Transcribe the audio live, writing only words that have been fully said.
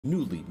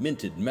Newly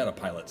minted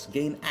metapilots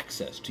gain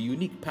access to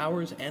unique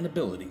powers and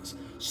abilities,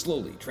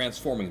 slowly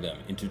transforming them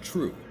into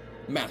true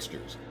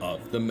masters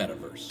of the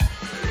metaverse.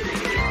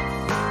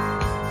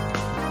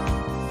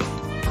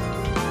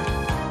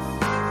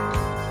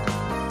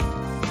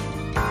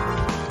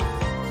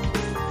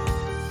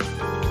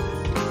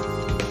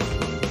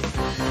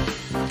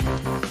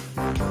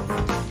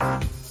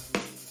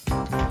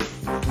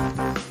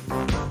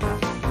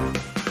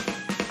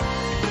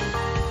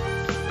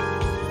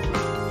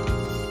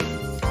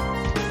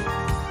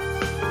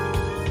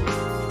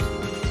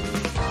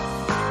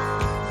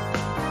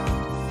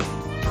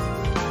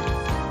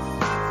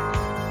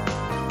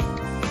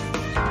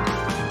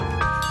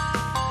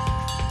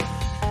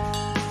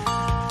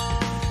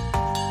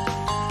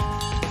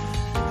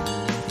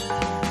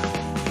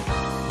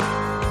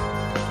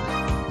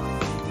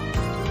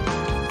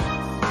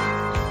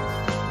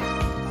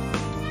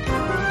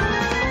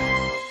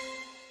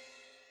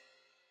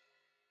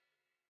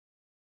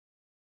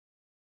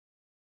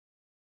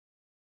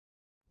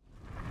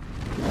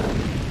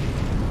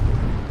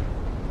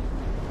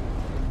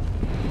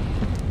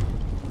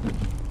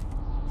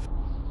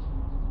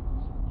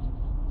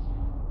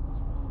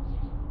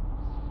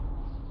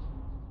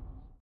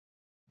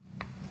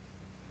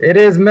 It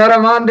is Meta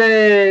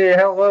Monday!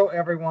 Hello,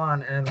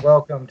 everyone, and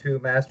welcome to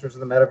Masters of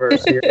the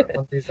Metaverse here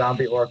on the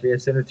Zombie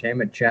Orpheus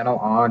Entertainment channel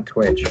on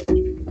Twitch.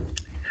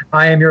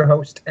 I am your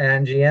host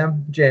and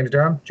GM, James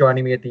Durham.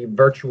 Joining me at the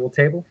virtual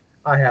table,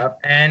 I have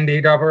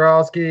Andy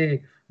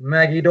Dobrowski,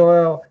 Maggie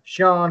Doyle,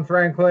 Sean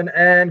Franklin,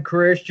 and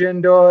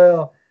Christian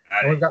Doyle.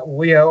 And we've got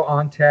Leo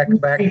on tech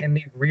back in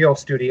the real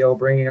studio,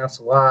 bringing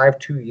us live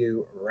to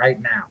you right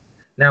now.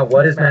 Now,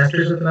 what is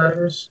Masters of the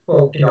Metaverse?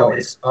 Well,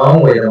 it's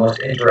only the most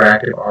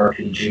interactive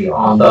RPG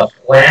on the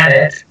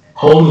planet.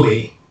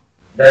 Only.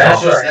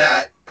 That's just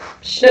right. that.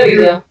 Show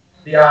you.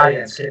 The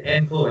audience can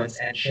influence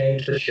and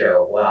change the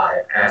show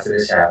live as it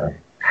is happening.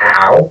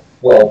 How?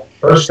 Well,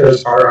 first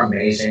there's our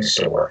amazing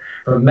store.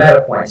 From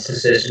meta points to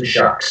system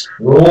shocks,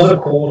 rules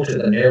of cool to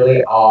the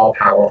nearly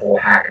all-powerful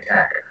hack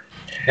attack.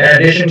 In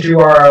addition to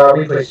our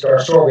weekly store,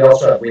 we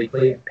also have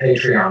weekly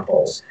Patreon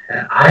polls.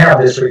 And I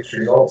have this week's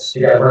results.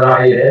 Do you guys want to know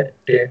how you did?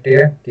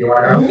 Do you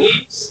want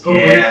to know?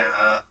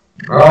 Yeah.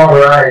 All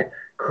right.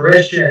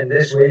 Christian,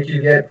 this week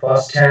you get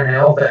plus 10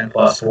 health and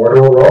plus 4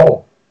 to a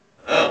roll.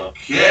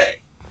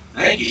 Okay.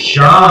 Thank you.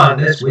 Sean,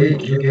 this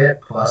week you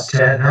get plus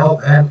 10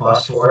 health and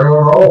plus 4 to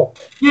a roll.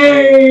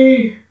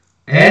 Yay!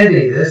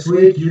 Andy, this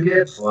week you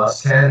get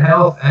plus 10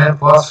 health and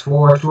plus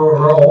 4 to a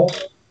roll.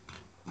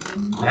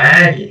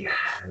 Maggie,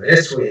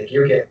 this week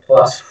you get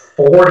plus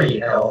 40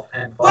 health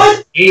and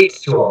plus 8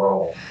 to a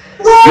roll.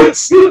 Yeah.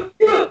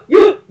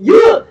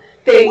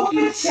 Thank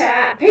you,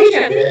 chat.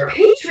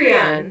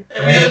 Patreon. I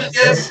mean,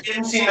 it's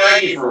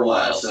MC90 for a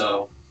while,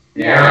 so.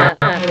 Yeah.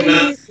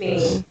 Please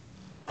me.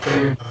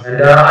 And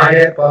I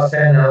get plus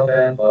 10 health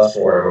and plus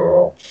 4 to a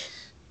roll.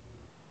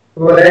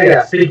 Well, there you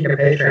go. Speaking of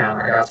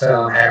Patreon, I got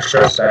some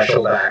extra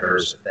special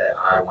backers that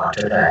I want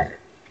to thank.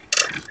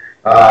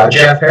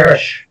 Jeff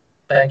Parrish,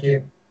 thank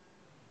you.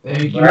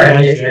 Thank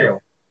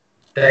Right,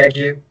 thank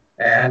you.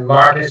 And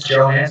Marcus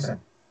Johansson,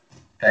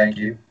 thank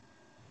you.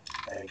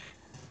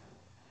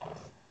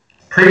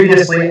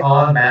 Previously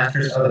on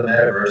Masters of the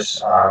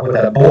Metaverse, with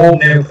a bold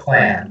new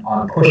plan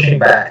on pushing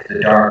back the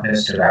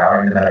darkness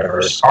devouring the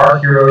Metaverse, our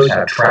heroes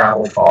have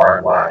traveled far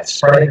and wide,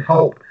 spreading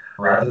hope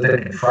rather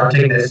than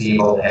confronting this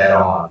evil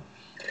head-on.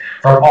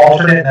 From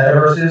alternate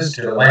metaverses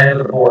to the land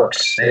of the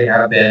Borks, they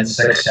have been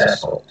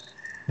successful.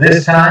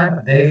 This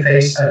time, they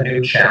face a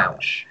new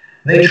challenge.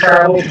 They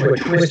travel to a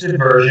twisted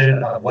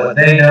version of what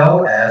they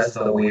know as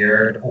the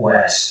Weird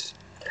West.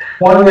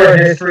 One where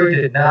history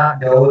did not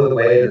go the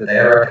way that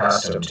they're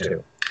accustomed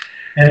to.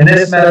 In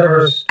this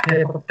metaverse,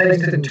 things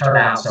didn't turn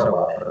out so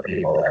well for the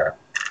people there.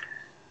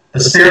 The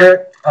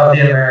spirit of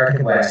the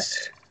American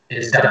West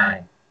is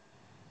dying.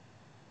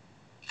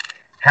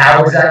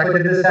 How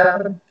exactly did this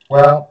happen?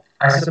 Well,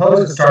 I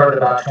suppose it started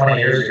about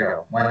 20 years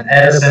ago, when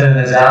Edison and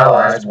his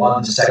allies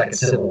won the Second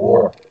Civil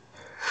War.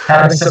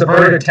 Having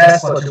subverted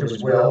Tesla to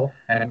his will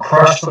and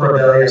crushed the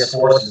rebellious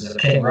forces of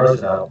King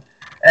Roosevelt,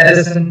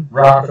 Edison,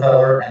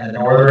 Rockefeller, and the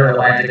Northern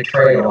Atlantic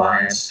Trade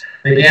Alliance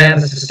began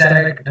the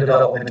systemic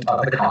development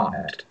of the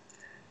continent.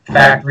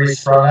 Factories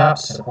sprung up,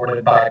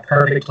 supported by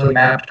perfectly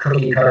mapped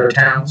cookie-cutter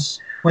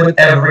towns, with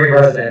every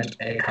resident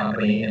a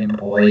company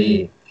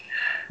employee.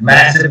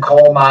 Massive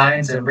coal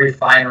mines and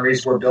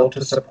refineries were built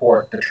to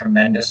support the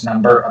tremendous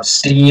number of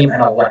steam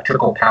and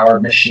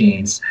electrical-powered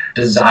machines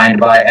designed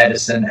by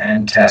Edison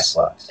and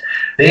Tesla.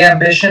 The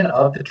ambition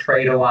of the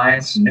Trade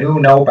Alliance knew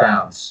no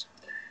bounds.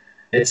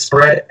 It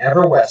spread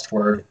ever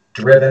westward,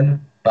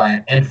 driven by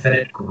an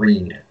infinite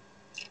greed.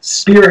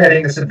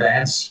 Spearheading this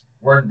advance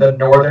were the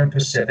Northern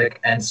Pacific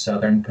and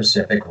Southern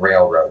Pacific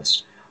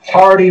Railroads.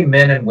 Hardy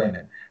men and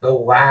women, the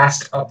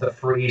last of the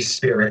free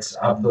spirits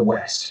of the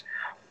West,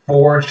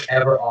 forged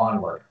ever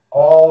onward,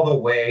 all the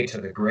way to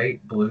the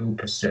great blue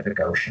Pacific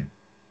Ocean.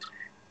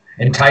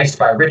 Enticed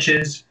by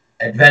riches,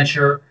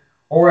 adventure,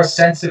 or a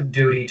sense of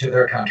duty to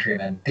their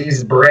countrymen,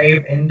 these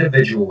brave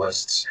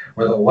individualists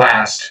were the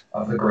last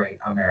of the great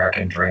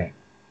American dream.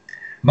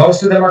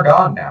 Most of them are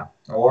gone now,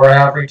 or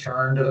have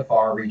returned to the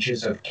far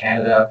reaches of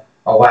Canada,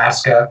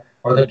 Alaska,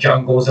 or the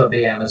jungles of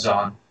the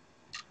Amazon.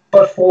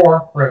 But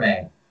four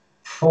remain.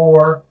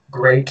 Four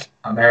great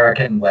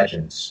American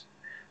legends,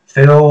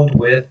 filled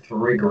with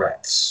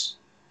regrets.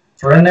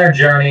 For in their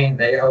journey,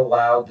 they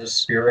allowed the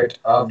spirit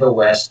of the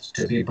West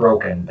to be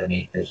broken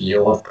beneath the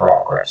heel of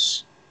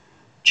progress.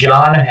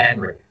 John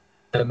Henry,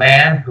 the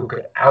man who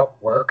could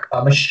outwork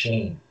a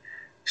machine.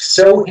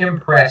 So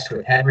impressed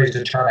with Henry's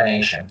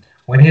determination,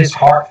 when his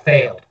heart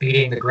failed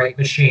beating the great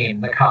machine in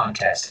the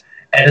contest,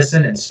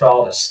 Edison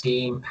installed a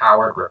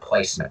steam-powered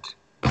replacement.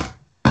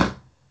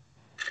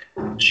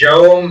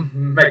 Joe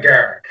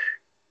McGarrick,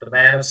 the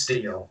man of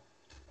steel,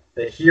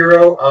 the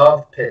hero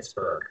of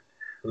Pittsburgh,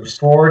 whose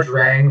forge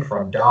rang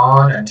from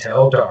dawn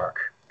until dark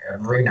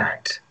every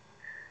night.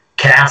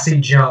 Cassie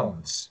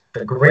Jones,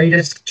 the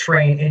greatest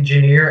train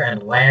engineer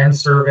and land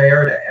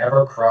surveyor to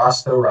ever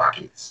cross the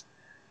Rockies.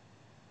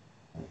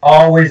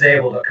 Always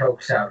able to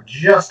coax out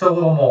just a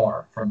little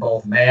more from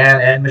both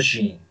man and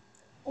machine.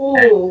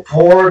 Ooh.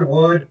 Ford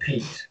Wood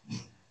Pete,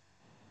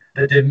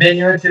 the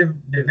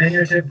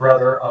diminutive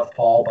brother of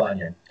Paul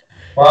Bunyan.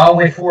 While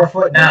only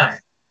 4'9",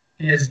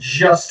 he is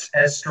just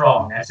as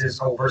strong as his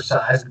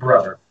oversized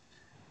brother,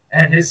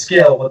 and his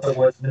skill with the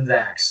woodsman's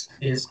axe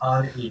is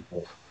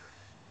unequaled.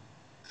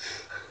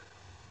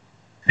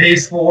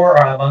 These four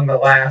are among the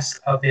last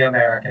of the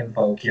American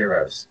folk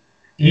heroes.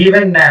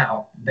 Even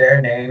now, their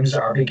names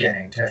are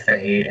beginning to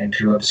fade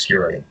into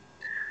obscurity,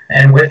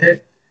 and with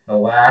it, the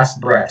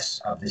last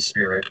breaths of the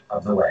spirit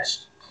of the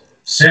West.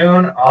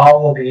 Soon,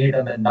 all will be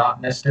the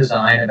monotonous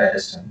design of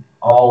Edison,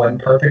 all in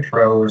perfect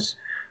prose,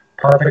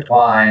 perfect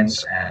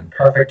lines, and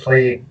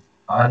perfectly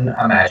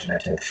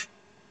unimaginative.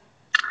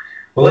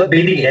 Will it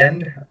be the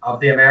end of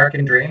the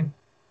American dream?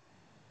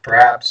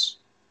 Perhaps,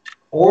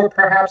 or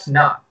perhaps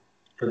not,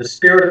 for the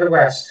spirit of the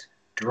West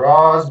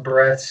draws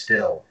breath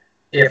still,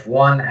 if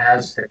one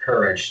has the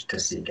courage to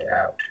seek it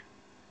out.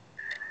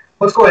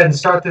 Let's go ahead and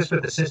start this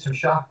with the system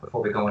shock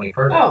before we go any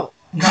further. Oh.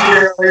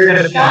 We're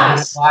going to Shock.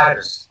 do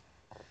sliders.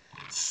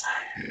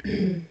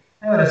 I'm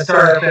going to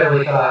start up there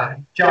with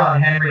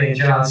John Henry and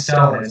John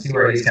Stone and see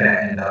where he's going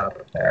to end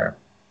up there.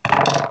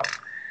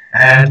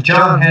 And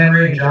John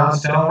Henry and John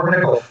Stone, we're going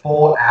to go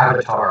full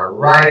Avatar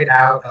right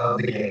out of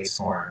the gates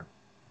for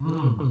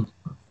him.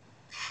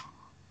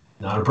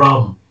 Not a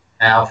problem.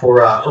 Now for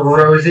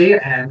Rosie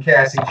and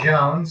Cassie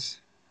Jones,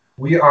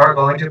 we are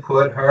going to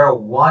put her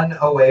one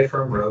away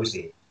from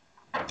Rosie.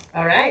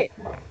 All right.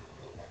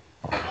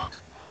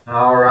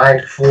 All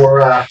right,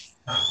 for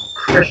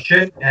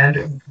Christian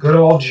and good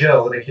old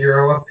Joe, the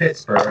hero of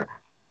Pittsburgh,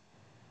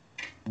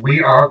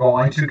 we are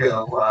going to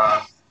go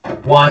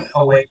one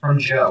away from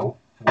Joe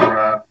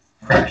for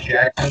Crash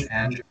Jackson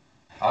and...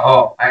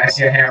 Oh, I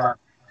see a hammer.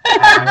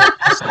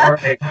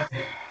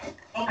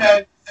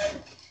 Okay.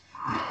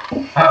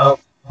 Uh-oh.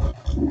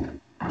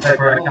 Like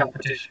we're in a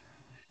competition.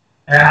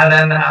 And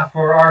then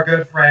for our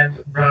good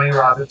friend, Brony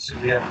Roberts, who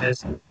we have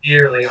missed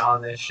dearly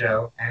on this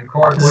show. And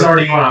Court, This is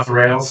already going off the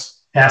rails.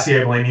 Cassie,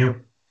 I blame you.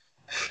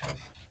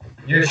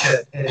 you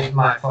should. It is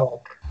my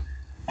fault.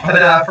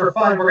 But for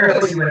fun, we're going to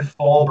put you in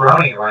full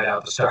Brony right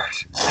out the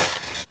start.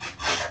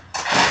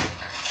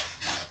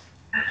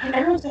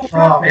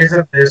 Oh,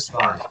 isn't this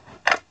fun?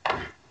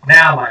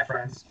 Now, my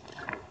friends,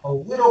 a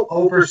little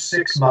over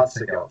 6 months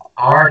ago,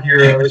 our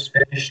heroes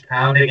finished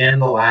pounding in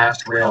the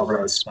last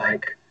railroad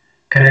spike,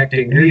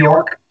 connecting New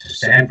York to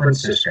San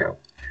Francisco.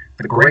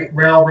 The Great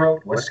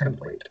Railroad was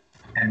complete,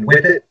 and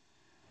with it,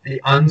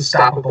 the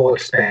unstoppable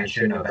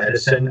expansion of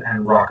Edison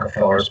and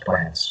Rockefeller's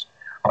plans.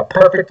 A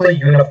perfectly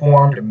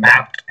uniformed,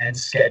 mapped, and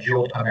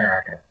scheduled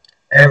America.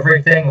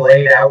 Everything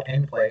laid out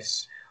in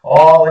place,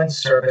 all in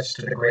service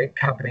to the great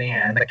company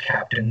and the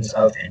captains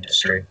of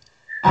industry.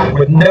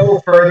 With no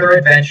further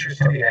adventures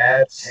to be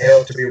had,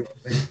 tales to be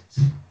written,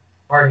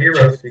 our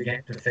heroes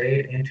began to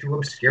fade into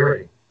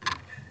obscurity.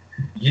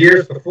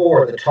 Years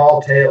before, the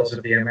tall tales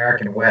of the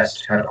American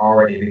West had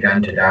already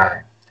begun to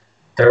die.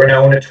 There were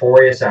no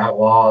notorious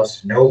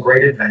outlaws, no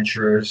great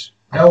adventurers,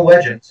 no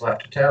legends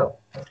left to tell.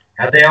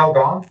 Had they all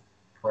gone?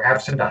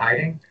 Perhaps into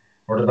hiding?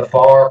 Or to the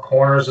far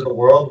corners of the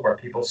world where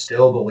people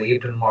still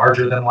believed in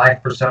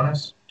larger-than-life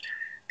personas?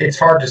 It's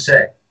hard to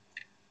say.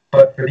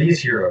 But for these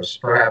heroes,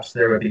 perhaps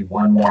there would be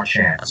one more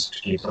chance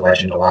to keep the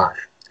legend alive.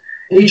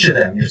 Each of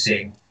them, you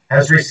see,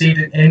 has received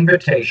an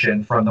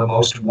invitation from the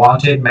most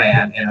wanted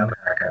man in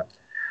America,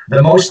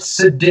 the most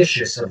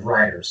seditious of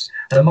writers,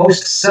 the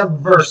most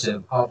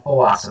subversive of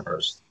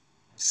philosophers,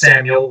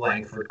 Samuel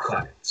Langford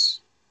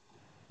Clemens.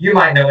 You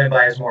might know him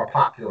by his more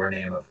popular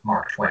name of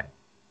Mark Twain.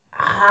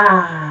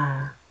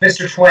 Ah.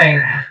 Mr.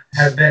 Twain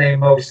has been a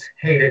most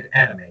hated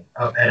enemy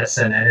of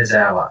Edison and his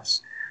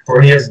allies, for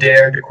he has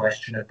dared to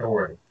question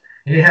authority.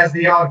 He has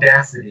the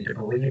audacity to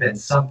believe in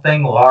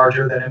something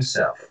larger than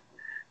himself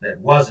that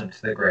wasn't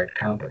the great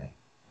company.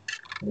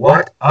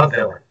 What a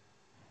villain.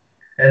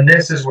 And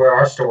this is where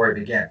our story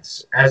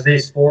begins, as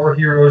these four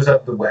heroes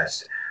of the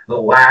West, the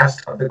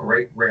last of the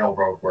great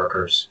railroad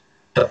workers,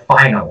 the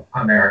final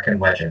American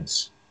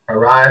legends,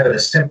 arrive at a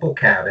simple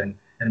cabin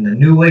in the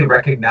newly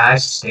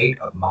recognized state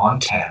of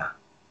Montana.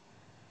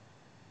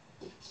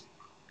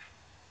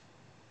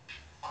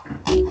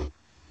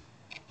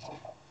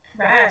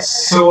 Right.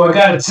 So I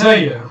gotta tell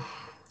you,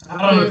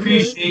 I don't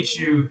appreciate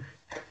you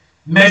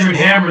measuring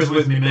hammers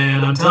with me,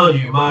 man. I'm telling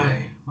you,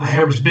 my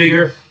hammer's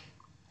bigger.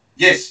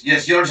 Yes,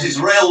 yours is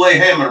railway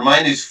hammer.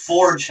 Mine is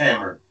forge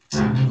hammer.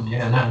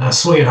 Yeah, and I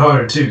swing it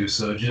harder too,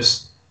 so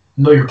just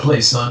know your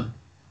place, son.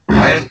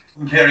 I am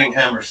comparing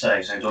hammer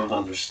size. I don't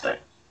understand.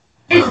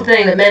 It's a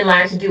thing that men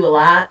like to do a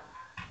lot.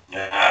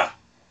 Ah,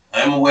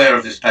 I'm aware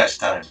of this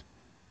pastime.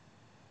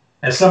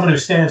 As someone who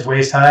stands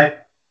waist high,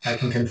 I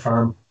can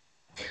confirm.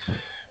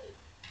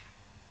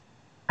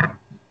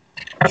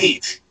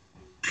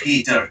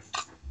 Peter.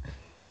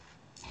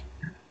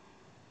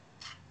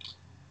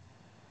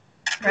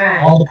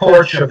 Right. On the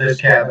porch of this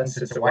cabin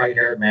sits a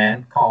white-haired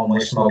man calmly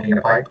smoking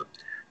a pipe.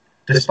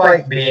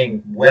 Despite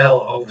being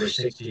well over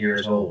 60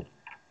 years old,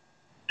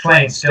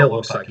 Twain still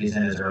looks like he's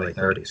in his early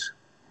 30s.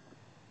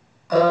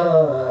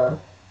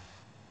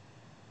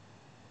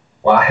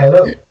 Why,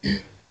 hello.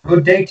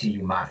 Good day to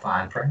you, my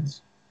fine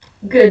friends.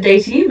 Good day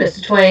to you,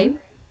 Mr. Twain.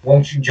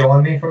 Won't you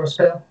join me for a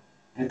spell?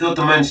 I thought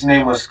the man's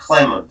name was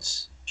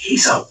Clemens.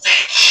 He's a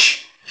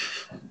bitch.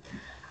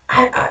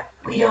 I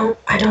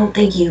don't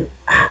think you.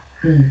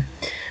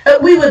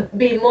 We would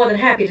be more than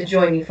happy to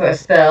join you for a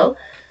spell.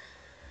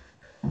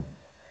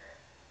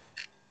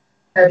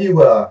 Have you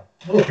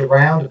looked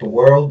around at the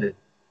world that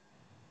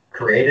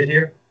created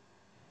here?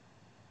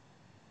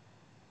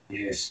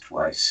 Yes,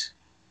 twice.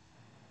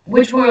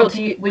 Which world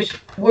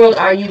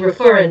are you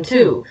referring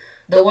to?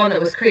 The one that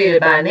was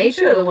created by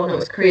nature, or the one that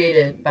was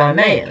created by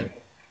man?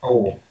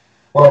 Oh,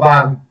 well,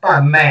 by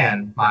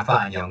man, my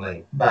fine young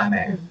lady, by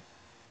man.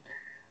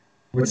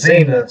 Would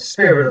seem the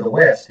spirit of the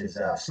West is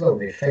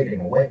slowly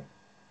fading away.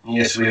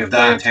 Yes, we have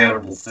done a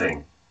terrible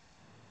thing.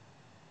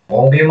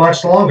 Won't be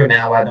much longer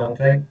now, I don't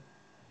think.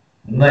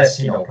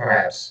 Unless,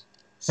 perhaps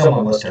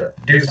someone was to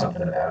do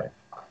something about it.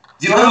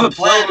 Do you have a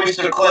plan,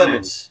 Mr.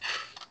 Clemens?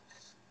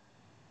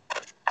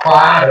 Well,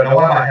 I don't know,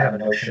 I might have a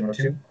notion or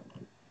two.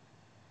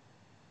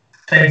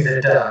 Things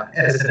that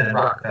Edison and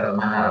Rockefeller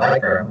might not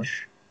like very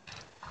much.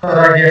 But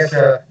I guess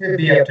it'd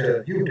be up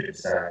to you to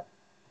decide.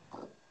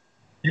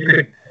 You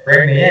could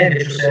bring me in,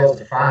 get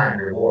yourselves a fine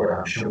reward,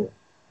 I'm sure.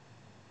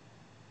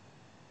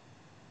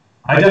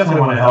 I definitely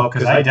want to help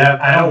because I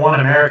don't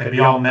want America to be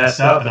all messed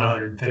up in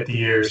 150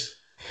 years.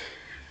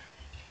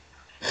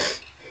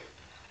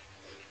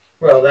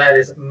 Well, that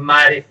is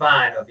mighty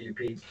fine of you,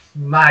 Pete.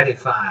 Mighty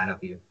fine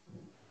of you.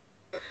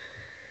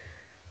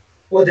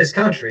 What this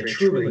country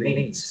truly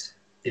needs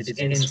is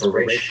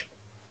inspiration.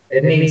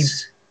 It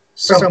needs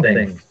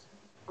something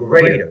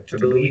greater to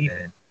believe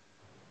in.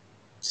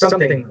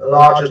 Something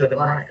larger than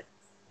life.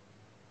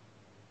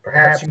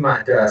 Perhaps you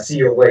might see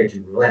your way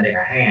to lending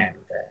a hand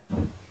with that.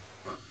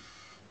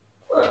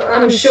 Well,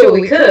 I'm sure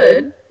we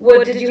could.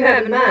 What did you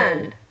have in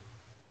mind?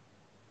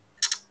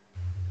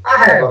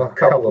 I have a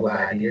couple of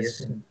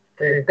ideas. And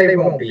they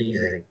won't be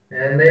easy,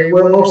 and they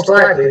will most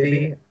likely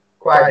be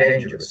quite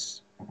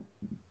dangerous.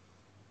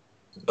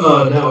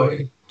 Now,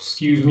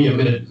 excuse me a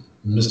minute,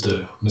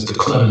 Mr.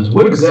 Clemens.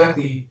 What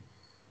exactly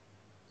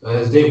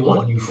they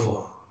want you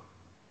for?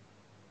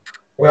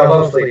 Well,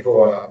 mostly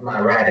for my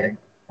writing.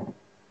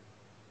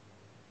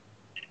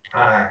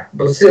 I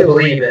still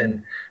believe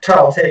in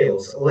tall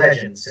tales,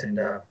 legends, and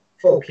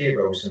folk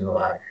heroes and the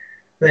like.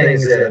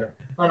 Things that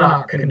are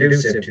not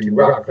conducive to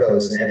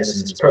Rockefeller's and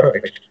Edison's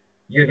perfect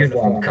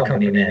uniform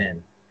company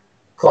men,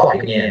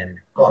 clocking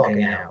in,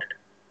 clocking out,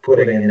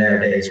 putting in their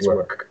day's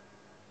work.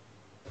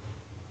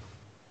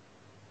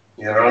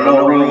 There are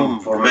no room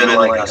for men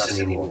like us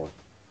anymore.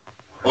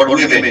 Or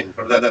women,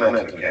 for that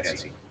matter,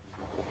 Cassie.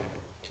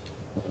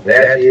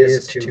 That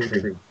is too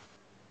true.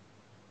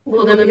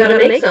 Well, then we gotta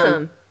make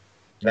some.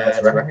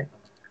 That's right.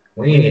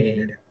 We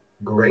need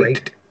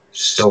great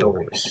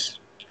stories.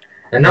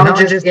 And not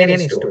just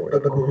any story,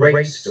 but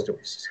great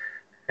stories.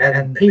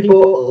 And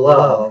people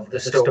love the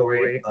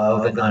story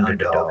of an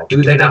underdog.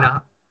 Do they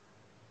not?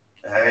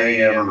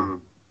 I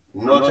have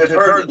not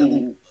heard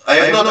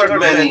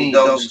many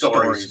dog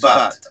stories,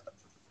 but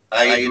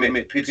I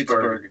admit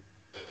Pittsburgh,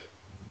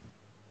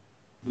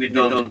 we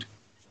don't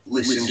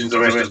listen to the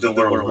rest of the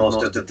world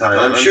most of the time.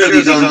 I'm sure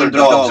these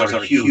underdogs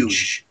are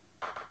huge.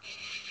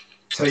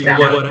 Tell you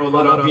what, I'm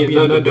not being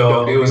an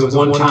underdog. It was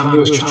one time he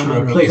was trying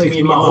to replace me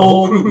and my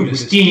whole crew with a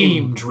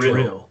steam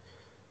drill.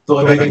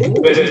 Thought I could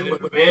do better than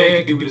what a man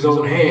could do with his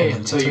own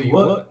hands. Tell you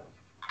what,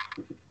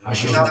 I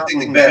should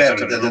Nothing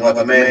better than what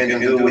a man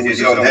can do with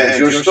his own hands.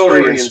 Your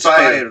story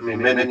inspired me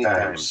many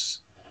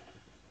times.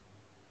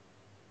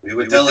 We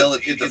would tell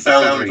it at the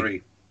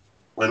foundry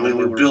when we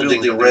were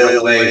building the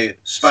railway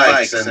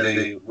spikes and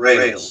the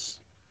rails.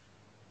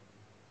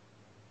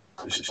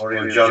 The story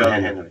of John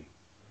Henry.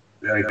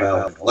 Very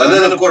powerful. And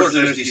then, of course,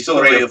 there's the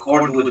story of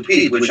Cordwood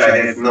Pete, which I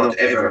have not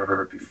ever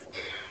heard before.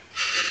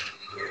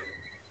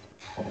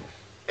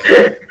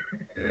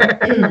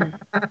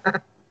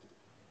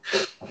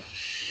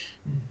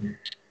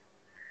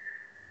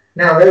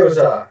 Now, there was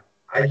a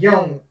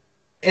young,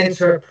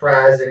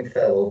 enterprising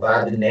fellow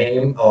by the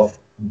name of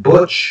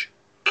Butch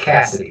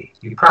Cassidy.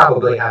 You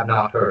probably have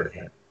not heard of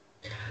him.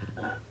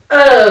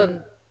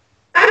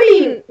 I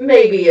mean,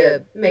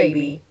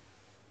 maybe.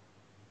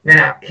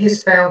 Now,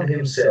 he's found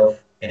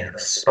himself in a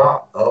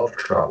spot of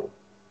trouble.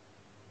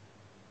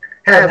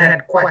 Hasn't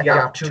had quite the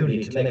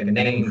opportunity to make a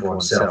name for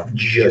himself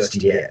just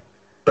yet.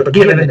 But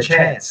given the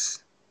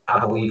chance, I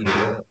believe he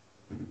will.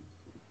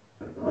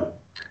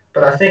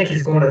 But I think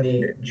he's going to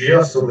need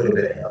just a little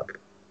bit of help.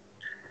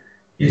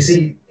 You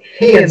see,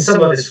 he and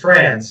some of his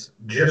friends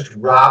just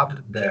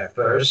robbed their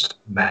first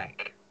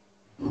bank.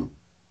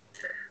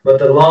 But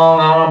the long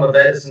arm of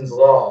Edison's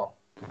law,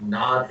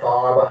 not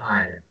far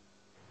behind him.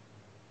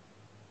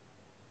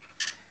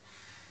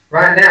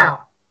 Right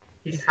now,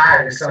 he's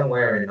hiding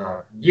somewhere in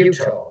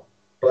Utah,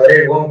 but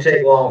it won't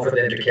take long for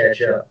them to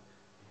catch up.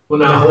 Well,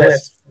 now,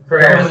 Unless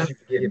perhaps you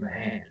could give him a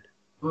hand.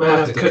 I'm gonna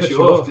have to cut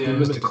you off there,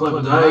 Mr.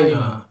 Clemens.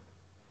 I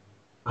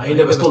ain't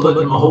never stole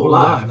nothing my whole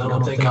life, and I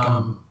don't think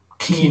I'm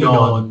keen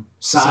on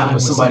siding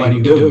with somebody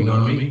who do, you know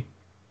what I mean?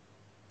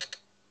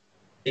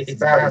 It's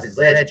about his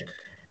legend,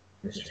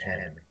 Mr.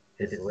 Henry.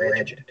 His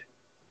legend.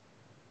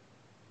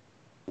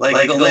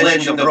 Like the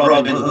legend of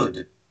Robin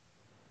Hood.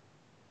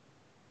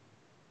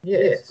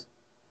 Yes.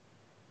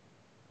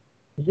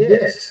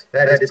 Yes,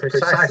 that is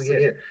precisely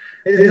it.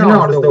 It is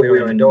not as though we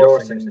are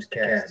endorsing Mr.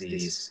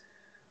 Cassidy's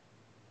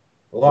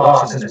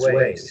loss in his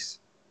ways.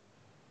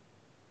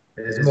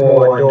 It is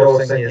more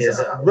endorsing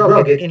his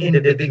rugged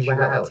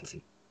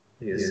individuality,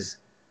 his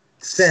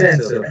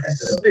sense of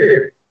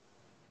spirit.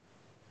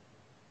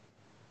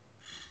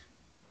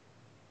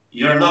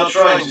 You're not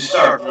trying to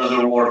start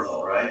another war,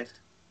 though, right?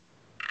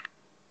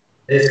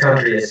 This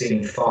country has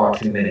seen far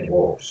too many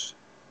wars.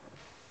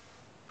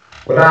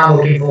 What I'm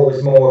looking for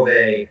is more of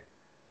a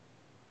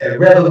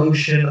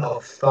revolution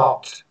of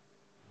thought.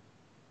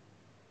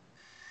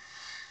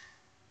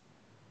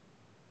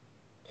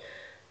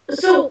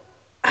 So,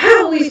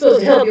 how are we supposed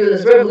to help you with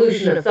this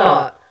revolution of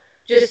thought?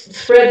 Just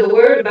spread the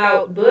word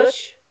about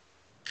Bush?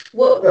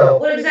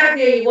 What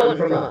exactly are you wanting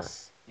from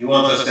us? You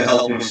want us to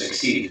help him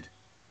succeed.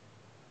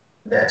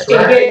 That's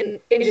right.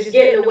 And just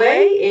getting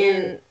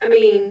away?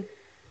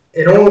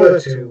 In order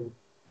to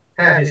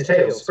have his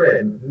tail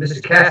spread,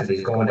 Mr. Cassidy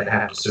is going to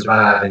have to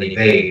survive and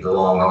evade the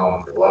long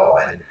arm of the law,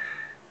 and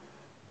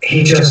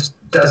he just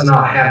does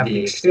not have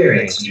the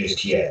experience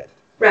just yet.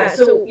 Right,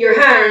 so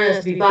you're hiring us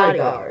to be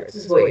bodyguards,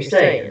 is what you're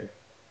saying.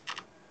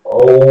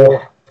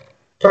 Oh,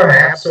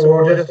 perhaps,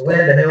 or just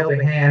lend a helping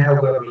hand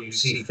however you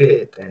see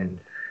fit, and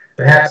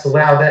perhaps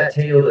allow that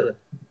tail to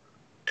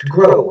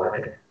grow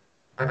like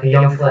a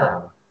young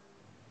flower.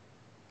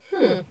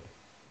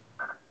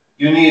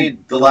 You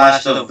need the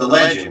last of the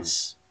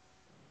legends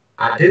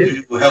I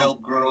do. to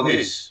help grow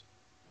his.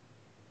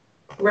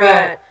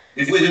 Right.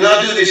 If we do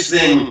not do this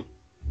thing,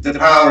 the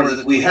power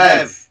that we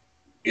have,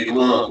 it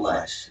will not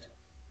last.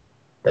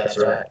 That's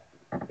right.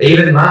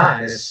 Even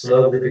mine is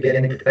slowly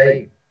beginning to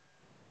fade.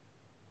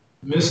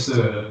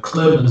 Mr.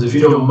 Clemens, if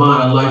you don't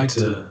mind, I'd like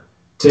to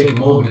take a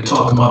moment to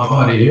talk to my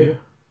party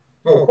here.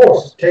 Oh, of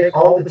course, take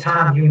all the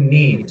time you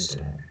need,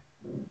 Mr. Henry.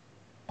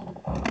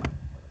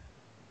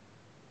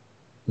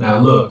 Now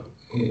look,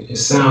 it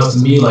sounds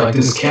to me like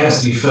this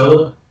Cassidy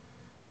fella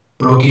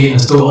broke in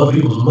and stole other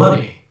people's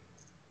money.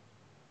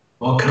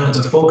 All kinds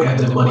of folk had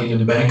their money in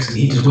the banks and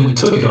he just went and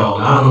took it all.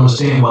 And I don't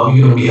understand why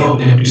you're going to be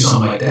helping him do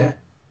something like that.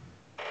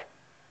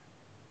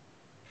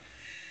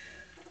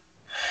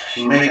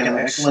 You make an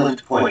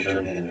excellent point,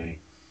 John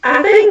Henry.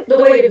 I think the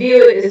way to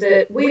view it is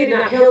that we did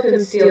not help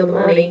him steal the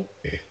money.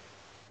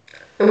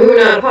 And we were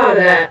not a part of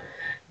that.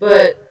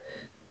 But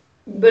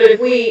if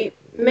we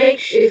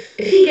if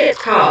he gets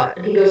caught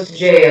and he goes to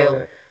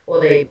jail or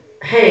they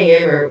hang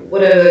him or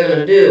whatever they're going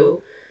to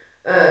do,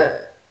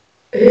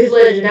 his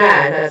legend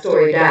dies, that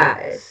story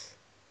dies.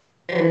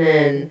 And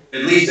then...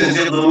 At least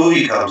until the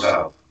movie comes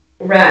out.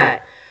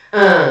 Right.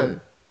 But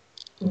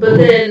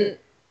then...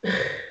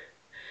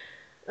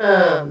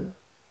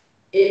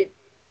 it's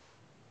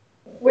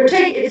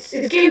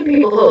giving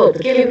people hope.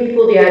 It's giving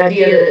people the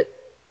idea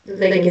that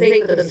they can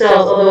think for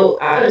themselves, although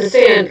I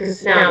understand,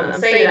 because now I'm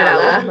saying it out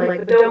loud, I'm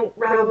like, but don't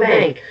rob a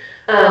bank.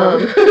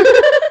 I'm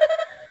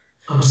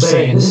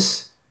saying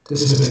this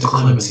Mr.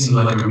 Clemens seems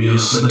like a real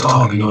slick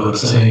talker, you know what I'm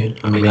saying?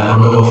 I mean, I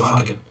don't know if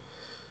I can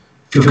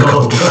feel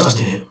comfortable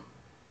trusting him.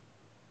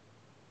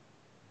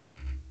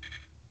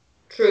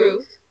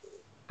 Truth.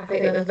 I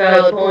think that's a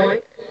valid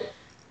point.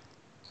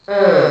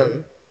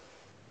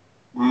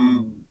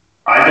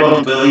 I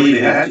don't believe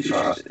we have to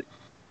trust it.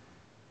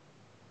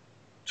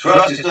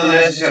 Trust is not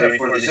necessary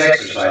for this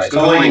exercise.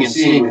 Going and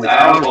seeing with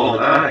our own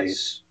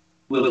eyes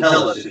will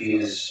tell us if he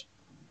is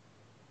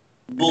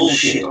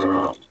bullshit or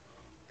not.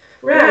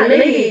 Right,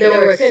 maybe there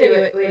were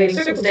extenuating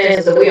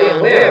circumstances that we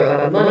aren't aware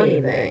of, a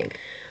money thing.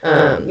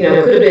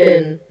 It could have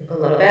been a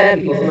lot of bad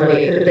people's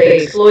money.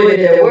 They exploited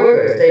their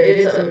workers. They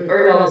did something,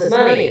 earned all this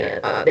money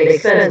at the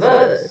expense of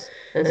others.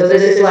 And so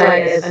this is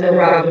like, as I know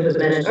Robin was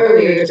mentioned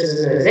earlier, just as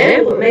an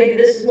example, but maybe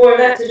this is more of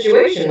that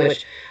situation,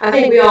 which I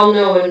think we all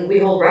know when we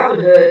hold Robin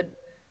Hood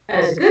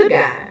as a good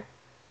guy.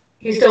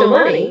 He stole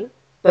money,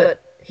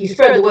 but he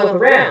spread the wealth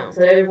around so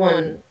that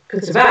everyone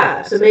could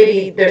survive. So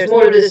maybe there's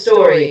more to this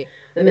story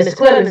than Mr.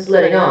 Clemens is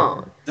letting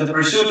on. The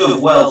pursuit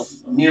of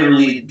wealth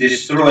nearly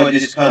destroyed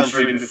this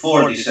country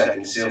before the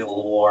Second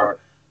Civil War.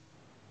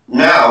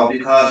 Now,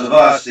 because of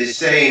us, the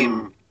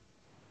same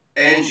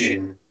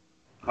engine,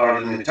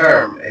 pardon the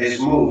term, has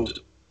moved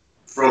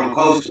from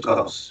coast to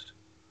coast.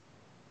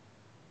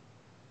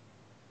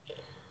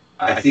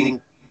 I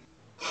think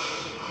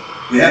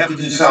we have to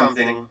do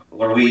something,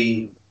 or we'll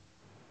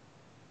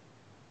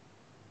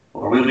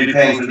be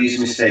paying for these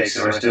mistakes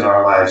the rest of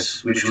our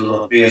lives, which will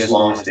not be as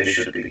long as they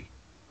should be.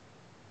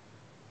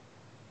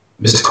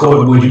 Mr.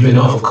 Cordwood, you've been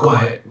awful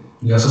quiet.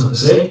 You got something to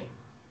say?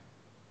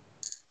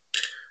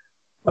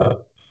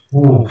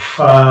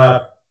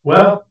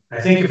 Well, I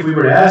think if we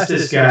were to ask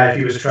this guy if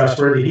he was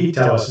trustworthy, he'd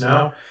tell us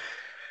no.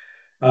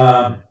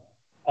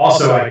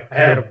 Also, I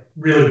had a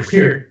really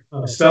weird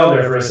spell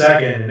there for a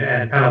second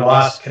and kind of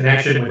lost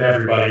connection with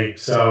everybody,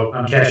 so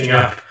I'm catching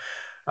up.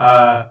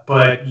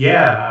 But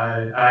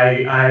yeah,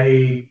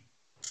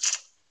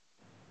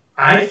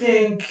 I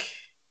think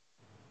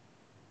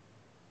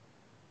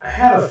I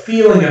have a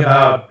feeling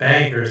about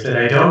bankers that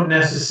I don't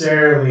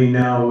necessarily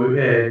know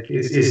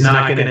is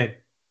not going to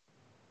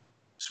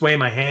sway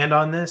my hand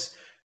on this.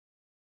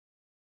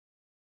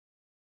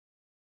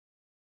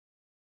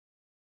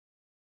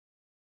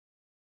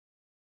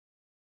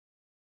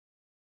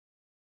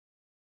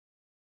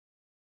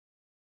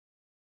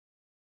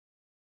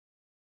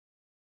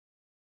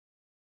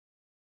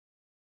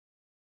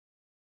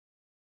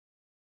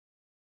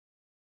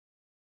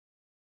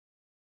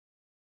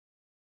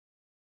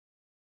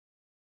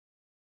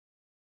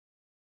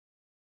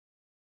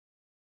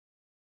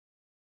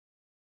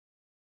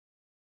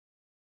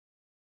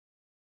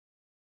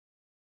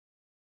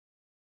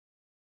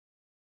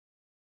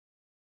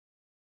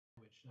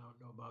 I don't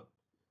know about.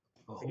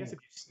 I guess if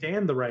you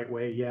stand the right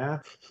way, yeah.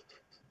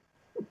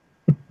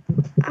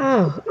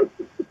 Oh,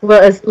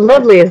 well, as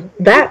lovely as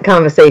that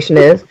conversation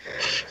is,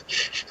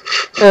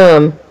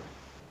 but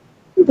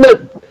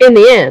in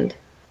the end,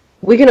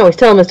 we can always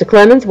tell Mr.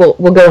 Clemens we'll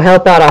go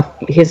help out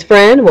his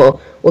friend. We'll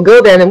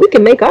go there, and then we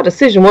can make our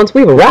decision once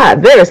we've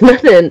arrived. There's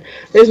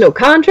no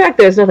contract.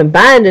 There's nothing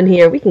binding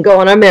here. We can go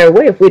on our merry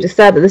way if we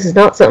decide that this is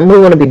not something we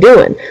want to be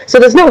doing. So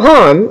there's no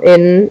harm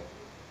in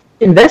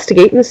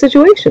investigating the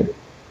situation.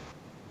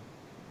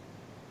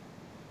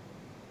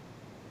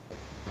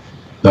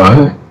 All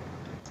right.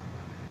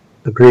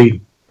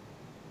 Agreed.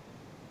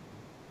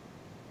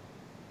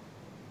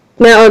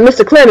 Now,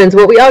 Mr. Clemens,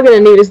 what we are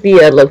going to need is the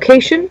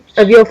location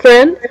of your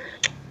friend.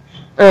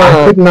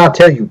 I could not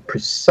tell you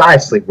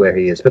precisely where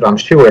he is, but I'm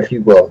sure if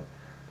you will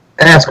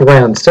ask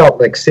around Salt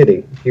Lake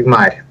City, you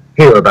might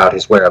hear about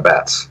his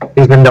whereabouts.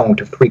 He's been known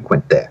to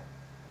frequent there.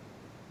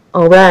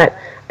 All right.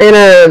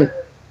 And,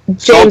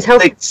 James,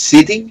 Salt Lake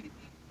City?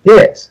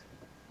 Yes.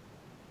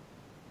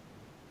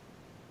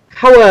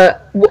 How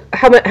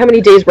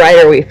many days ride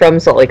are we from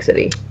Salt Lake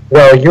City?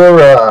 Well,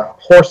 your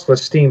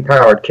horseless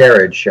steam-powered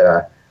carriage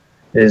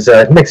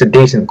makes a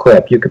decent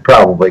clip. You could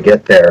probably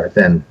get there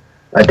within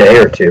a day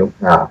or two.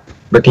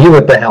 But you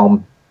at the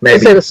helm,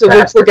 maybe So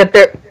we'll get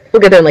there.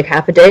 We'll get there in like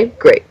half a day.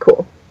 Great,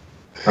 cool.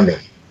 I mean,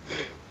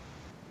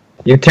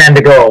 you tend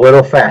to go a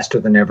little faster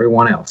than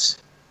everyone else.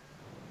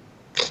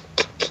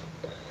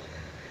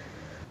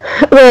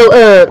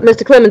 Well,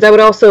 Mr. Clemens, I would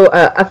also.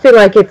 I feel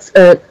like it's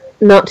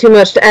not too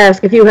much to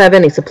ask if you have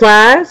any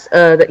supplies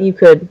that you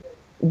could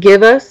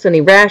give us, any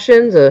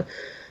rations or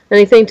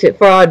anything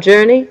for our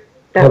journey.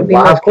 That would be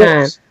most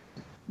kind.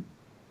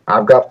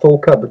 I've got full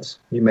cupboards.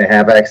 You may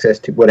have access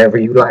to whatever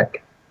you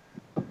like.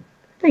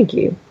 Thank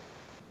you.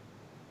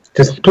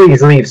 Just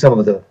please leave some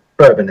of the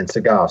bourbon and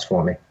cigars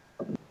for me.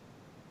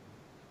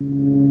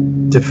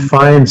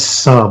 Define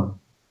some.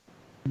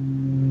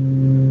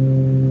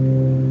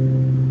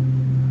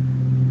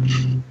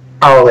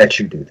 I'll let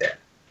you do that.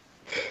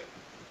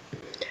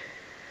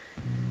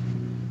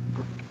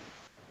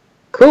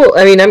 Cool.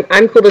 I mean,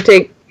 I'm cool to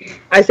take.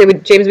 I say,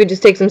 James, we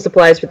just take some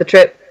supplies for the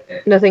trip.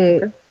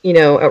 Nothing,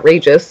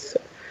 outrageous.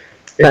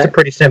 It's a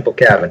pretty simple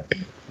cabin.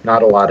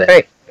 Not a lot of.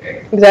 Right.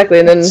 Exactly.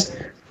 And then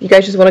you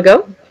guys just want to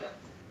go?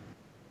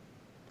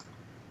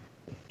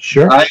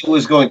 Sure. I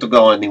was going to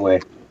go anyway.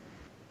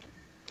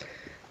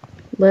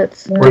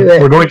 Let's do We're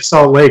it. going to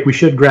Salt Lake. We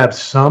should grab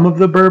some of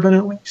the bourbon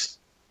at least.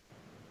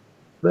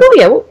 Oh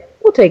yeah,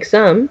 we'll take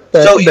some.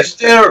 But, So is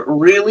there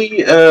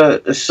really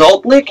a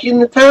salt lick in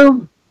the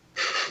town?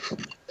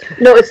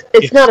 no,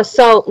 it's not a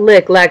salt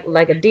lick like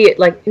a deer.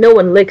 Like no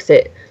one licks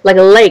it. Like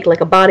a lake,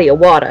 like a body of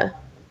water.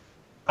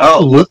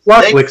 Oh,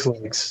 Licks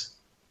lakes.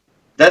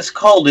 that's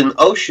called an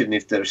ocean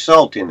if there's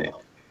salt in it.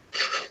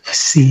 A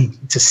sea.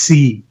 It's a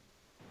sea.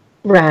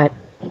 Right.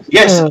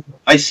 Yes,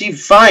 I see.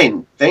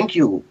 Fine, thank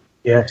you.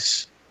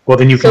 Yes. Well,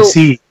 then you can So-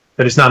 see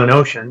that it's not an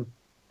ocean.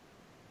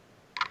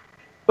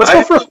 Let's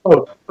go for a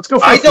float. Let's go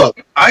for a float.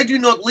 I do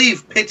not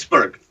leave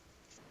Pittsburgh.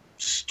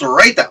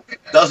 Straight up.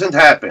 Doesn't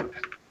happen.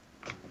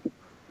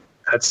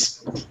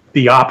 That's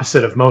the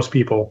opposite of most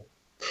people.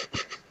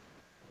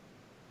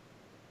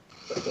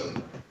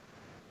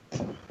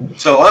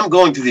 So I'm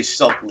going to the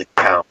Salt Lake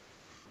town.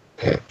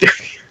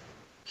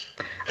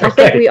 I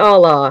think we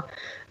all are.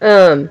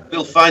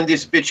 We'll find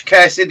this bitch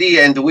Cassidy,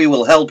 and we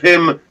will help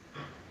him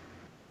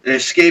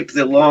escape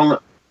the long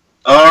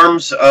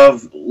arms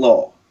of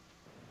law.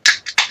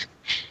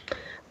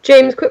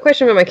 James, quick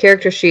question about my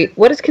character sheet.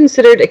 What is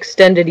considered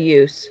extended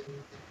use?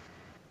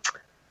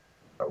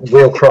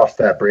 We'll cross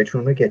that bridge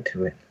when we get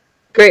to it.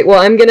 Great.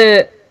 Well,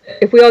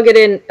 if we all get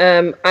in,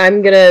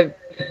 I'm gonna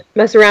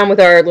mess around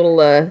with our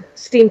little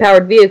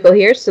steam-powered vehicle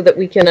here so that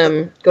we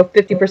can go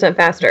 50%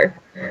 faster.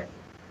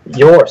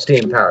 Your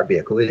steam-powered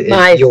vehicle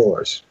is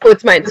yours. Oh,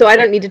 it's mine. So I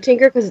don't need to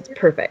tinker because it's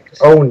perfect.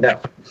 Oh,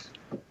 no.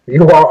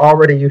 You are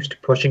already used to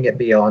pushing it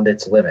beyond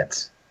its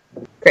limits.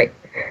 Great.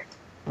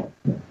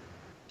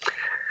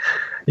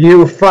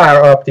 You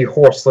fire up the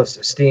horseless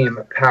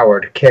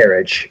steam-powered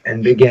carriage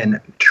and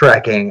begin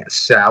trekking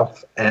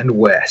south and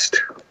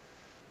west.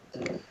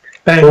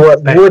 For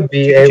what would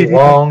be a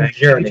long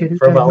journey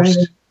for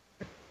most,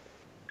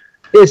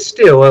 is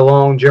still a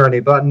long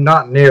journey, but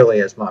not nearly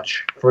as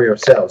much for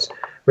yourselves.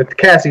 With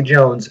Cassie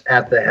Jones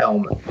at the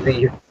helm,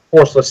 the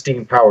horseless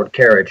steam-powered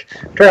carriage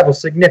travels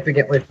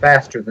significantly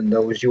faster than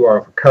those you are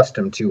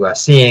accustomed to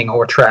seeing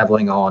or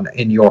traveling on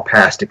in your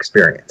past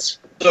experience.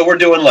 So we're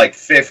doing like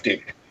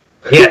 50.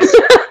 Yes,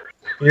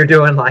 you're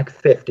doing like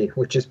 50,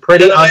 which is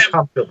pretty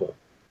uncomfortable.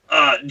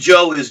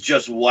 Joe is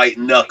just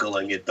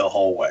white-knuckling it the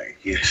whole way.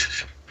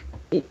 Yes.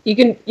 You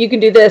can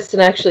do this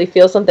and actually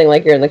feel something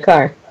like you're in the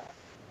car.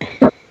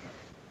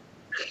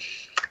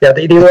 Yeah,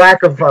 the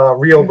lack of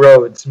real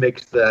roads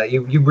makes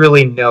you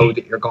really know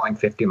that you're going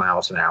 50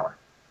 miles an hour.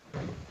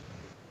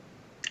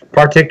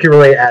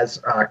 Particularly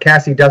as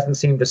Cassie doesn't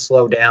seem to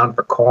slow down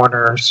for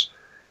corners,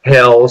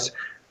 hills,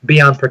 be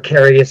on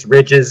precarious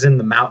ridges in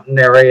the mountain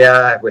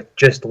area with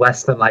just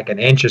less than like an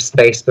inch of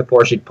space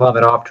before she'd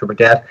plummet off to her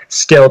death.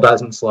 Still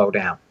doesn't slow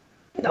down.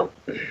 Nope.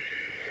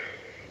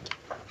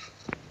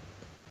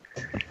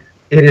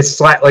 It is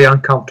slightly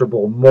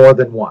uncomfortable more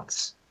than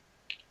once.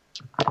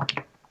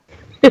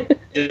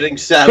 Getting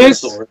saddle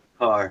sore in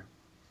the car.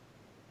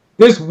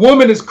 This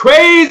woman is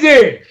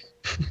crazy!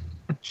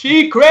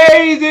 She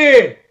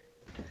crazy!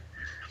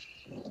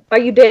 Are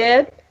you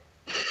dead?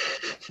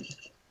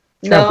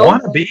 I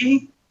want to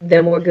be.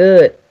 Then we're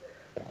good.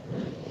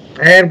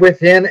 And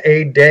within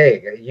a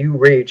day, you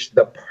reach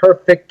the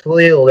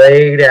perfectly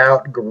laid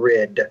out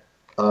grid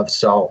of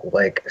Salt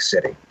Lake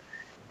City.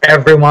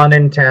 Everyone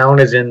in town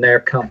is in their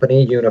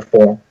company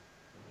uniform.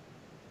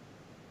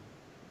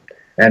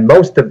 And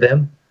most of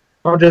them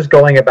are just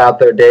going about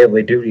their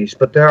daily duties,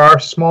 but there are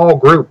small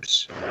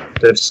groups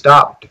that have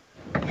stopped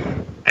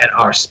and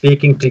are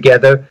speaking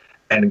together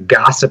and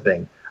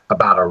gossiping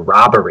about a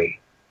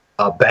robbery,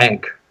 a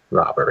bank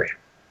robbery.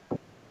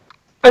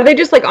 Are they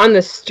just like on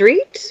the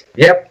street?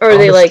 Yep, or are on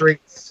they the like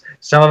streets.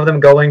 Some of them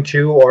going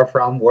to or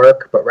from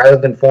work, but rather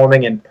than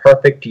forming in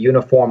perfect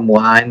uniform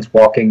lines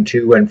walking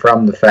to and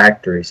from the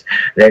factories,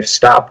 they've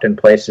stopped in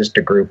places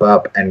to group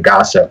up and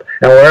gossip.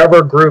 And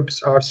wherever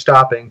groups are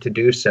stopping to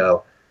do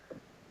so,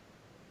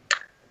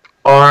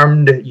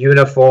 armed,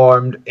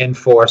 uniformed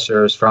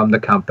enforcers from the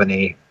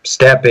company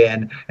step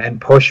in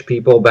and push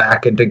people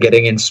back into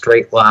getting in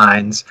straight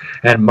lines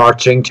and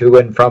marching to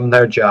and from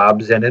their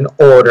jobs in an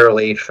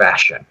orderly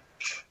fashion.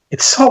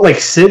 It's Salt Lake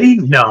City?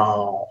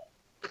 No.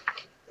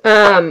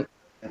 And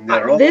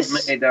they're all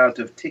made out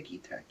of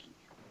ticky-tacky.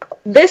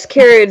 This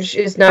carriage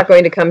is not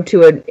going to come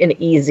to an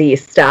easy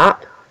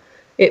stop.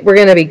 We're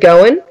going to be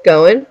going,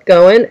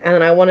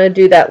 and I want to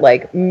do that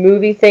like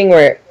movie thing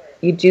where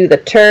you do the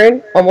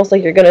turn, almost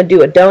like you're going to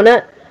do a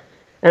donut,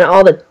 and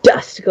all the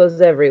dust goes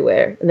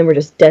everywhere, and then we're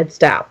just dead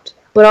stopped.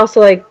 But also,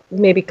 like,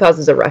 maybe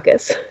causes a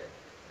ruckus.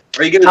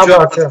 Are you going to jump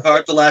on the car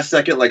at the last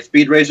second like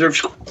Speed Racer?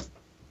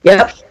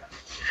 Yep.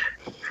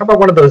 How about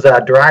one of those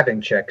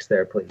driving checks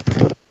there, please?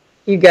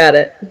 You got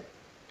it.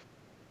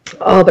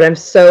 Oh, but I'm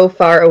so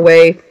far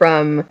away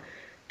from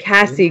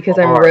Cassie because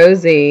I'm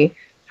Rosie.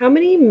 How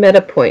many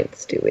meta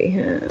points do we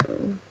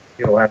have?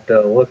 You'll have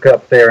to look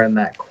up there in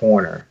that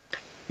corner.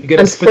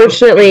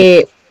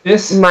 Unfortunately,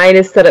 mine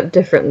is set up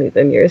differently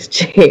than yours,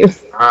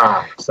 James.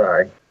 Ah,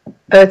 sorry.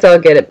 Oh, it's all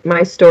good.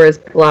 My store is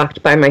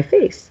blocked by my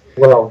face.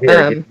 Well,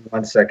 here, give me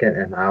 1 second,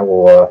 and I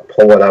will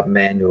pull it up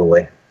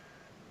manually.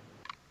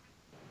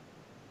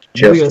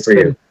 Just for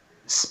you.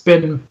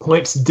 Spin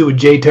points to do a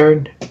J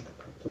turn.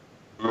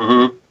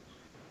 Mm-hmm.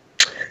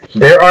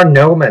 There are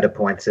no meta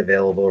points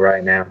available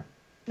right now.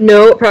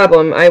 No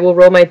problem. I will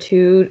roll my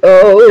 2.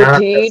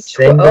 Oh,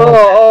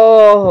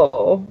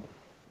 oh.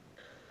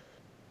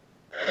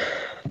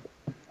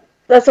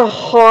 That's a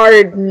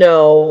hard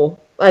no.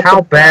 That's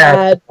How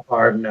bad?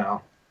 Hard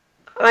no.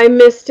 I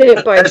missed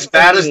it by as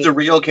bad as the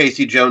real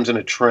Casey Jones in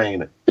a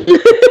train.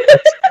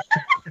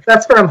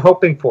 That's what I'm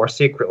hoping for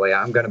secretly.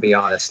 I'm going to be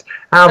honest.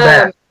 How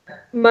bad?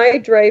 My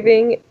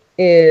driving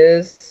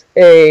is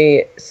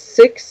a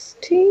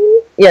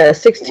 16. Yeah,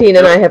 16,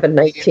 and I have a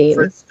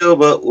 19.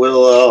 But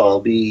we'll all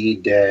be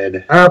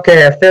dead.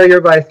 Okay, a failure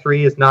by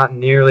 3 is not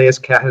nearly as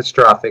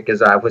catastrophic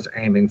as I was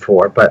aiming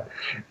for, but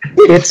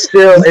it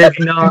still is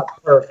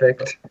not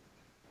perfect.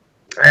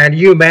 And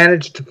you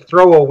managed to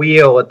throw a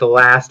wheel at the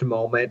last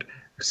moment,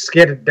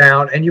 skid it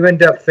down, and you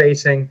end up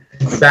facing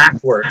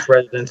backwards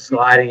rather than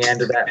sliding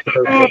into that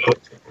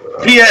perfect.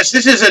 P.S.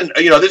 This is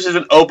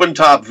an open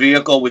top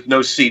vehicle with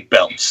no seat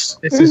belts.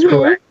 This is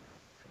correct.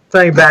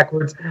 Sliding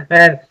backwards,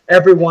 and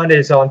everyone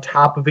is on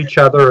top of each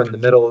other in the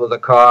middle of the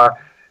car,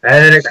 and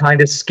then it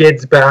kind of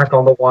skids back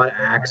on the one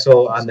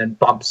axle and then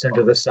bumps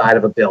into the side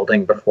of a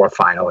building before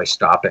finally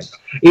stopping.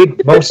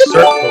 It most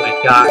certainly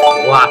got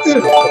lots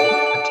of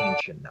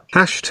attention, though.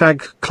 Hashtag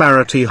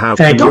clarity. How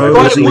Thank can you.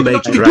 Rosie Wait,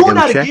 make are we doing dragon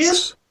that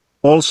checks?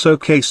 Also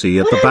Casey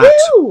at the What bat.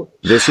 do?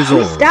 This is We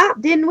all.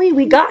 stopped, didn't we?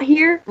 We got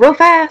here real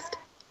fast.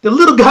 The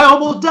little guy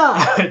almost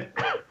died.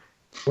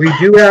 We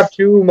do have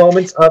 2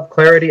 moments of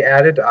clarity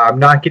added. I'm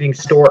not getting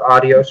store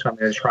audio, so I'm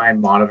going to try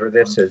and monitor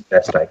this as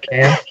best I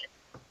can.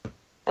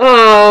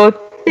 Oh,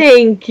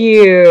 thank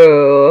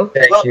you.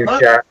 Thank you,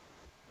 Jack.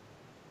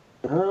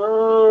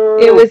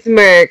 It was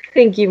Merc.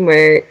 Thank you,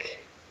 Merc.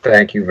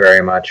 Thank you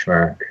very much,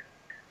 Mark.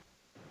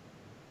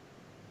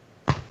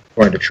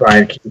 Going to try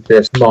and keep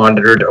this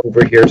monitored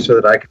over here so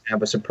that I can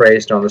have us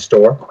appraised on the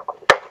store.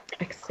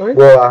 Excellent.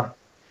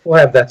 We'll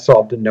have that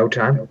solved in no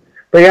time.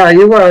 But yeah,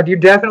 you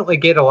definitely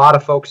get a lot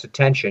of folks'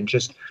 attention,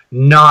 just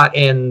not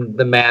in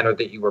the manner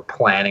that you were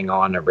planning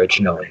on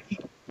originally.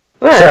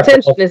 Well,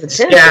 attention is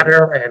attention.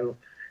 Scatter, and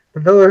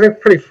they're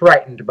pretty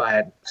frightened by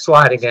it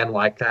sliding in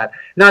like that.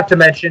 Not to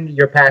mention,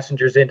 your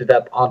passengers ended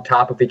up on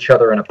top of each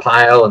other in a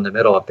pile in the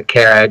middle of the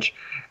carriage,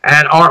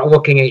 and aren't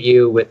looking at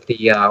you with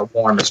the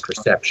warmest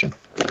reception.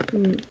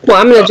 Well,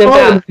 I'm going to jump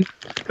out.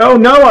 Oh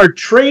no, our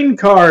train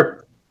car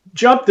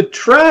jumped the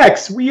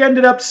tracks. We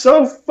ended up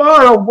so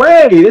far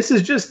away. This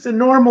is just a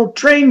normal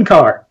train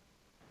car.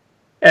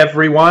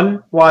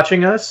 Everyone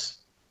watching us.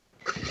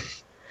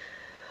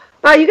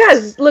 Wow, you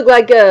guys look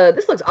like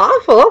this looks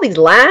awful. All these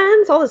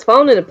lines, all this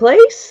falling into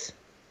place.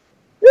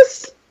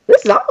 This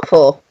is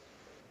awful.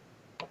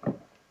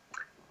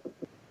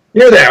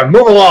 You're there.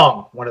 Move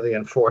along. One of the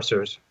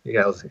enforcers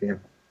yells at you.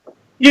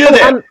 You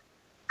there?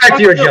 Back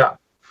to your job.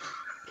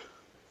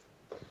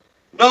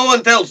 No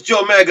one tells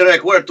Joe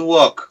Magarek where to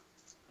walk.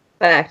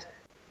 Fact.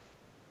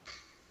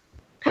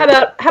 How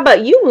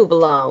about you move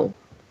along?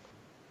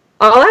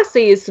 All I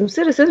see is some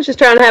citizens just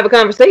trying to have a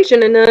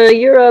conversation, and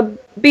you're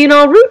being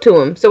all rude to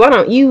them. So why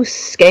don't you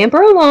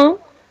scamper along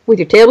with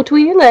your tail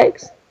between your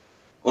legs?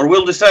 Or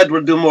we'll decide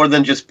we'll do more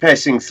than just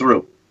passing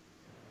through.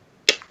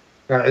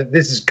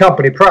 This is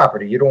company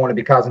property. You don't want to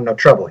be causing no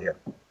trouble here.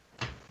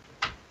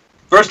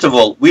 First of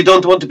all, we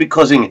don't want to be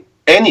causing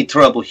any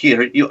trouble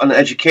here, you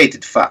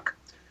uneducated fuck.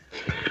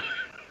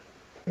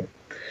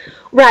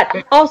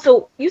 Right.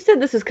 Also, you said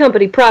this is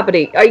company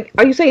property.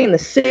 Are you saying the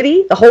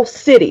city, the whole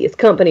city, is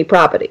company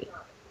property?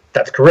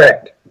 That's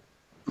correct.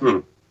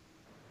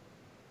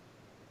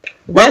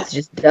 That's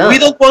just dumb. We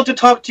don't want to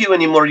talk to you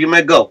anymore. You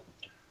may go.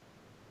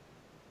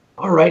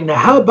 All right, now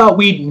how about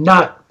we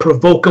not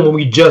provoke him when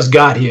we just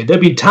got here?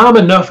 There'll be time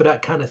enough for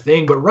that kind of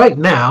thing, but right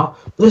now,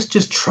 let's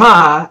just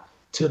try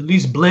to at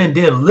least blend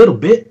in a little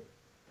bit.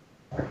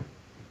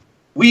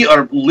 We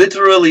are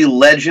literally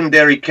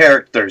legendary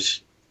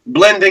characters.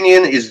 Blending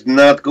in is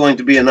not going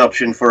to be an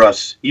option for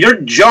us.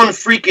 You're John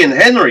freaking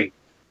Henry.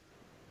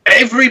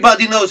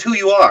 Everybody knows who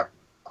you are.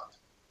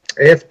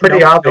 It's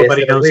pretty obvious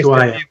nobody that at knows least who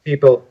I a am. few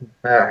people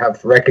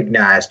have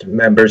recognized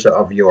members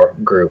of your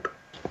group.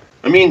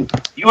 I mean,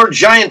 you're a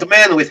giant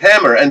man with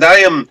hammer, and I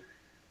am,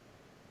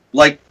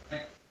 like,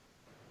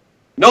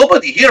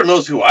 nobody here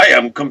knows who I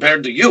am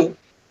compared to you.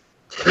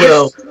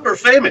 Well, We're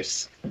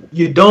famous.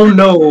 you don't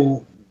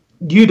know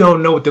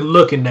what they're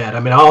looking at.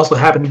 I mean, I also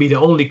happen to be the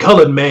only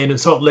colored man in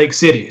Salt Lake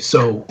City,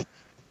 so...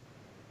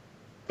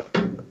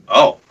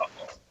 Oh.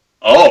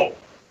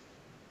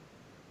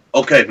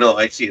 Okay, no,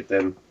 I see it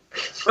then.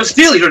 But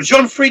still, you're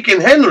John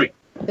freaking Henry.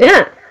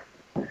 Yeah.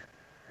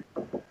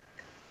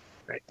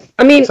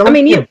 I mean,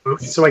 you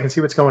So I can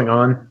see what's going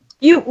on.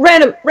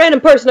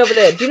 random person over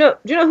there. Do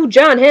you know who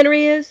John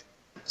Henry is?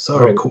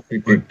 Sorry, cool.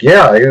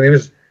 Yeah, he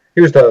was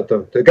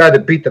the guy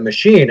that beat the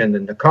machine and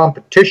then the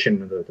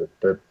competition,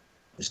 the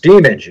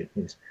steam engine.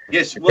 He's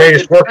Yes, the well,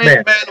 greatest the giant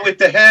workman. man with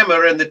the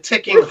hammer and the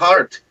ticking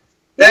heart.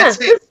 That's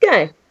yeah, it.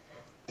 this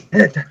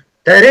guy.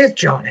 That is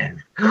John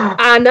Henry.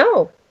 I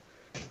know.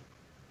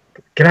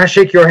 Can I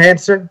shake your hand,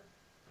 sir?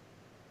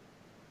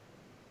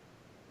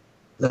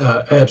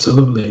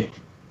 Absolutely.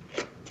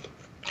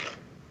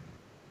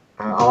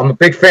 I'm a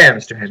big fan,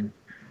 Mr. Henry.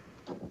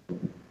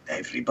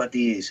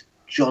 Everybody is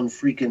John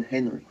freaking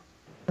Henry.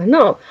 I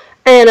know.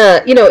 And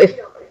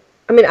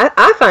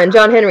I find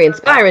John Henry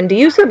inspiring. Do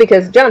you, sir?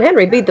 Because John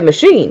Henry beat the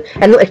machine.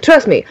 And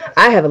trust me,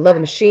 I have a love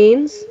of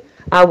machines.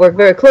 I work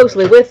very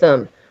closely with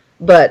them.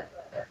 But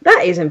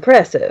that is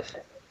impressive.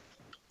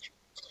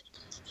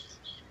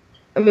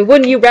 I mean,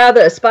 wouldn't you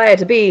rather aspire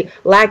to be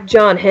like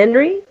John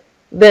Henry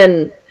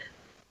than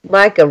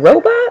Like a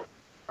robot?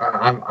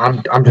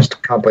 I'm just a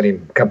company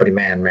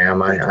man, ma'am.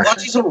 What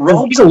is a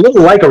robot? He's a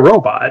little like a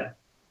robot.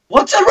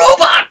 What's a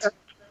robot?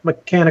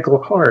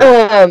 Mechanical heart.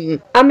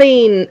 I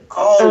mean,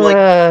 Oh,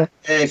 like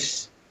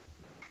yes.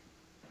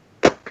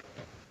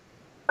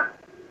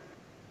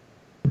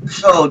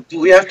 So, do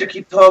we have to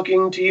keep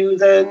talking to you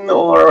then,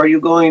 or are you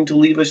going to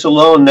leave us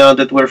alone now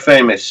that we're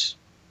famous?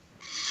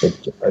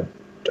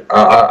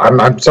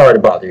 I'm sorry to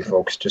bother you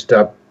folks. Just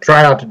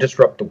try not to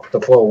disrupt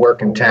the flow of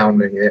work in town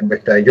with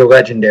your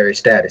legendary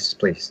status,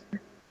 please.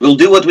 We'll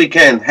do what we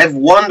can. Have a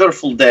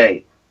wonderful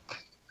day.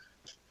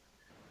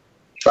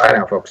 Bye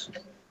now, folks.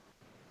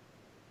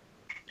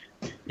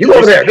 You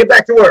over there, get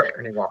back to work.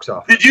 And he walks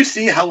off. Did you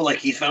see how like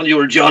he found you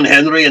were John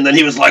Henry, and then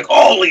he was like,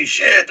 "Holy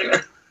shit!"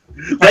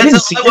 I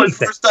didn't see That was the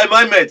anything. first time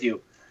I met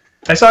you.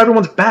 I saw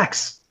everyone's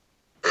backs.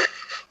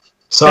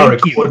 Sorry,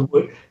 Thank you.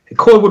 Cordwood.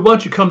 Cordwood, why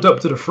don't you come up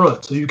to the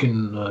front so you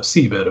can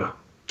see better?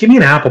 Give me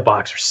an apple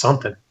box or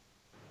something.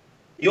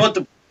 You want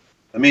the?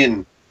 I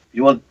mean,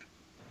 you want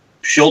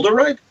shoulder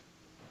ride?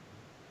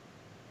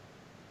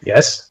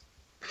 Yes.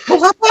 Well,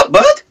 hop up,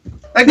 bud.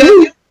 I got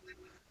you.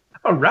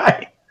 All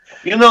right.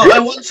 You know, I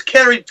once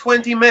carried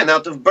 20 men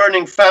out of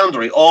Burning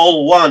Foundry,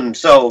 all one.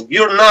 So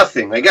you're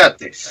nothing. I got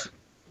this.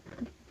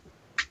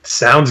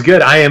 Sounds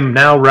good. I am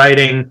now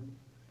writing.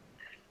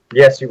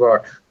 Yes, you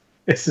are.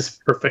 This is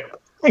perfect.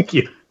 Thank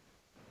you.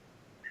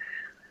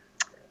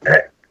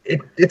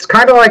 It's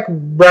kind of like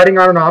riding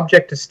on an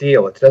object to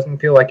steal. It doesn't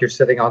feel like you're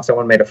sitting on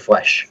someone made of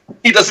flesh.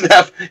 He doesn't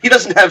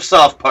have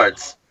soft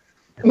parts.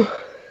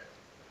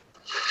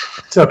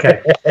 It's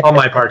okay. All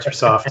my parts are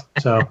soft,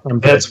 so I'm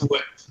good.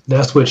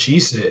 That's what she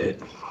said.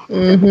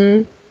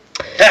 mm-hmm.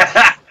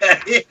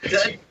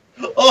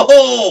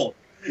 Oh,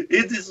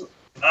 it is.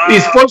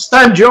 His first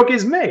time joke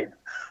is made.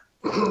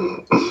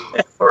 Now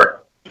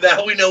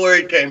we know where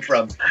it came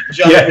from.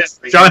 John Yes,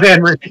 Henry. John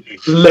Henry.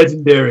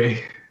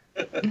 Legendary.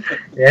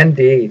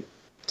 Indeed.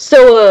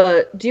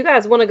 So, do you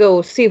guys want to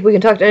go see if we can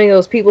talk to any of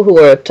those people who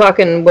were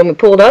talking when we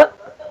pulled up?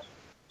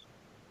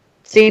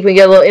 See if we can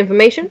get a little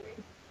information?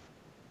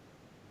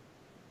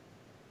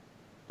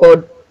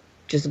 Or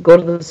just go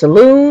to the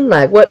saloon?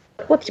 Like, what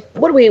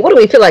do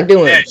we feel like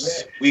doing?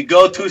 Yes, we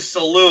go to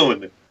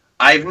saloon.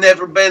 I've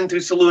never been to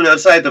saloon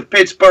outside of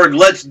Pittsburgh.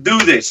 Let's do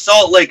this.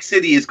 Salt Lake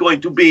City is going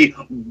to be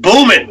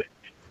booming.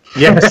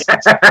 Yes.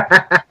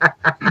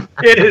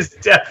 It is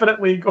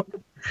definitely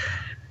going.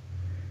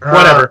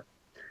 Whatever.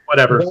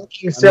 Whatever.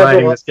 Walking I'm several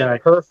riding this guy.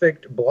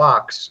 perfect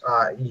blocks.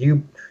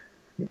 You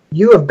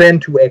have been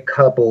to a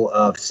couple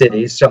of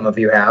cities. Some of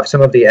you have.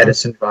 Some of the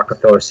Edison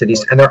Rockefeller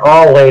cities, and they're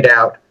all laid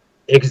out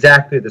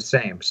exactly the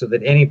same, so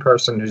that any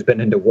person who's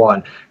been into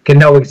one can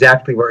know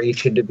exactly where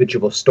each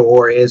individual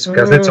store is,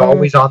 because it's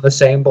always on the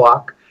same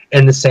block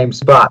in the same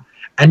spot.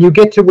 And you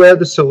get to where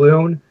the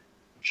saloon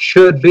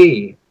should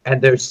be,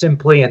 and there's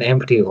simply an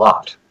empty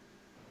lot.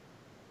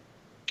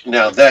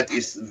 Now that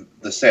is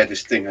the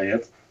saddest thing I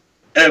have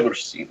ever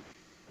seen.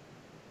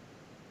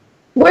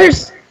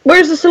 Where's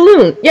the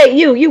saloon? Yeah,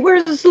 you.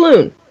 Where's the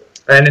saloon?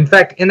 And in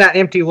fact, in that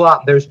empty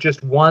lot, there's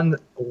just one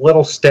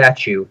little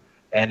statue,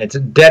 and it's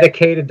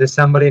dedicated to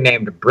somebody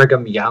named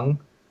Brigham Young.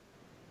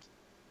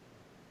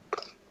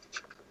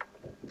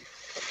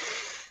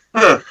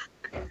 Huh.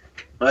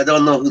 I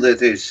don't know who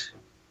that is.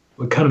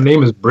 What kind of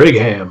name is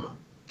Brigham?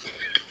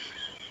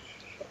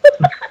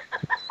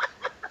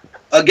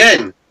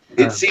 Again,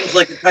 it seems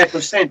like a type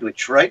of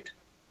sandwich, right?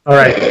 All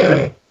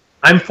right.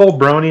 I'm full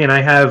brony, and I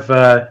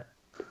have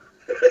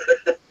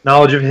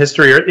knowledge of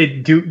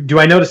history. Do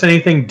I notice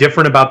anything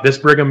different about this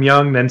Brigham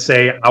Young than,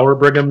 say, our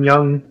Brigham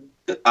Young?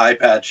 Eye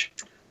patch.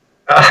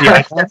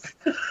 Yeah.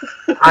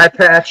 Eye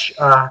patch,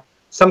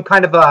 some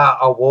kind of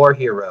a war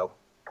hero.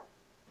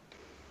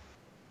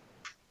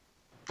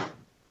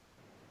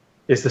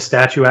 Is the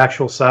statue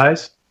actual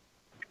size?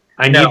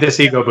 I No. need this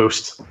ego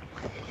boost.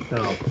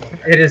 No.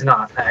 It is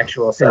not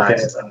actual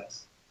size. Okay.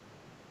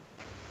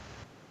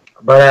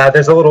 But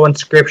there's a little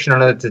inscription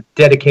on it that's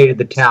dedicated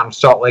the town of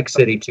Salt Lake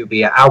City to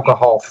be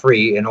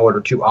alcohol-free in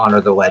order to honor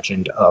the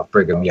legend of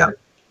Brigham Young.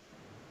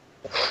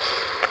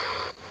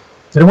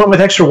 So he went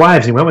with extra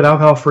wives. He went with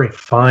alcohol-free.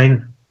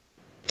 Fine.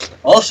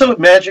 Also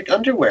magic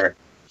underwear.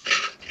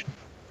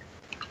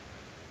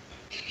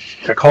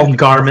 They're called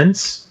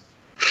garments.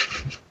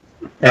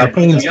 And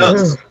pains.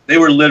 Young. They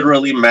were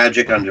literally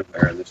magic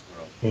underwear in this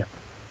world.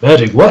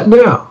 Magic, what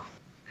now?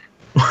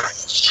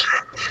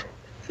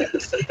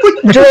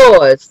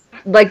 Drawers.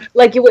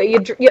 Like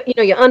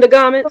your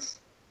undergarments.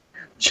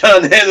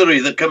 John Henry,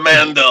 the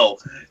commando.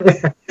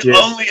 Yes.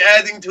 Only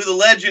adding to the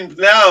legend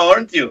now,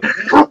 aren't you?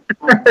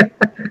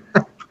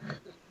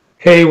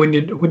 Hey, when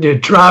you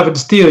drive and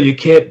steal, you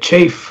can't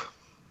chafe.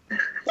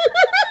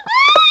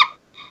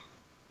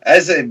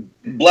 As a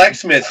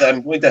blacksmith,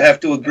 I'm going to have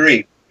to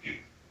agree.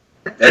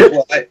 That's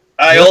why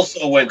I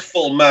also went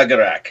full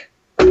Magarak.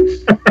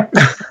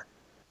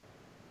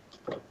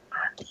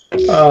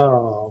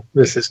 Oh,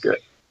 this is good.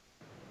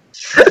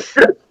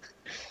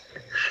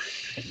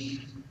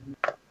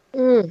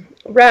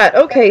 Right.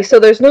 Okay. So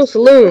there's no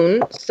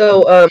saloon.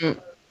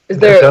 So Is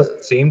There there?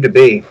 doesn't seem to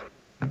be.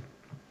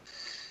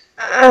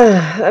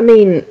 I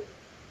mean,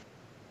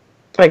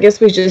 I guess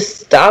we just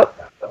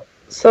stop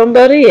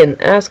somebody and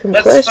ask them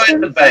Let's questions.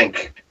 find the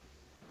bank.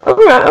 All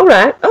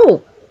right.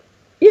 Oh,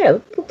 yeah.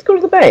 Let's go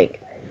to the bank.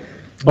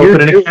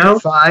 Open an You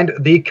account? find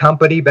the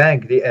company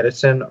bank, the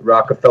Edison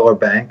Rockefeller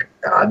Bank.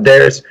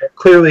 There's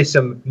clearly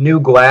some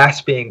new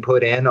glass being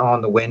put in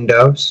on the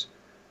windows,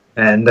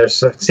 and there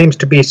seems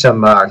to be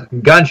some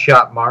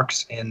gunshot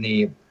marks in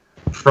the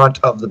front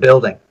of the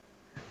building.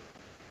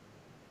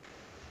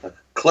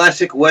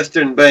 Classic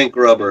Western bank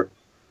robber.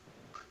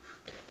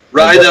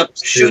 Ride up,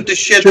 shoot the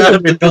shit out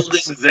of the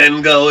building,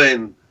 then go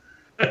in.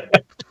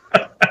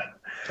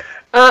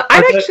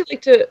 I'd actually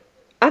like to.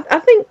 I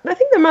think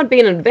there might be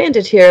an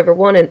advantage here,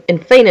 everyone, in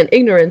feigning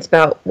ignorance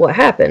about what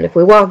happened. If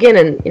we walk in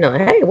and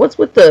hey, what's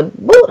with the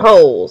bullet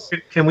holes?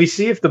 Can we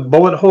see if the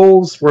bullet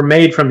holes were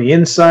made from the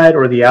inside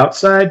or the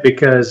outside?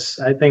 Because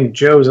I think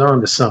Joe's on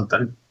to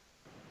something.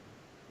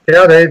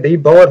 Yeah, the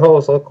bullet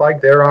holes look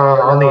like they're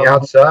on the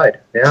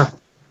outside. Yeah.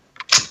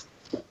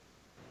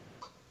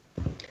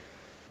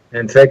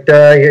 In fact,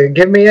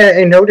 give me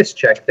a notice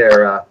check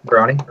there,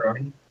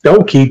 Brony.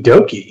 Okie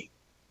dokie.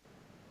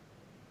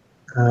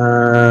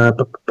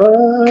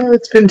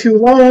 It's been too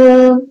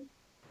long.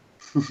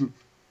 It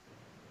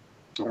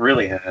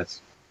really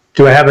has.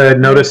 Do I have a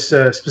notice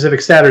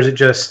specific stat, or is it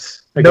just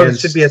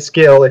Notice should be a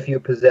skill. If you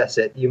possess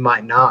it, you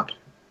might not.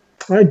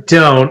 I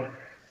don't.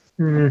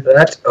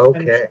 That's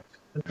okay.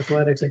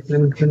 Athletics,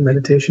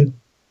 meditation.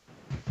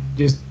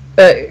 Just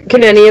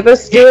Can any of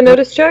us do a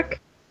notice check?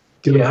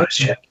 Do a Yeah. notice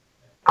check.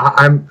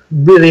 I'm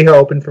really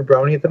hoping for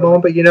Brony at the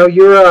moment, but you're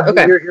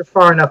Okay. you're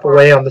far enough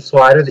away on the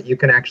slider that you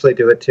can actually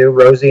do it too.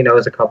 Rosie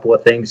knows a couple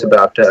of things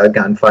about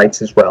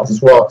gunfights as well.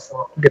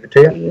 I'll give it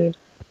to you.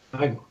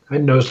 I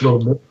noticed a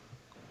little bit.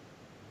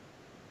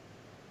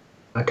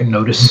 I can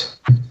notice.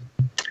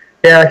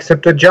 Yeah,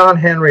 except John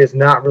Henry is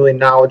not really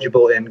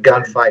knowledgeable in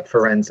gunfight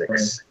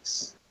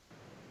forensics.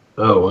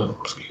 Oh well,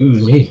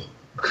 excuse me.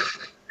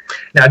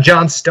 Now,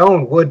 John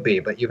Stone would be,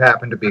 but you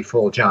happen to be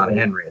full John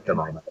Henry at the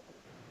moment.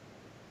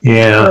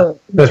 Yeah, Oh.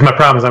 that's my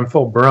problem. Is I'm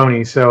full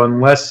brony. So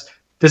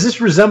does this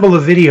resemble a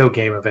video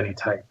game of any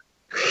type?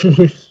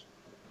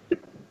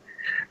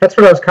 That's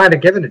what I was kind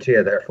of giving it to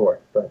you there for.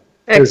 But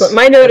Excellent.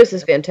 My notice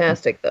is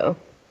fantastic, though.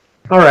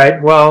 All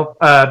right. Well,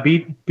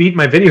 beat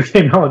my video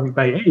game knowledge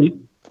by 8.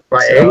 by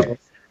So, 8,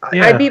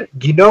 Yeah. I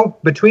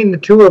beat. between the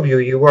two of you,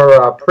 you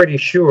were pretty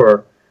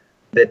sure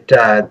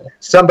that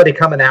somebody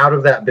coming out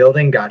of that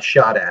building got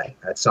shot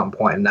at some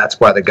point, and that's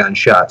why the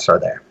gunshots are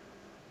there.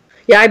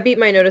 Yeah, I beat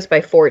my notice by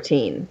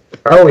 14.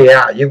 Oh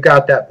yeah, you've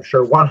got that for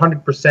sure,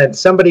 100%.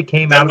 Somebody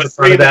came out of the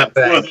front of that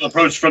bank.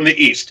 Approach from the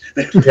east.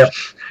 Yep.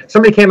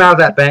 Somebody came out of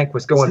that bank,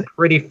 was going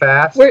pretty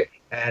fast, We're-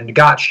 and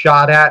got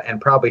shot at, and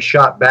probably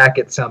shot back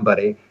at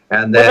somebody,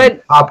 and then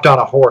Well, hopped on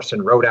a horse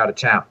and rode out of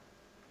town.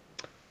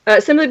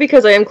 Simply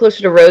because I am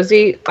closer to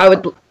Rosie,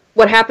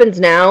 what happens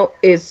now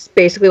is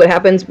basically what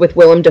happens with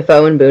Willem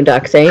Dafoe in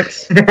Boondock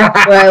Saints,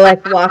 where I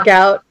walk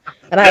out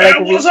and I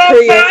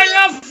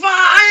recreate.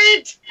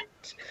 fight!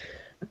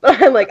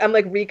 I'm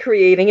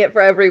recreating it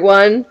for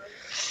everyone.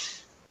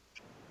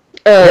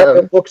 Yep,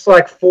 it looks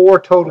like 4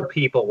 total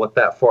people with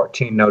that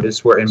 14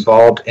 notice were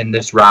involved in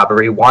this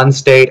robbery. 1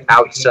 stayed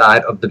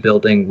outside of the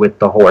building with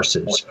the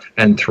horses,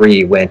 and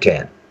 3 went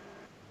in.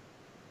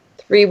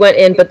 3 went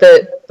in, but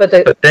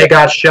they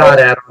got shot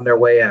at on their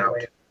way out.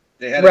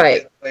 They had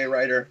Right. a getaway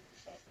rider.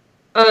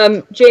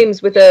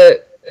 James with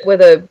a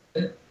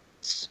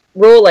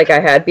roll like I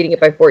had, beating it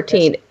by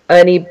 14.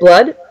 Any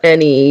blood?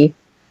 Any?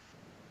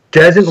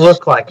 Doesn't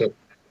look like it.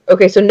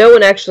 Okay, so no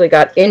one actually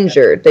got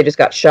injured. They just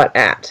got shot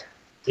at.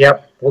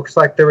 Yep, looks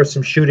like there was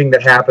some shooting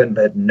that happened,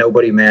 but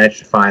nobody managed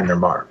to find their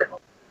mark.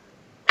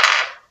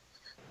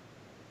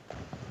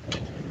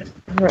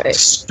 Right.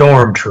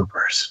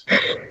 Stormtroopers.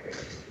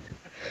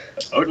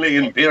 Only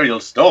Imperial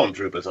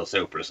stormtroopers are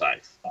so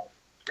precise.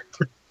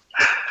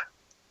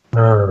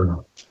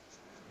 Oh.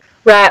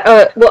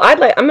 Right.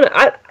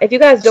 Well, if you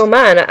guys don't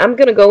mind, I'm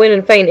gonna go in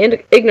and feign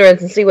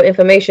ignorance and see what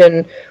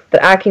information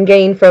that I can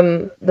gain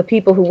from the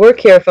people who work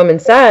here from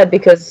inside,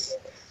 because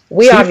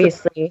we See if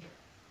obviously.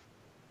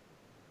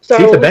 See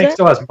Sorry, if the what was bank that?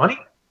 still has money.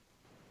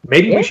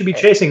 Maybe Yeah. we should be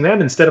chasing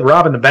them instead of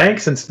robbing the bank,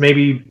 since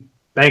maybe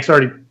bank's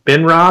already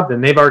been robbed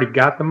and they've already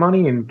got the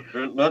money, and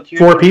We're not here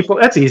 4 to- people,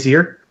 that's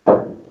easier.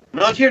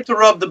 Not here to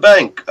rob the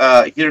bank.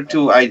 Here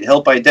to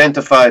help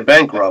identify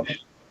bank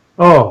robbers.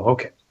 Oh,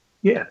 okay.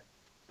 Yeah.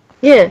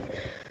 Yeah.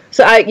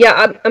 So I'm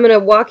gonna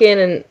walk in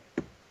and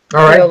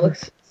All right. look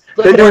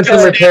They're doing some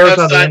at repairs on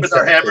the Outside with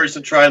our inside. hammers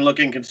to try and look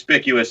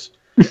inconspicuous.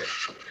 You're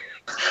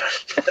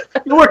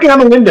working on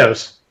the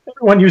windows.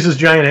 Everyone uses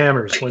giant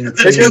hammers. When They're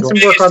doing some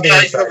work on the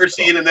Guys inside. you've ever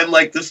seen, and then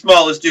the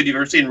smallest dude you've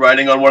ever seen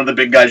riding on one of the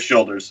big guy's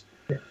shoulders.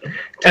 And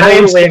I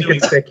am Totally still- I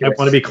inconspicuous.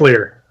 want to be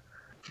clear.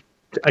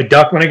 I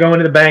duck when I go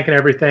into the bank and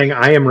everything.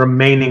 I am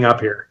remaining up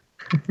here.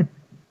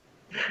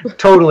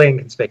 Totally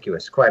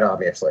inconspicuous, quite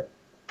obviously.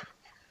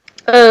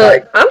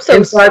 I'm so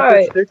Inside,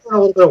 sorry. they're doing a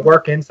little bit of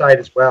work inside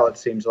as well, it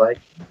seems like.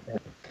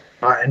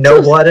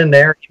 No blood in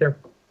there either.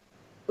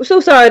 so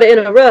sorry to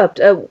interrupt.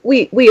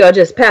 We are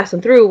just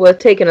passing through. We're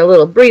taking a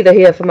little breather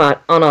here from on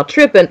our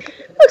trip, and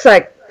looks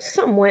like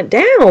something went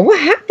down. What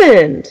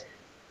happened?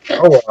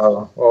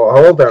 Oh,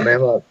 hold there, man.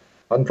 Look,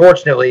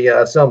 unfortunately,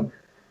 some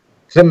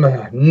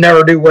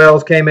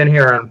ne'er-do-wells came in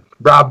here and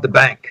robbed the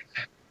bank.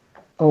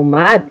 Oh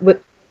my!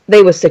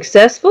 They were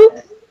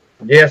successful?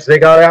 Yes, they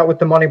got out with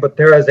the money, but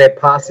there is a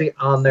posse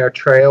on their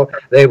trail.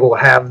 They will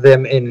have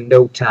them in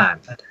no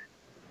time.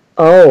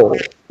 Oh,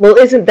 well,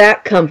 isn't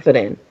that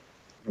comforting?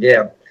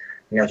 Yeah.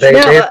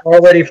 They've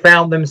already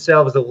found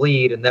themselves a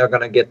lead, and they're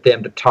going to get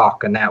them to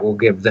talk, and that will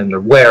give them the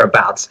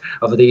whereabouts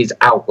of these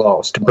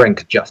outlaws to bring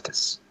to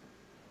justice.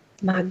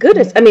 My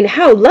goodness. I mean,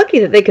 how lucky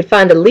that they could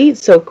find a lead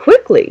so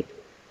quickly.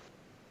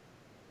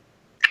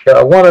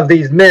 One of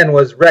these men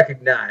was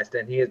recognized,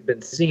 and he has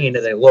been seen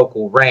at a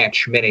local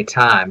ranch many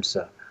times,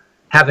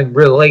 having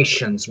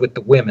relations with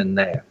the women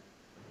there.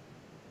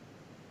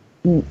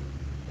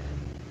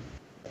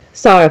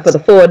 Sorry for the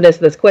forwardness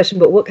of this question,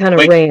 but what kind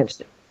of ranch?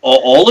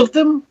 All of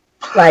them?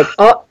 Like,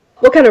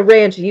 what kind of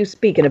ranch are you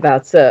speaking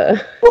about, sir?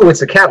 Oh,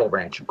 it's a cattle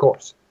ranch, of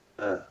course.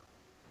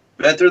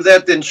 Better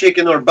that than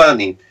chicken or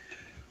bunny.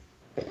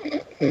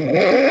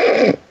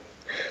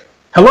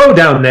 Hello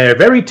down there,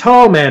 very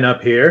tall man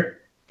up here.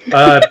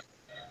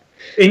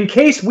 In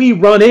case we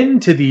run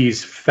into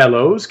these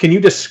fellows, can you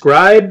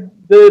describe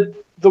the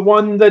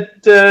one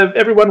that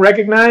everyone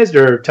recognized,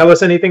 or tell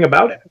us anything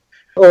about it?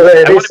 Oh,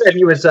 they said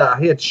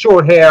he had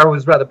short hair,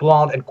 was rather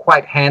blonde, and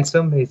quite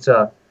handsome. He's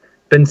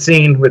been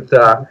seen with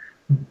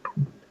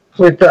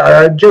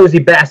Josie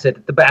Bassett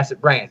at the Bassett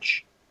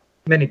Ranch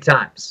many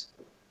times.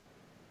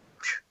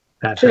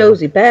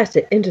 Josie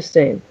Bassett,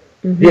 interesting.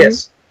 Mm-hmm.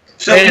 Yes.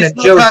 So he's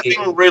not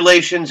having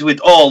relations with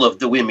all of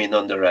the women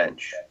on the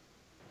ranch.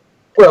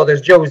 Well,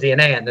 there's Josie and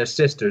Ann, they're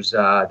sisters.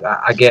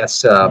 I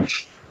guess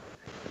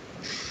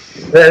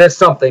there's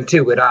something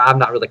to it. I'm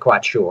not really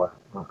quite sure.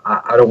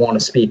 I don't want to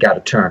speak out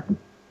of turn.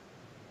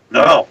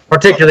 No.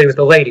 Particularly with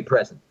the lady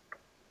present.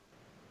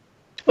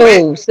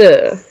 Oh,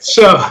 sir.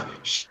 Sir,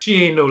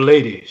 she ain't no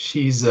lady.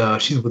 She's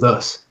with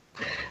us.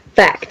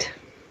 Fact.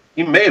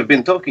 He may have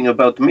been talking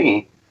about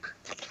me.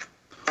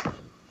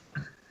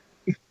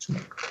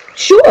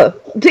 Sure.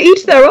 To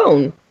each their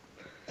own.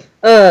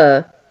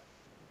 How,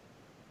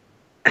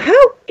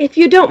 if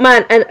you don't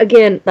mind, and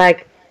again,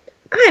 like,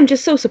 I'm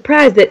just so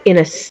surprised that in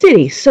a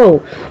city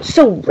so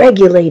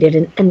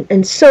regulated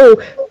and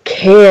so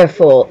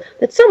careful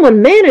that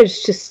someone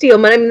managed to steal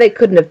money. I mean, they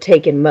couldn't have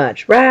taken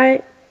much,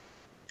 right?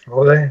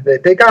 Well,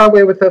 they got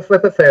away with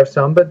a fair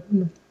sum, but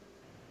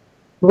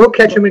we'll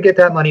catch them and get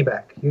that money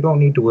back. You don't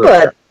need to worry.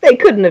 But they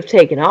couldn't have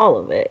taken all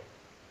of it.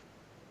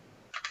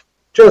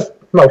 Just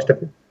most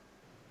of it.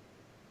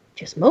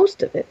 Just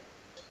most of it?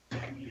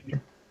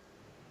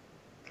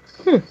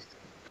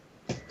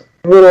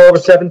 A little over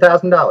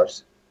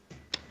 $7,000.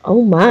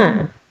 Oh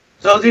my.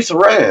 So this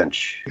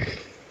ranch.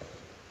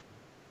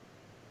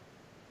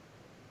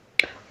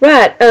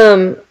 Right,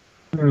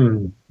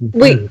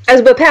 we,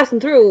 as we're passing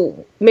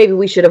through, maybe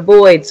we should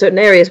avoid certain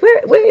areas.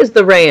 Where is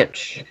the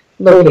ranch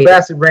located? So the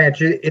Bassett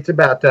Ranch, it's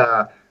about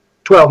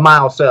 12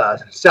 miles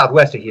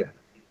southwest of here.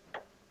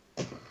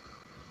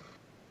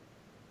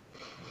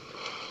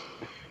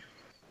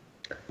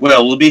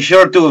 Well, we'll be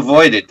sure to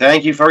avoid it.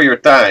 Thank you for your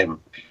time.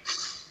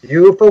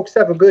 You folks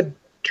have a good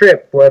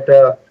trip, but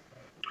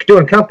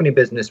doing company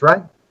business,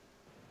 right?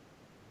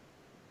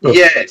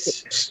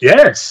 Yes.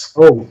 Yes.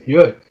 Oh,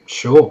 yeah.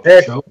 Sure.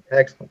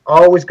 Excellent.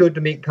 Always good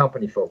to meet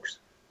company folks.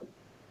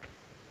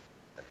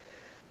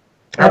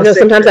 I know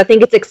sometimes I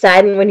think it's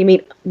exciting when you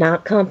meet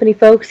not company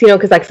folks, you know,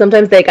 because like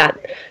sometimes they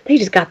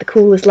just got the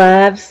coolest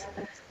lives.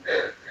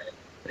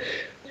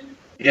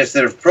 Yes,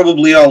 they're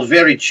probably all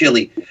very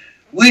chilly.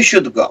 We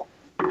should go.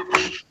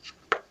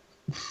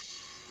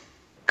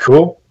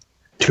 Cool.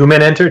 2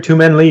 men enter, 2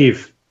 men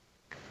leave.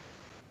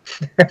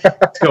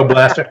 Let's go,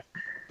 Blaster.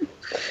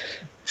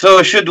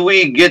 So should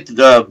we get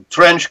the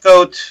trench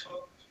coat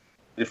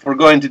if we're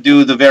going to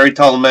do the very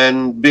tall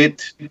man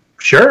bit?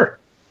 Sure.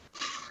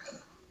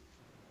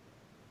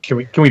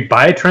 Can we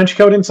buy a trench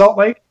coat in Salt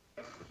Lake?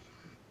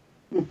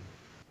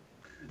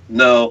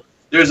 No.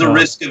 There's a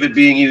risk of it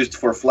being used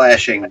for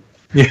flashing.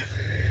 Yeah.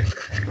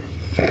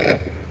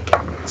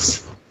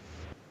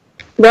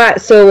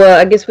 Right, so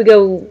I guess we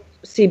go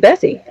see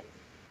Bessie.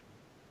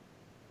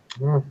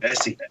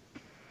 Bessie.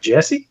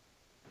 Jesse?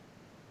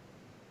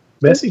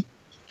 Bessie?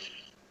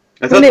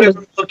 I thought we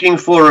were looking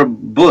for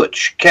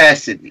Butch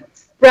Cassidy.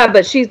 Right,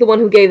 but she's the one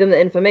who gave them the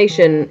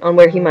information on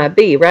where he might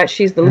be, right?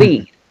 She's the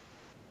lead.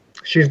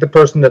 She's the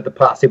person that the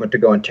posse went to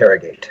go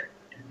interrogate.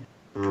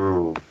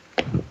 Mm.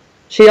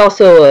 She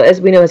also,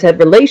 as we know, has had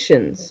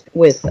relations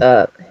with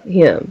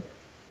him.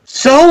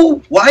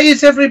 So, why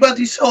is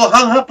everybody so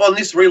hung up on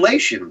these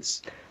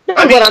relations? No,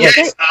 I mean,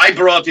 yes, I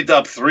brought it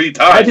up 3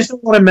 times. I just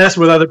don't want to mess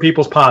with other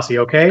people's posse,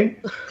 okay?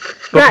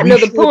 Right, no,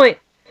 the point...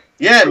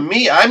 Yeah,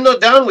 me, I'm not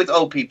down with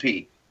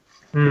OPP.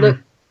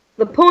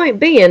 The point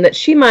being that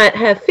she might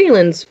have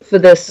feelings for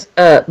this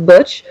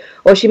Butch,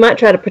 or she might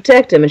try to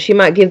protect him, and she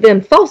might give them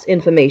false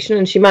information,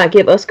 and she might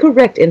give us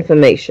correct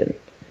information.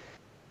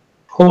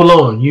 Hold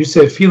on. You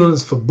said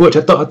feelings for Butch.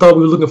 I thought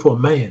we were looking for a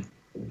man.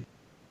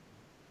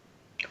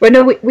 Well,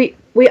 no, we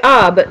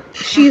are, but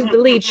she's the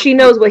lead. She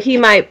knows what he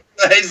might.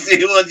 I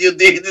see what you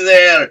did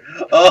there.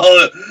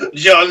 Oh,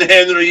 John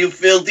Henry, you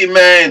filthy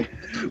man.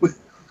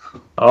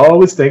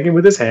 Always thinking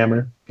with his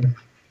hammer.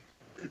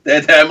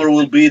 That hammer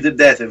will be the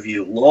death of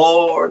you.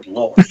 Lord.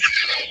 Okay,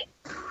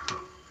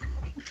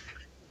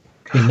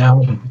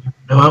 now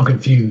I'm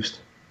confused.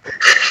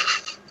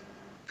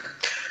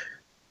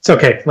 It's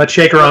okay. Let's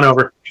shake her on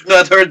over. You've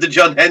not heard the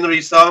John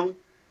Henry song?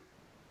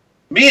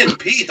 Me and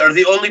Pete are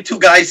the only two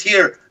guys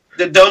here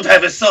that don't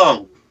have a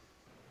song.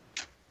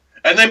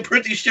 And I'm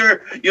pretty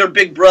sure your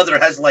big brother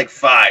has like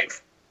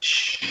 5.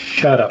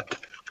 Shut up.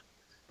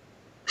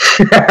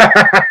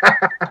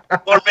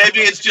 Or maybe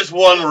it's just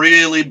one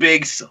really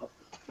big song.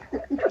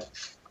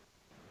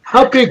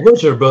 How big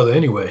was your brother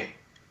anyway?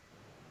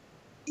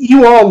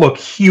 You all look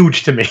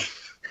huge to me.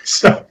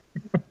 So,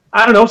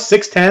 I don't know,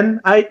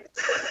 6'10",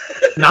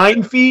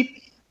 9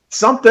 feet,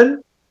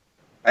 something.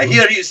 I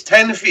hear he's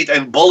 10 feet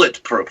and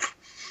bulletproof.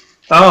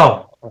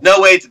 Oh. No,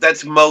 wait,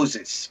 that's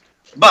Moses.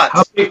 But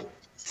How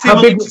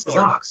big was his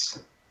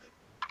ox?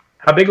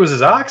 How big was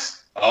his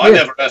ox? Oh, I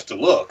never asked to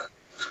look.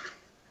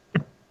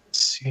 Let's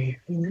see.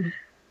 Pretty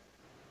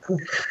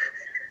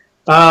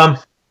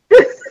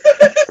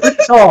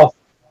tall.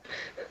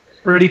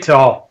 Pretty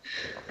tall.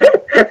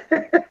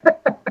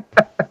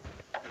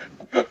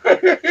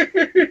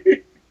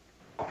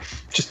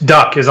 Just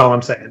duck is all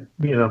I'm saying.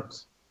 You know.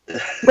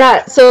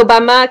 Right. So by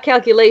my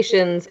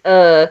calculations,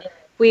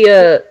 we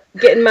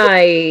get in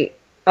my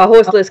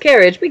horseless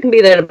carriage. We can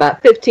be there in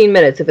about 15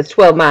 minutes if it's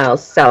 12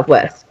 miles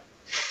southwest.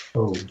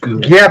 Oh,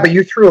 good. Yeah, but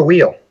you threw a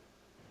wheel.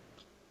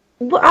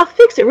 Well, I'll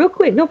fix it real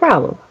quick. No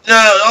problem.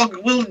 No,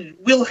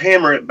 we'll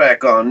hammer it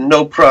back on.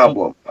 No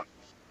problem.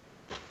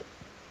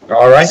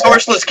 All right.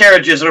 Horseless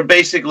carriages are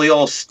basically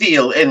all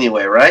steel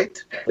anyway,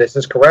 right? This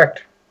is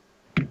correct.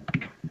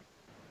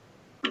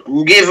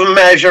 Give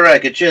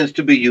Mazurek a chance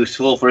to be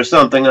useful for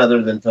something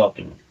other than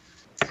talking.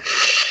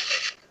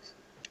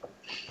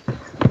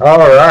 All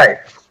right.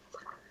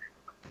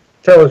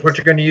 Tell us what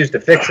you're going to use to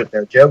fix it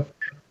there, Joe.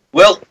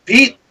 Well,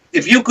 Pete,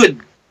 if you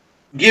could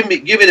give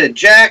it a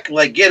jack,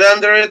 like get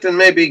under it and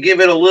maybe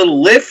give it a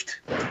little lift.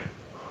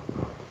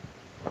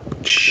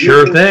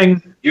 Sure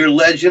thing. Your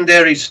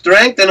legendary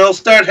strength, and I'll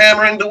start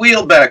hammering the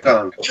wheel back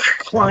on.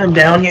 Climb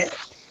down yet.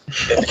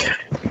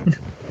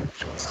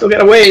 Still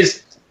got a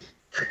ways.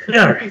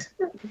 All right.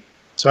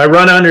 So I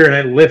run under and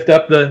I lift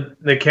up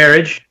the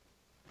carriage.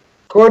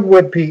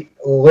 Cordwood Pete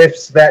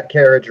lifts that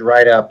carriage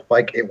right up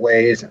like it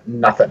weighs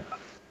nothing.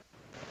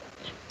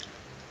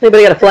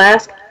 Anybody got a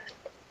flask?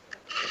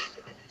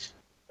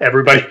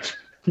 Everybody.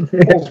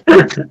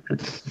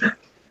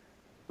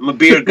 I'm a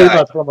beer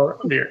guy.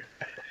 Beer.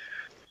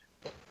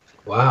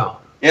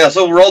 Wow. Yeah,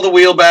 so roll the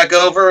wheel back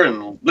over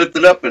and lift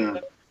it up and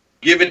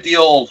give it the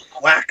old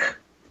whack.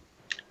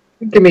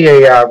 Give me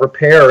a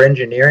repair or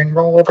engineering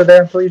roll over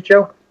there, please,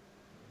 Joe.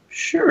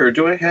 Sure,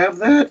 do I have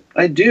that?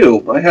 I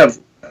do. I have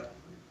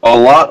a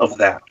lot of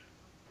that.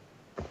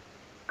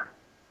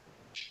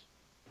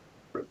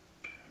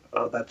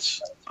 Oh,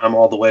 I'm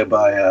all the way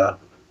by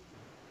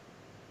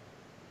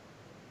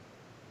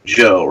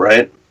Joe,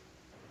 right?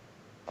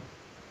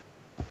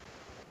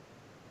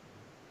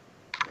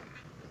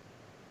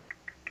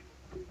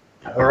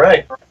 All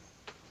right.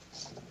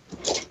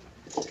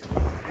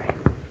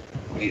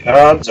 The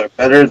odds are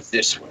better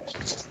this way.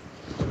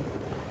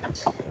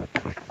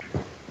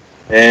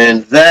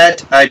 And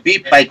that I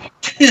beat by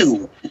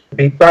 2.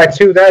 Beat by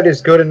 2, that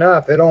is good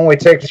enough. It only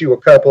takes you a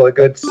couple of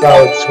good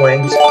solid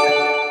swings,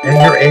 and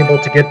you're able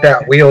to get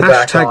that wheel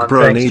back on.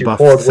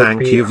 #BronyBuff.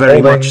 Thank you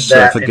very much,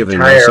 sir, for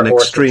giving us an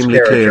extremely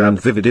clear and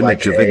vivid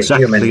image of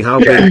exactly how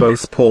big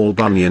both Paul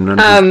Bunyan and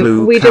his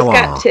blue we cow just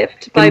got are.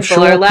 tipped by In short,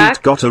 Blarlac,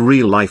 Pete got a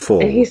real life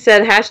fall. and he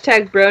said,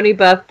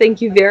 #BronyBuff,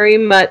 thank you very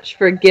much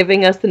for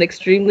giving us an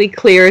extremely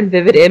clear and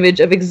vivid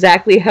image of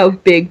exactly how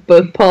big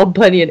both Paul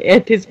Bunyan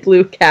and his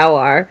blue cow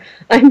are.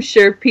 I'm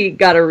sure Pete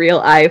got a real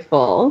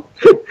eyeful.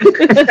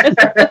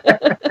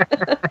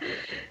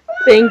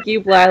 Thank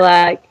you,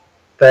 Blarlac.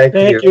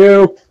 Thank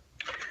you.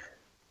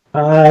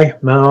 Eye,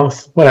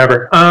 mouth,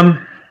 whatever. So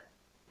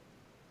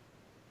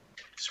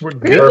we're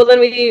Great. good. Well, then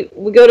we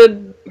go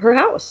to her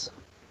house.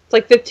 It's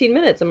like 15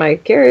 minutes in my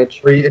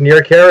carriage. In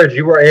your carriage,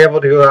 you were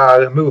able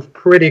to move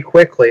pretty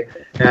quickly,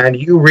 and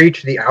you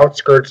reach the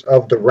outskirts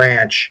of the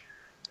ranch.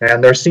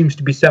 And there seems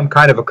to be some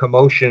kind of a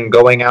commotion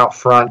going out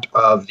front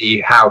of the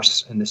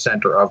house in the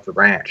center of the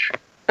ranch.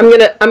 I'm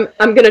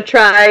gonna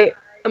try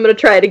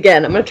it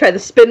again. I'm gonna try the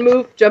spin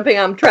move, jumping.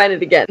 I'm trying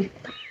it again.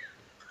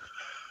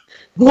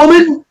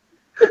 Woman.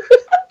 Go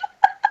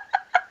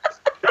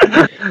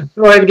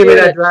ahead and give me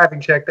that driving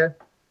check there.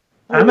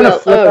 I'm going to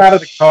flip out of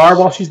the car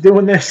while she's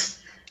doing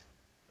this.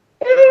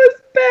 It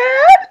was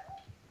bad.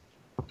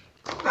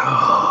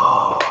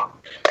 Oh.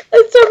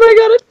 This time I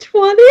got a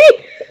 20.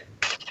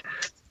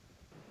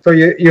 So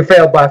you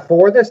failed by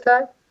 4 this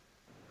time?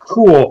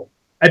 Cool.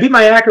 I beat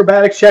my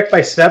acrobatics check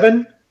by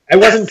 7, I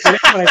wasn't kidding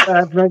when I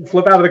said I'd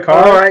flip out of the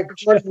car. All right,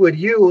 Cliffwood,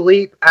 you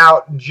leap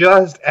out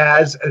just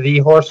as the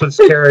horseless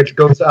carriage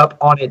goes up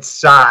on its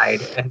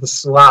side and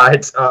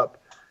slides up.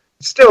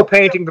 Still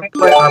pointing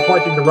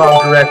the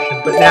wrong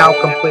direction, but now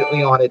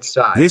completely on its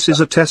side. This is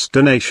a test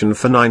donation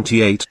for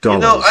 $98. You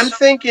know, I'm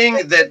thinking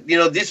that,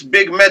 this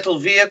big metal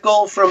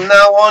vehicle, from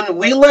now on,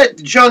 we let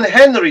John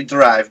Henry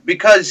drive,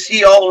 because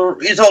he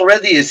is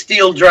already a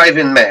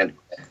steel-driving man.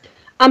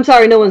 I'm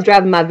sorry, no one's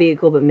driving my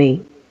vehicle but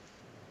me.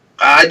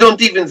 I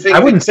don't even think... I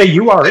wouldn't say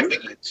you are.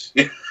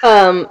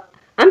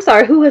 I'm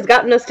sorry, who has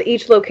gotten us to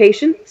each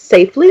location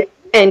safely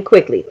and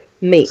quickly?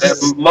 Me.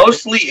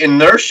 Mostly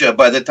inertia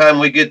by the time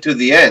we get to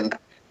the end.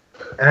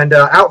 And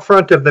out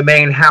front of the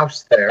main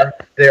house there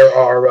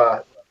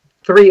are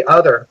 3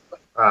 other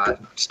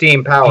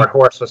steam-powered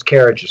horseless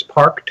carriages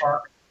parked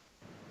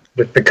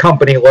with the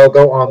company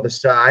logo on the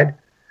side.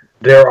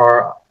 There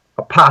are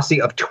a posse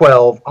of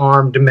 12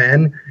 armed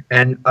men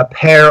and a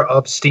pair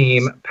of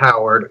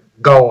steam-powered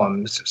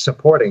golems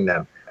supporting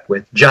them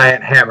with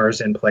giant hammers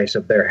in place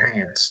of their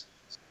hands.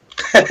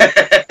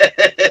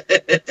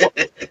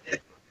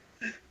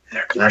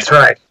 That's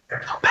right.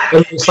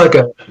 It looks like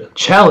a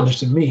challenge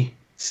to me.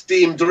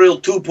 Steam Drill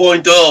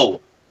 2.0.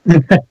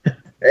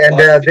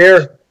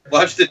 And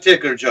Watch the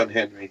ticker, John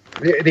Henry.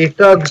 the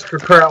thugs are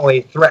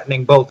currently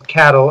threatening both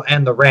cattle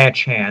and the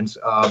ranch hands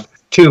of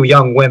 2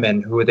 young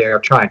women who they are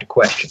trying to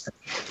question.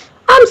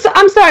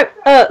 I'm sorry,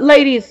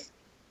 ladies.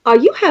 Are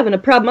you having a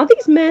problem? Are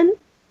these men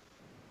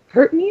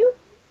hurting you?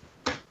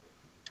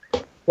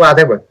 Well,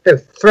 they're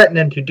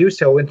threatening to do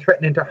so and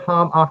threatening to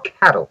harm our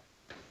cattle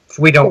if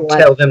we don't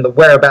tell them the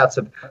whereabouts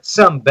of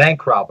some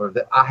bank robber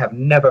that I have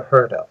never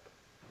heard of.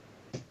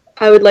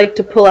 I would like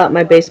to pull out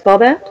my baseball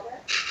bat.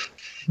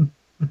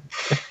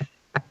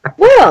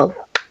 Well,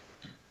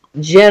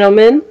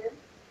 gentlemen.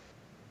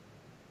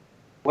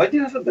 Why do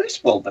you have a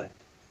baseball bat?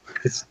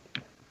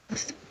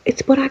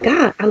 It's what I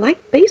got. I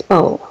like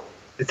baseball.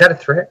 Is that a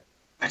threat?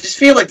 I just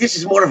feel like this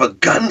is more of a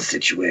gun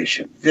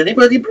situation. Did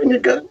anybody bring a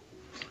gun?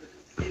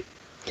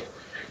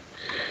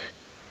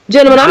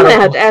 Gentlemen, I'm going to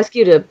have to ask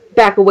you to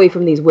back away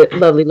from these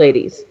lovely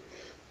ladies.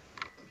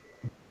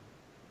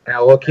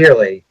 Now, look here,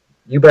 lady.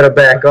 You better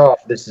back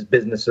off. This is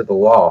business of the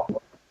law.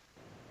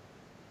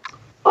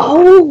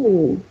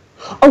 Oh,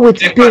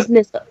 it's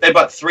business. They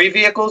bought 3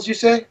 vehicles, you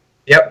say?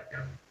 Yep.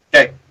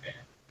 Okay.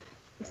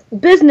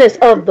 Business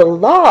of the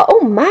law.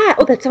 Oh, my.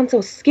 Oh, that sounds so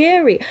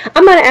scary.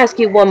 I'm going to ask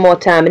you one more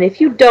time, and if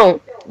you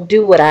don't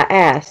do what I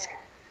ask,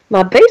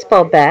 my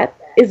baseball bat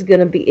is going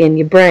to be in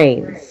your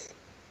brains.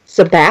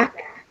 So back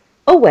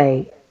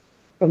away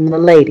from the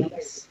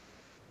ladies.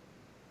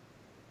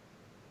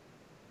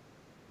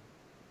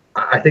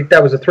 I think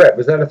that was a threat.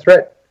 Was that a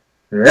threat?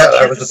 Yeah,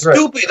 that was a threat.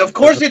 Stupid. Of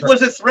course it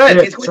was a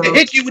threat. He's going to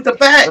hit you with the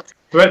bat.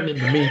 Threatening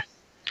to me.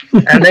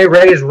 And they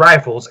raise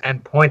rifles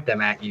and point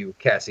them at you,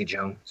 Cassie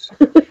Jones.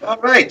 All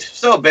right.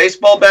 So,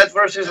 baseball bat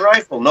versus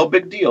rifle. No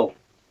big deal.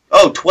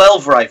 Oh,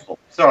 12 rifle.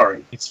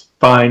 Sorry. It's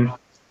fine.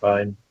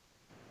 Fine.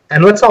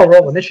 And let's all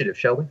roll initiative,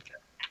 shall we?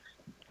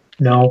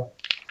 No.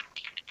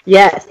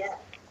 Yes.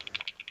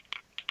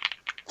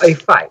 A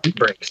fight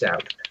breaks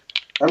out.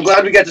 I'm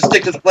glad we got to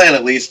stick to the plan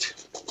at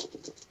least.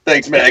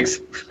 Thanks,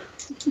 Mags.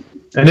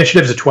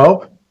 Initiative's a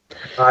 12?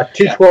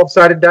 2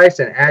 12-sided dice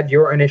and add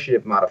your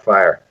initiative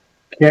modifier.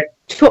 Okay.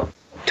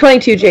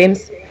 22,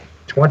 James.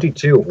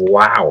 22.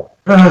 Wow.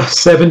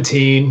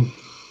 17.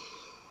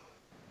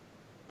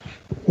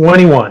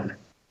 21.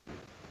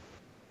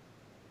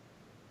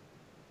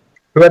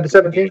 Who had the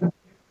 17?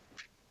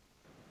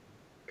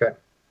 Okay.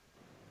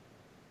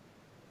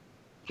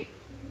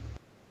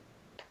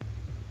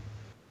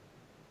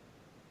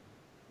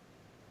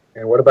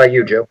 And what about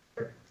you, Joe?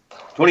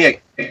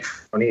 28.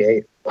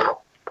 28.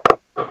 Wow.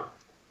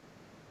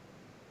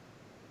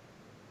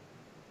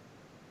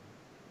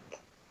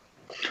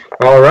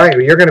 All right,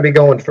 well, you're going to be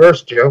going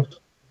first, Joe.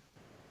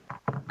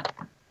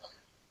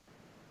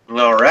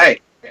 All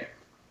right.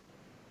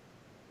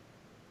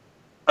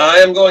 I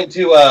am going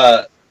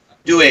to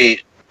do a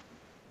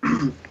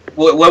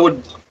what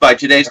would by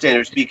today's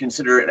standards be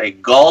considered a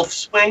golf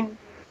swing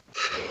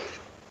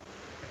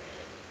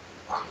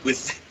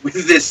with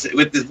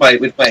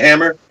my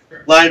hammer,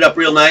 line it up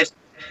real nice,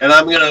 and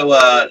I'm going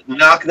to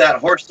knock that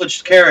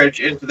horseless carriage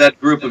into that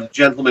group of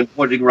gentlemen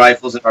pointing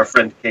rifles at our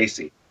friend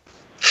Casey.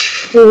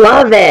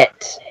 Love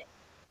it.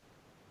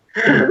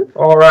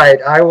 All right,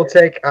 I will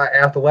take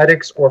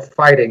athletics or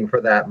fighting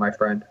for that, my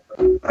friend.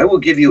 I will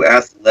give you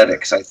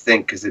athletics, I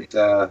think, because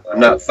I'm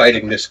not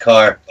fighting this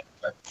car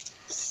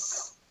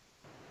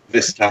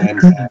this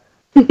time.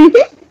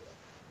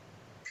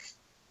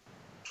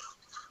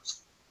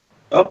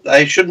 Oh,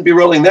 I shouldn't be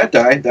rolling that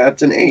die.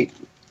 That's an 8.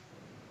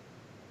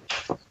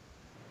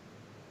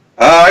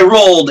 I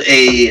rolled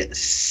a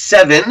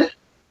 7. Let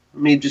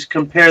me just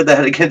compare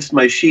that against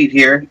my sheet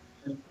here,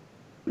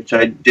 which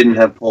I didn't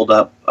have pulled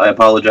up. I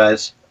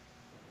apologize.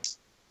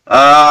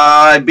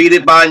 I beat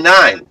it by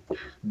 9.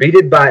 Beat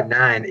it by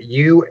 9.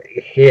 You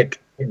hit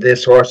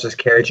this horse's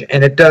carriage,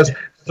 and it does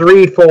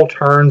 3 full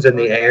turns in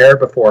the air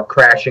before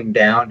crashing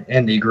down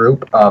in the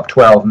group of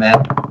 12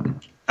 men.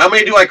 How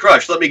many do I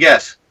crush? Let me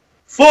guess.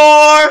 4!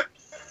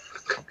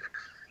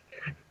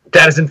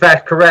 That is in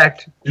fact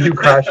correct. You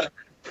crush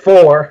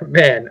 4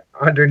 men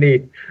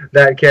underneath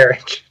that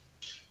carriage.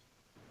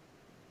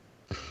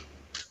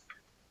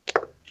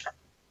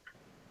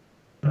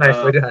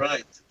 Nicely done.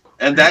 Right.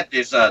 And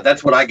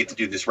that's what I get to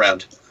do this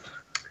round.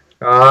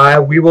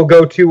 We will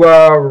go to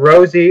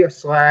Rosie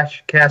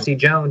 / Cassie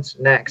Jones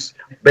next.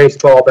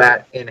 Baseball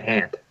bat in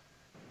hand.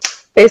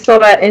 Baseball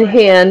bat in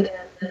hand.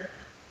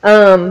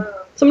 So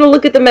I'm going to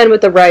look at the men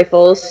with the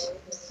rifles.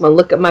 I'm going to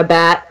look at my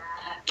bat.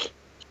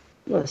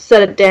 I'm going to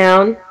set it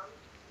down.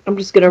 I'm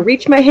just going to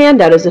reach my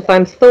hand out as if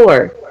I'm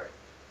Thor.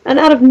 And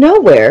out of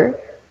nowhere,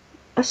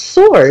 a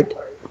sword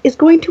is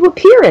going to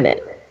appear in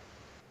it.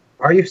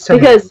 Are you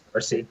summoning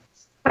Mercy?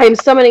 I am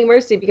summoning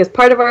Mercy because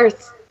part of our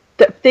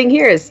thing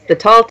here is the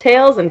tall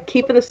tales and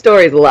keeping the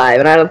stories alive.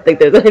 And I don't think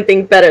there's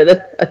anything better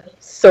than a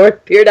sword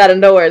appeared out of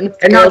nowhere.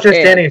 And not just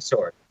any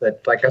sword,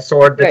 but like a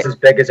sword that's as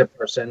big as a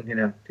person, you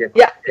know.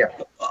 Yeah.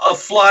 A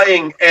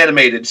flying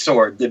animated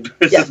sword that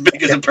is as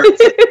big as a person.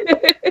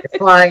 A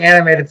flying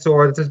animated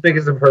sword that's as big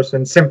as a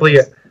person simply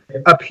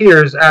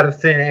appears out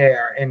of thin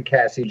air in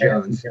Cassie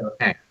Jones'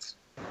 hands.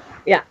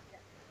 Yeah.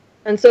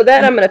 And so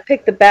then I'm going to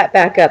pick the bat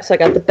back up. So I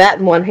got the bat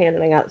in one hand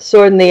and I got the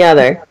sword in the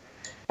other.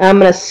 I'm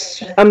going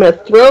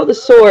to throw the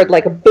sword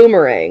like a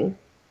boomerang.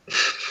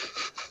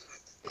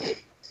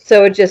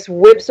 So it just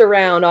whips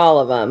around all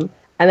of them.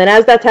 And then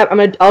as that's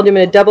happening, I'll do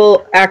a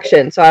double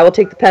action. So I will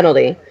take the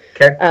penalty.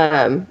 Okay.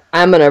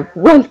 I'm going to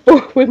run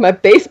forward with my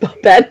baseball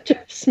bat and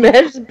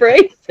smash the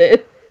brains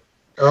in.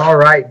 All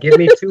right. Give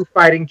me 2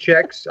 fighting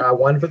checks.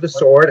 One for the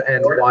sword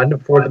and one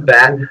for the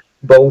bat.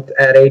 Both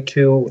at a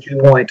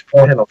 2-point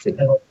penalty.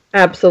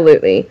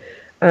 Absolutely.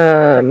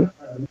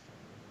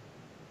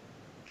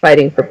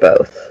 Fighting for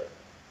both.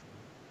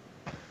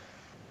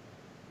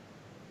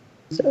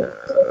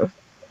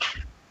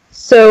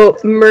 So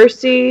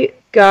Mercy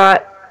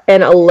got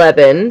an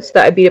 11, so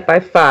that I beat it by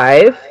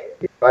 5.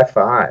 By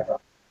 5.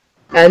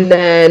 And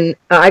then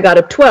I got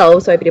a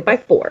 12, so I beat it by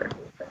 4.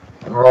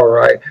 All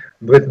right.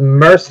 With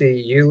Mercy,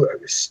 you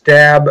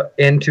stab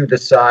into the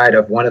side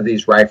of one of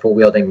these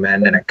rifle-wielding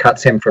men, and it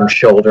cuts him from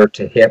shoulder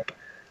to hip,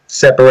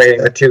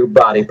 separating the 2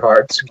 body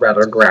parts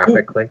rather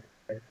graphically.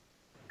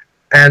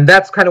 And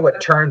that's kind of what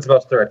turns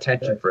most of their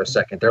attention for a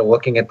second. They're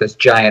looking at this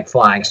giant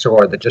flying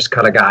sword that just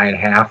cut a guy in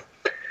half.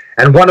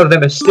 And one of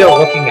them is still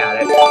looking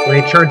at it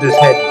when he turns his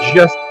head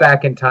just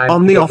back in time.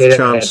 On the off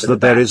chance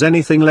that there is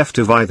anything left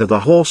of either the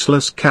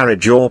horseless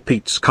carriage or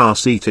Pete's car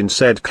seat in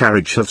said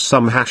carriage, have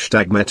some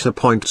hashtag meta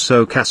point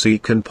so Cassie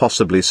can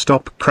possibly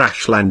stop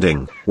crash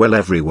landing, well,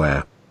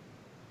 everywhere.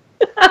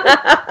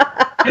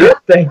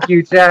 Thank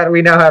you, Chad.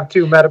 We now have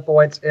 2 meta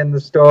points in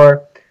the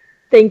store.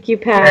 Thank you,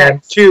 Pat.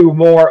 And 2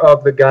 more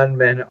of the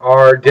gunmen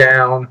are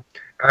down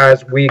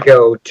as we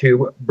go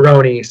to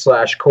Brony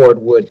 /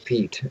 Cordwood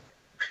Pete.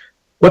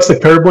 What's the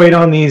curb weight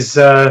on these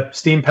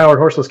steam-powered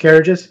horseless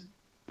carriages?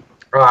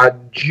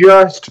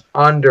 Just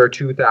under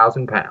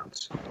 2,000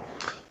 pounds.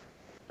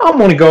 I'm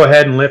going to go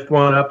ahead and lift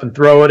one up and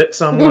throw it at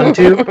someone,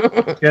 too,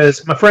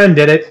 because my friend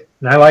did it,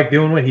 and I like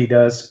doing what he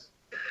does.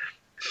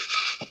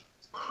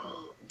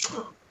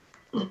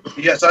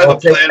 Yes, I have a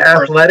plan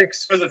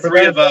athletics for the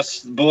 3 of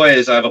us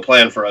boys. I have a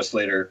plan for us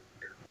later.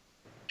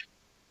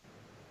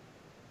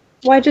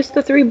 Why just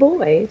the 3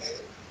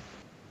 boys?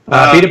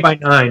 Beat it by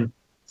 9.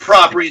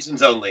 Prop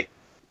reasons only.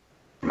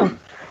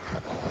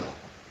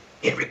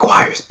 It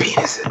requires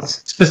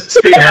penises.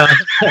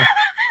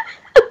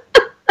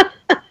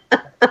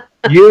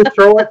 You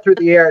throw it through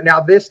the air. Now,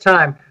 this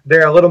time,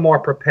 they're a little more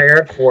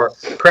prepared for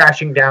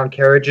crashing down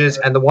carriages,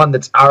 and the one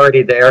that's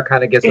already there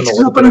kind of gives them a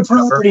little bit of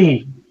cover.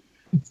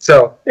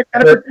 So,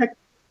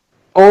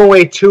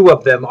 only 2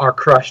 of them are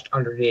crushed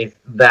underneath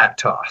that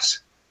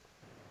toss.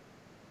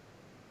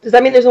 Does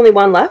that mean there's only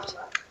 1 left?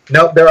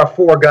 Nope, there are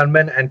 4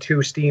 gunmen and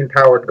 2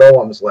 steam-powered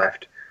golems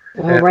left.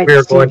 Oh, and right,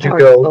 we're going to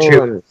go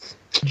golems.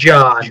 to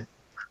John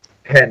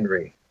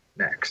Henry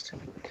next.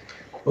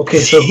 Okay,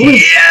 so who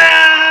is...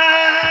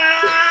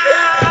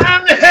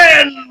 John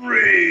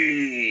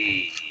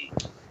Henry!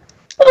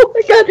 Oh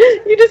my god,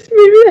 you just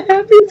made me the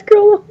happiest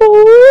girl of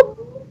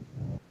all.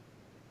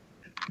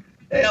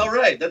 Hey, all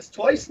right, that's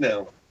twice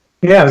now.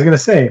 Yeah, I was going to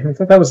say, I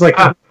thought that was like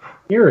a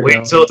year ago.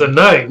 Wait till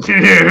tonight.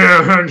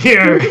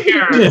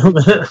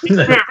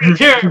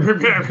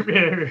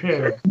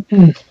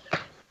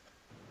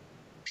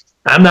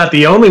 I'm not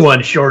the only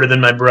one shorter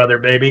than my brother,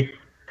 baby.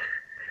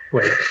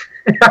 Wait.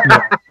 No.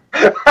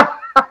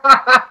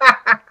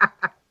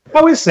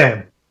 How is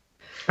Sam?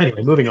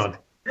 Anyway, moving on.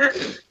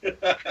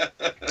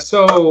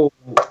 So,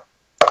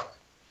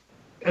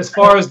 as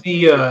far as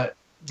the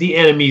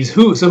enemies,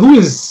 who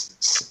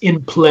is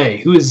in play?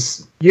 Who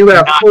is... You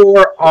have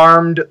 4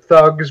 armed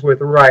thugs with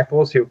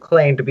rifles who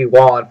claim to be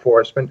law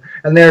enforcement,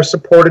 and they are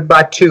supported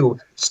by 2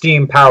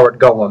 steam-powered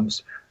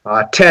golems,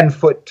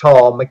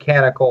 10-foot-tall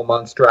mechanical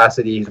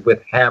monstrosities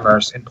with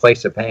hammers in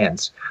place of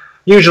hands,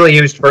 usually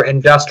used for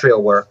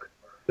industrial work.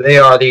 They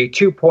are the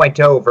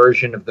 2.0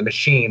 version of the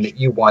machine that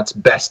you once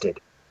bested.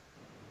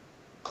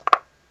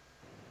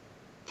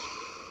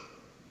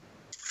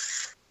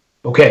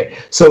 Okay,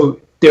 so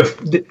there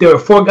are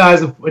 4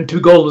 guys and 2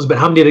 golems, but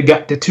how many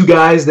the 2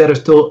 guys that are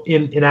still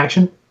in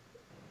action?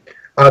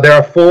 There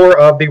are 4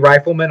 of the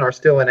riflemen are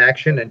still in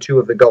action, and 2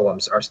 of the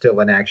golems are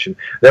still in action.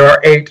 There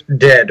are 8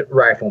 dead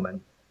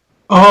riflemen.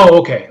 Oh,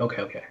 okay.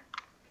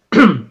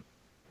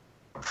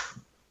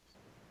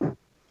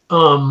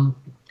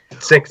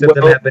 6 of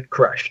them have been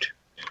crushed.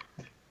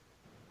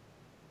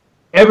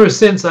 Ever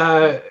since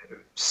I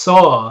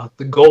saw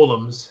the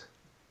golems,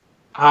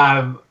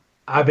 I've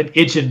been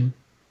itching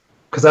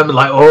because I've been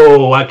like,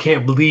 oh, I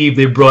can't believe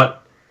they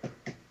brought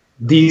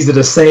these are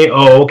the same.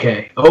 Oh,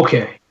 okay.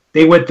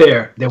 They went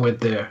there.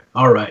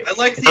 All right. I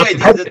like the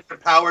idea that they're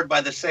powered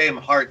by the same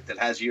heart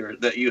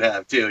that you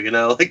have too. You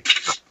know, like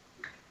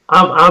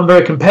I'm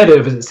very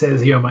competitive, as it says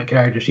here on my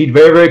character sheet.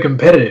 Very, very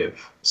competitive.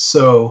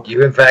 So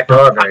you, in fact,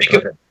 are very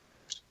competitive.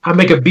 I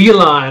make a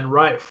beeline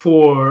right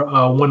for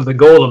one of the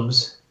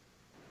golems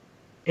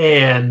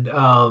and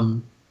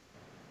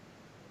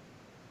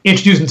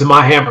introduce him to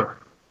my hammer.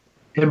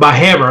 And by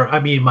hammer, I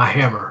mean my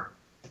hammer.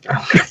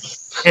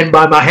 And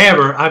by my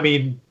hammer, I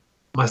mean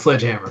my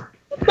sledgehammer.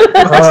 All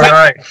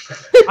right.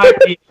 I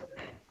mean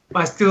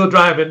my steel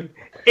driving.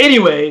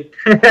 Anyway.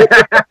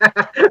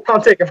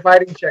 I'll take a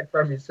fighting check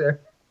from you, sir.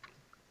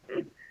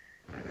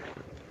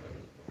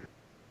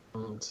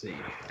 Let's see.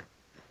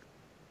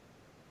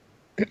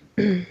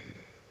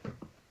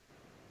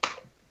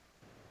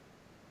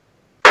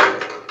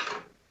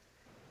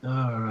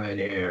 All right,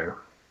 here.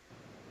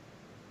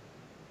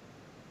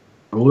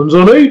 Golems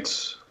on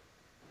 8.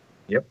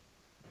 Yep.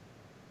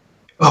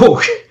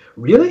 Oh,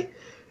 really?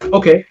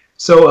 Okay,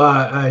 so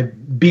I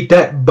beat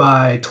that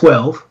by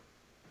 12.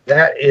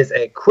 That is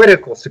a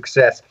critical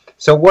success.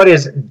 So what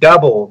is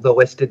double the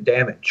listed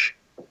damage?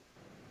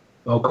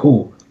 Oh,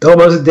 cool.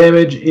 Double listed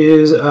damage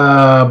is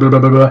blah, blah,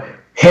 blah, blah.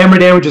 Hammer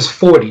damage is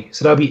 40,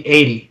 so that'll be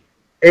 80.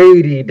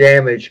 80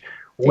 damage.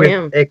 With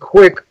Damn. a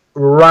quick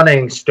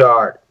running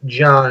start,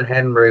 John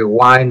Henry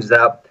winds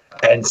up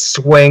and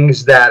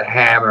swings that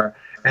hammer,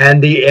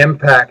 and the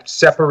impact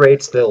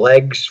separates the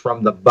legs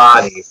from the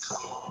body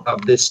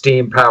of this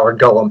steam-powered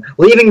golem,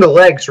 leaving the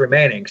legs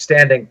remaining,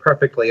 standing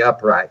perfectly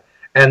upright,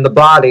 and the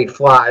body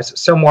flies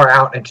somewhere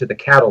out into the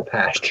cattle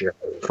pasture,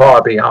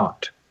 far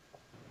beyond.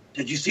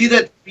 did you see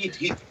that?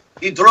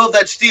 He drove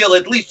that steel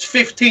at least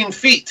 15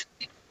 feet.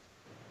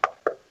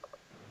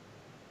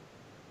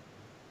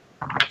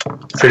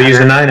 Should have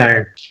used a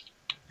 9-iron.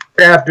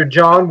 After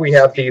John, we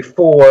have the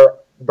 4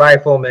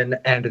 riflemen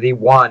and the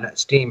 1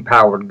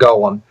 steam-powered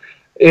golem.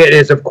 It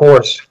is, of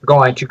course,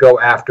 going to go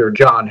after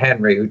John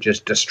Henry, who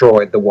just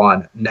destroyed the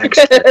one next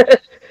to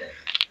it.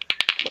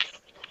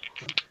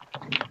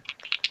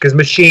 Because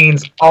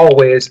machines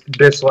always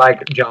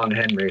dislike John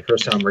Henry for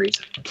some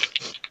reason.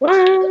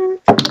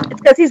 What?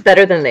 It's because he's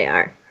better than they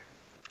are.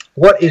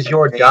 What is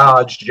your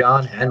dodge,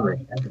 John Henry?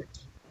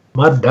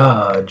 My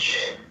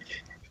dodge.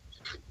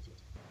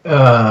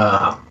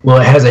 Well,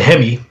 it has a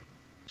Hemi.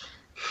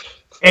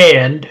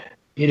 And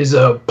it is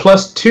a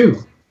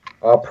 +2.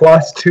 A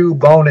 +2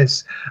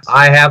 bonus.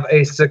 I have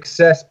a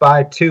success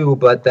by 2,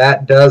 but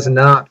that does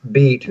not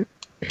beat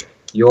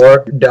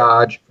your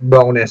dodge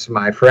bonus,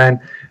 my friend.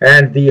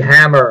 And the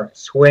hammer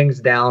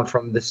swings down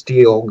from the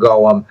steel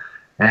golem,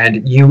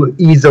 and you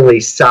easily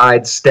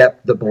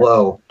sidestep the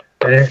blow.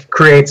 And it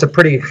creates a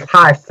pretty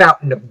high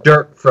fountain of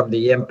dirt from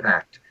the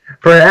impact.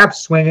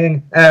 Perhaps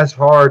swinging as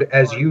hard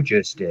as you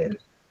just did.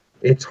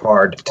 It's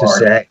hard to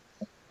say.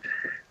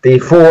 The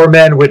 4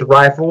 men with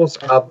rifles,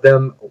 of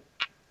them,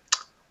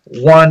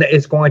 1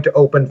 is going to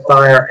open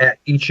fire at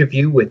each of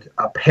you with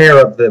a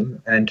pair of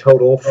them in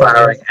total,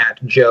 firing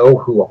at Joe,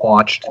 who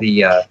launched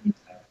the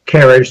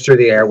carriage through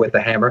the air with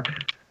the hammer.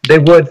 They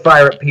would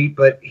fire at Pete,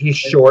 but he's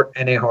short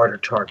and a harder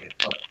target.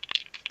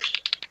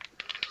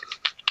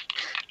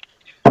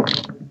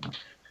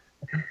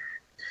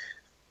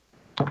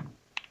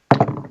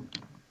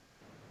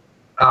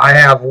 I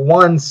have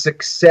 1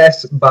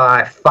 success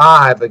by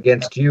 5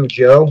 against you,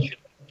 Joe.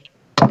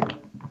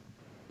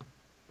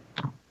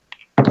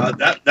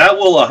 That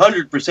will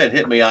 100%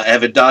 hit me. I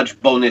have a dodge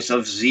bonus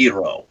of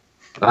 0.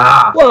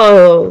 Ah.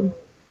 Whoa.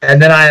 And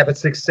then I have a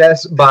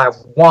success by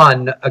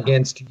 1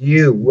 against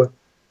you,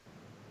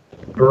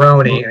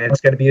 Brony. And it's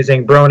going to be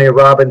using Brony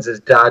Robbins'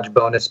 dodge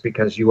bonus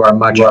because you are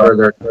much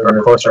further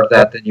or closer to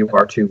that than you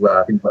are to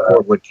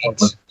Fordwood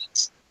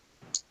Keats.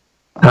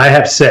 I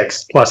have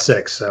 6,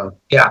 +6, so.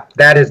 Yeah,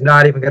 that is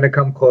not even going to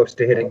come close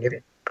to hitting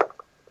you.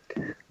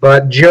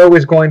 But Joe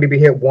is going to be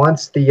hit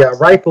once. The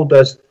rifle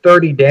does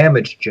 30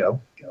 damage, Joe.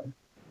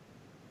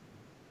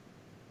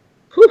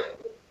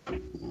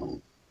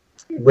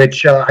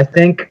 Which I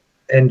think,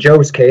 in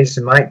Joe's case,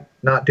 it might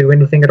not do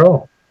anything at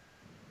all.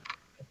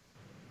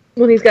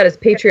 Well, he's got his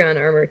Patreon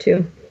armor,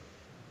 too.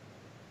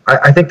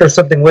 I think there's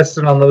something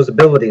listed on those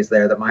abilities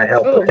there that might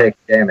help with taking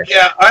damage.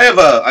 Yeah, I have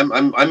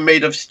I'm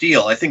made of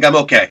steel. I think I'm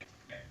okay.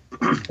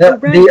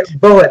 The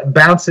bullet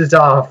bounces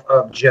off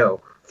of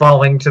Joe,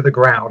 falling to the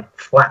ground,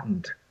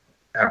 flattened.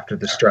 after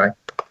the strike.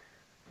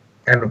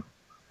 And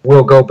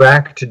we'll go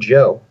back to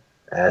Joe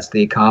as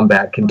the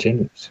combat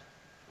continues.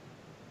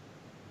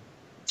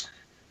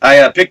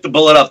 I pick the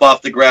bullet up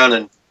off the ground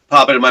and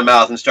pop it in my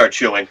mouth and start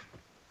chewing.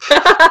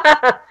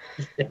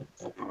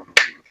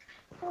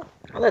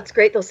 Oh, that's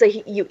great. They'll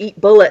say you eat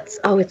bullets.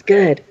 Oh, it's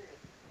good.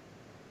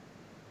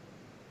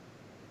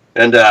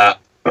 And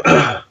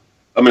I'm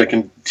going to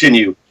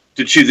continue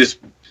to chew this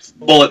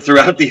bullet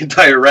throughout the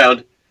entire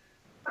round.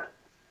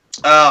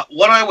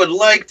 What I would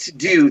like to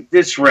do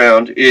this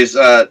round is,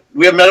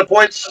 we have meta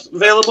points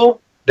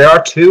available? There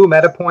are 2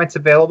 meta points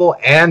available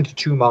and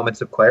 2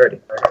 moments of clarity.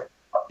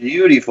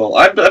 Beautiful.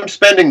 I'm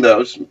spending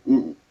those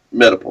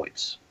meta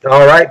points.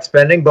 All right,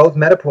 spending both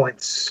meta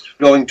points.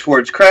 Going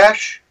towards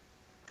Crash.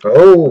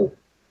 Oh.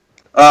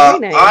 Very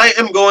nice. I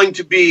am going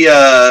to be,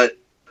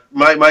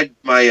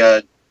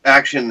 my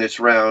action this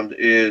round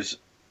is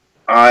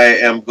I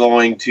am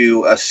going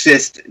to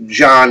assist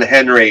John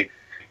Henry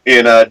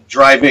in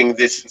driving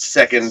this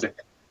second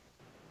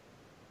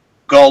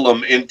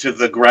golem into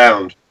the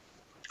ground.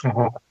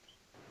 Uh-huh.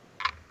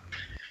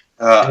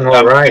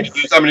 All right.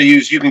 I'm going to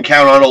use You Can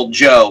Count on Old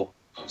Joe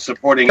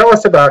supporting. Tell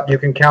us about You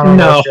Can Count on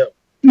Old Joe.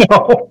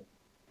 No.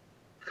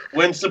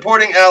 When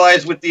supporting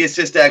allies with the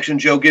assist action,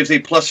 Joe gives a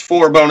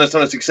 +4 bonus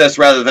on a success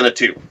rather than a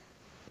 2.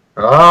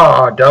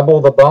 Ah,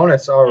 double the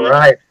bonus. All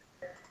right.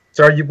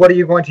 So what are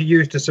you going to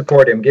use to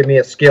support him? Give me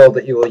a skill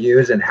that you will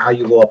use and how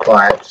you will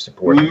apply it to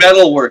support him.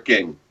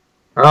 Metalworking.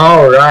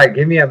 All right.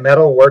 Give me a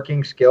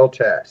metalworking skill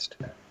test.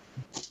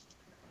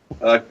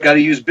 Got to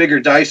use bigger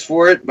dice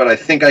for it, but I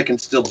think I can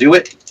still do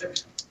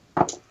it.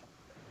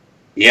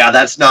 Yeah,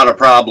 that's not a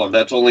problem.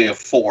 That's only a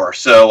 4.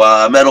 So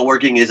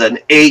metalworking is an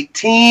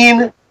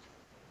 18.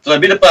 So I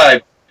beat it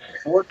by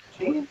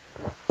 14.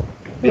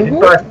 Beat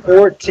it by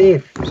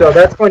 14. So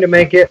that's going to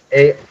make it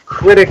a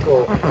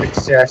critical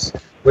success,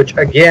 which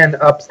again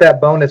ups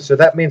that bonus. So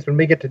that means when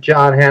we get to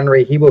John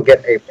Henry, he will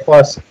get a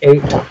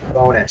 +8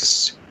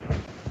 bonus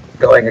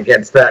going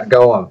against that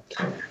golem.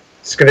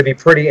 It's going to be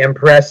pretty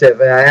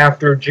impressive.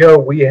 After Joe,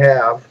 we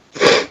have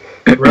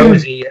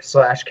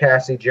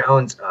Rosie/Cassie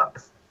Jones up.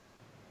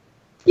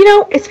 You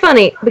know, it's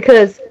funny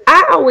because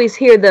I always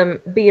hear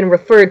them being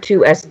referred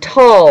to as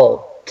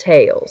tall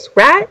tales,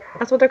 right?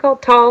 That's what they're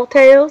called, tall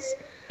tales?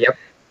 Yep.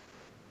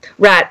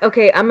 Right,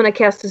 okay, I'm going to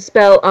cast a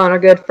spell on our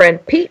good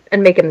friend Pete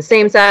and make him the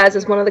same size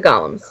as one of the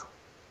golems.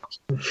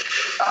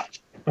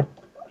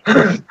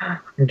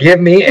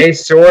 Give me a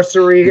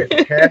sorcery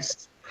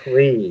test,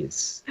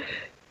 please.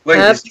 Wait,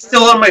 is he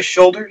still on my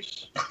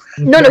shoulders?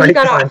 No, he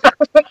got off.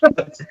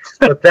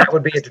 But that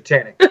would be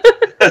entertaining.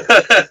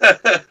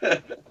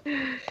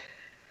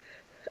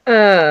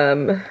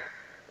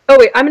 Oh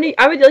wait,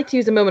 I would like to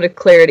use a moment of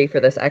clarity for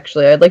this.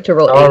 Actually, I'd like to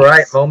roll. All 8s.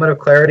 right, moment of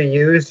clarity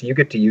used. You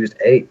get to use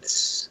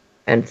 8s.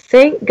 And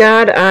thank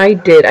God I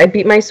did. I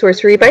beat my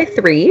sorcery by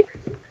 3.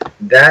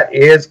 That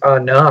is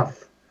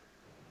enough.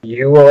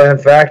 You will in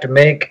fact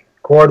make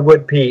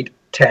Cordwood Pete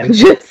 10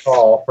 feet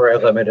tall for a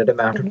limited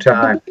amount of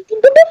time.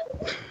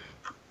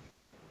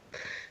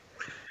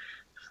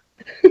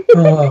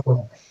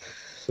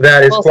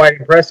 That is quite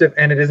impressive,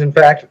 and it is in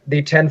fact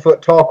the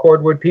 10-foot tall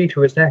Cordwood Pete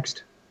who is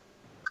next.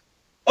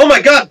 Oh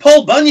my God,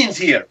 Paul Bunyan's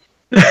here!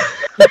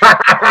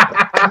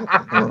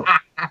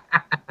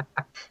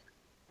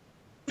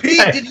 Pete,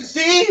 did you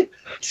see?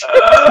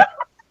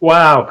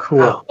 Wow,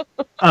 cool.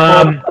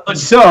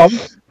 So,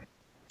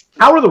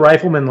 how are the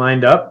riflemen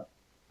lined up?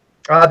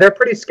 They're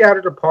pretty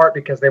scattered apart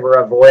because they were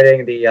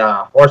avoiding the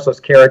horseless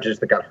carriages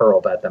that got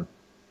hurled at them.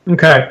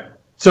 Okay.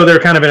 So they're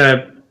kind of in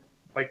a,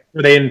 like,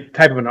 were they in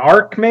type of an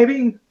arc,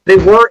 maybe? They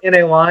were in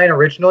a line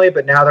originally,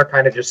 but now they're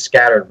kind of just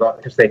scattered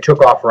because they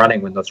took off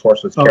running when those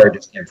horseless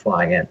carriages came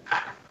flying in.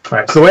 All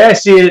right. So the way I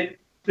see it,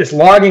 this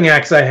logging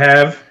axe I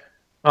have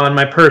on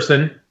my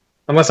person,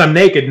 unless I'm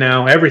naked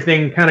now,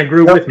 everything kind of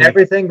grew with me.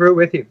 Everything grew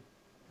with you.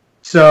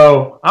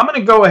 So I'm going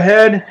to go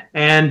ahead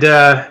and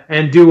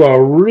do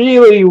a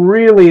really,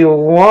 really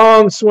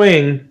long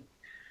swing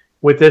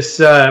with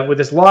this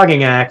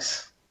logging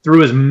axe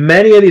through as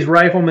many of these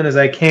riflemen as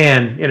I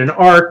can in an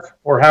arc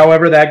or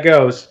however that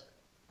goes.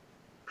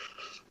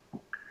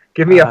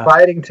 Give me a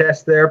fighting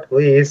test there,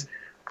 please.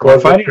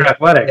 Fighting or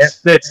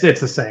athletics? Yeah. It's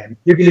the same.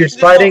 You can use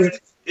fighting.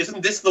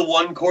 Isn't this the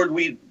one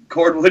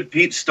Cordwood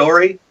Pete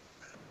story?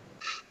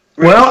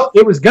 Well,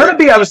 it was going to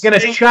be I was going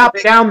to chop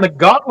down the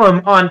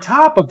golem on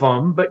top of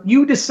them, but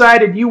you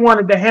decided you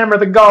wanted to hammer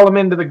the golem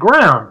into the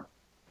ground.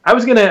 I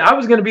was going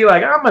to be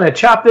like, I'm going to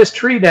chop this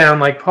tree down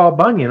like Paul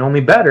Bunyan,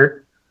 only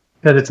better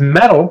because it's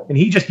metal, and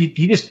he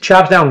just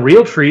chops down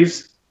real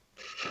trees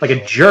like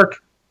a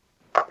jerk.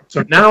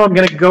 So now I'm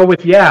going to go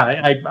with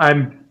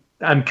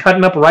I'm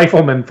cutting up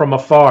riflemen from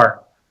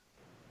afar.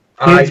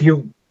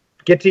 You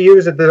get to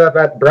use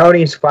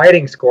Brony's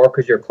fighting score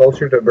because you're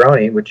closer to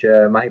Brony, which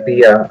might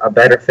be a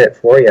better fit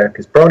for you.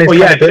 Because Brony's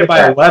beat it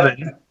by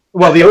 11.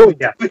 Well, beat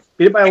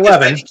it by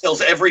 11. He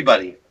kills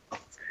everybody.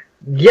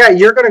 Yeah,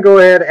 you're going to go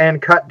ahead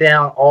and cut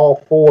down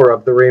all 4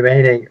 of the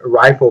remaining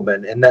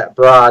riflemen in that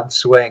broad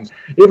swing,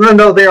 even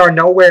though they are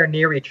nowhere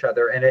near each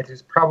other, and it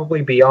is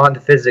probably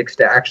beyond physics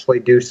to actually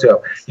do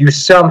so. You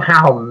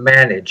somehow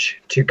manage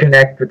to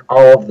connect with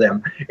all of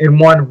them in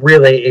one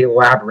really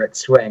elaborate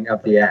swing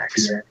of the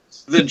axe.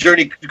 The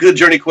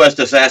Journey Quest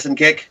assassin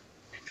kick.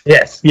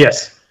 Yes.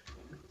 Yes.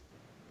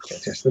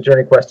 Yes, the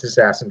Journey Quest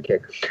assassin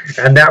kick.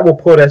 And that will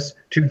put us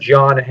to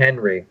John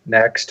Henry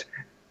next,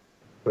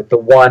 with the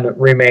 1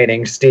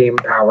 remaining steam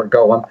power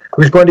golem,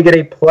 who's going to get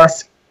a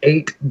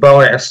 +8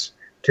 bonus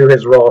to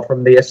his roll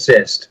from the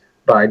assist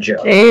by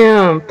Joe.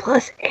 Damn,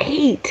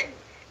 +8.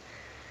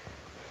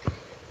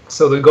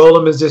 So the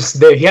golem is just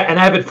there. Yeah, and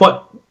I haven't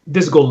fought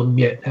this golem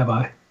yet, have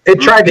I? It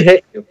tried to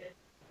hit you,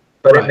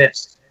 but it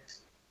missed.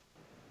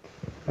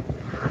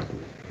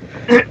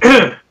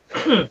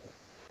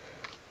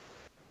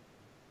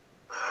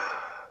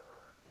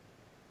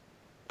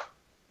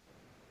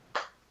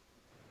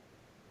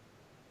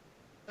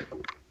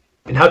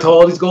 And how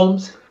tall are these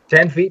golems?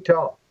 10 feet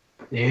tall.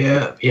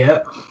 Yeah.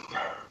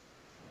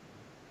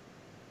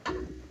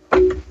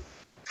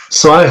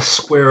 So I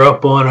square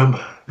up on him,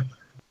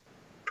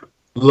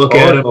 look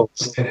at him, and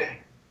say,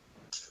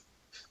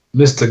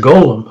 Mr.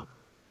 Golem,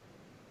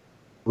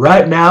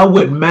 right now it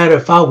wouldn't matter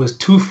if I was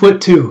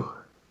 2'2".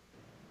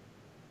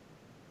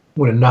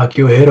 I'm gonna knock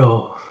your head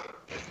off.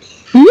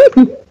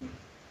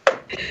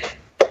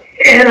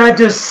 And I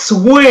just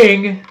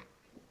swing.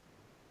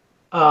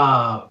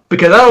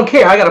 Because I don't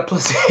care. I got a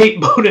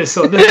 +8 bonus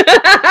on this.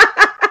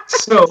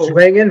 So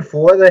swinging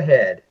for the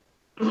head.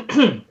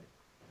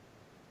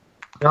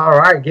 All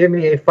right, give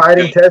me a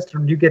fighting test,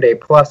 and you get a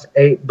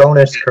 +8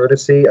 bonus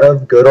courtesy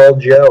of good old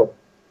Joe.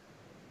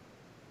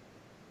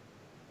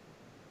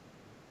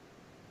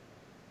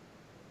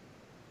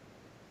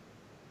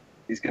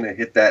 He's going to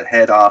hit that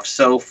head off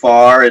so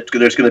far,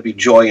 there's going to be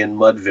joy in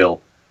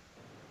Mudville.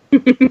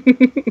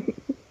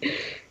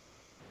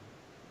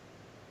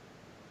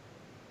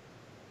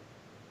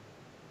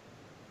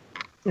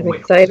 I'm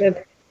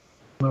excited.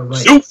 Right.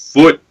 Soup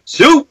foot,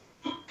 soup.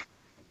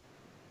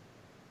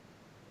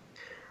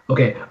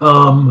 Okay,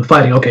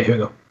 fighting. Okay, here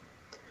we go.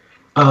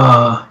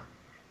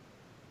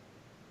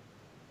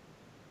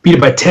 Beat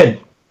it by 10.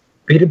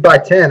 Beat it by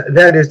 10.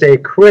 That is a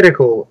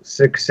critical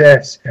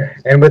success.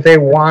 And with a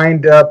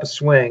wind-up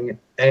swing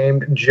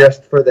aimed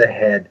just for the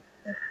head,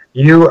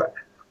 you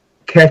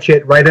catch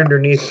it right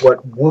underneath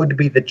what would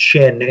be the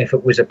chin if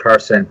it was a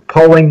person,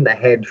 pulling the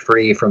head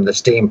free from the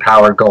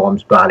steam-powered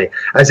golem's body.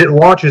 As it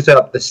launches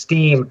up, the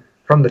steam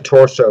from the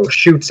torso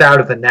shoots out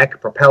of the neck,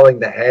 propelling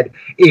the head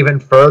even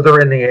further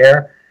in the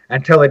air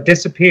until it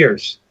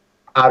disappears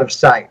out of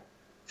sight,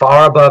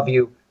 far above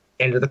you,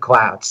 into the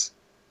clouds.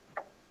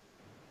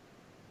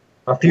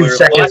 A few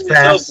seconds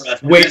pass.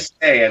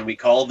 And we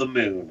call the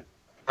moon.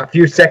 A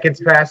few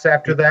seconds pass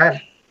after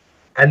that,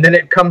 and then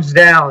it comes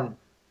down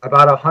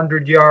about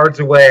 100 yards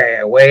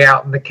away, way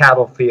out in the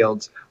cattle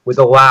fields, with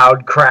a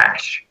loud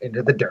crash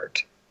into the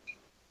dirt.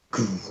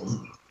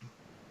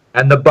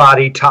 And the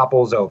body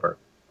topples over.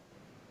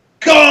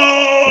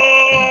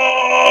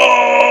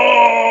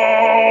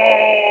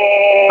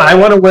 I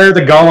want to wear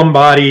the golem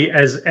body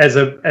as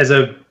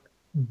a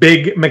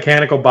big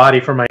mechanical body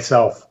for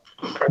myself,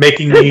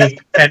 making me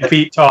 10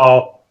 feet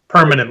tall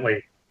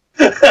permanently.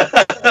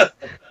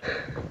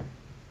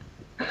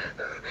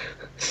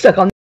 Suck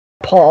on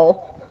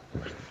Paul.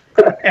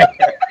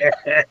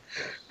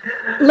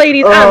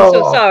 Ladies, I'm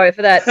so sorry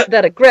for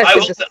that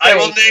aggressive display. I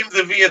will name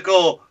the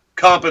vehicle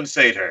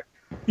Compensator.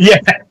 Yeah.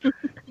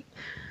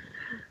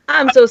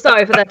 I'm so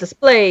sorry for that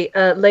display,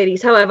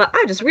 ladies. However,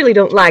 I just really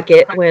don't like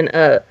it when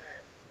a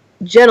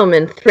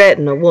gentleman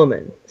threaten a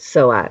woman.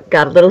 So I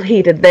got a little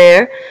heated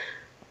there.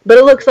 But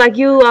it looks like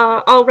you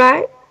are all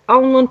right,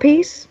 all in one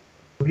piece.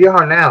 We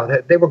are now.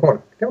 They were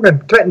going to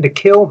threaten to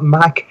kill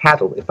my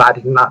cattle if I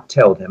did not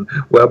tell them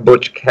where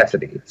Butch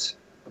Cassidy is.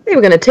 They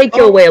were going to take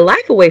your way of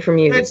life away from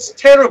you. That's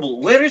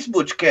terrible. Where is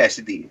Butch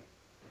Cassidy?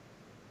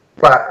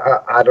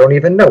 Well, I don't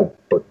even know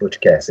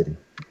Butch Cassidy.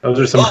 Those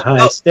are some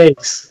high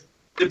stakes.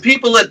 The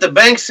people at the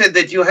bank said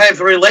that you have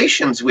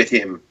relations with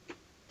him.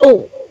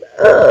 Oh,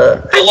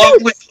 along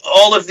with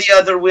all of the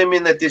other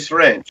women at this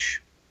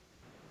ranch.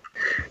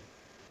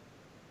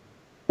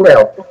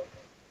 Well,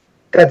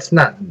 that's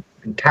not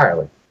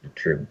entirely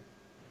true.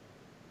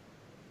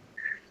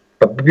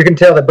 But you can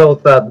tell that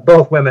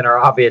both women are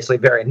obviously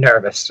very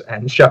nervous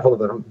and shuffle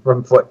them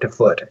from foot to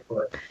foot.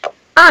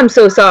 I'm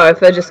so sorry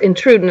for just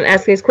intruding and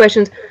asking these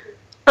questions.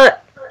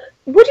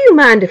 Would you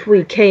mind if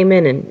we came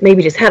in and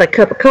maybe just had a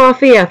cup of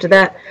coffee after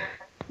that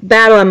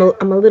battle?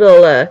 I'm a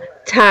little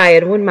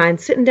tired. Wouldn't mind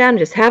sitting down and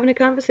just having a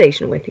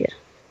conversation with you.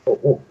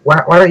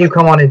 Why don't you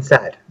come on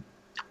inside?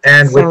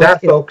 And with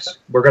that, folks,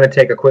 we're going to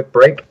take a quick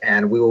break,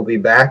 and we will be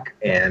back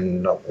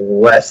in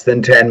less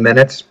than 10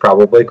 minutes,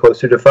 probably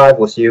closer to 5.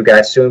 We'll see you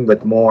guys soon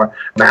with more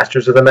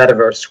Masters of the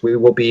Metaverse. We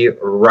will be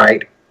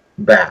right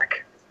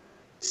back.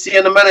 See you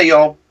in a minute,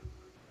 y'all.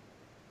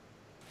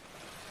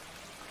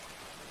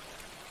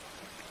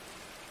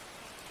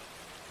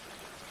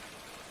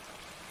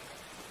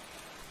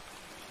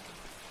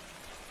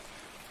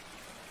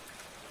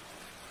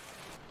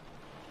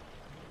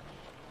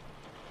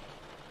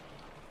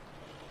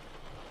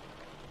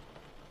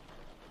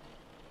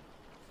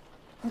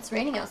 It's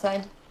raining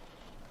outside.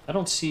 I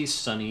don't see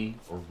sunny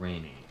or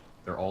rainy.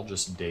 They're all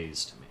just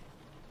days to me.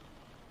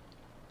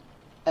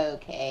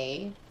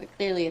 Okay, but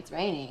clearly it's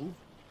raining.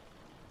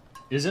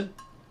 Is it?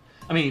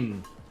 I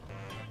mean,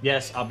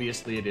 yes,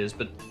 obviously it is,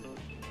 but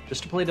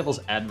just to play devil's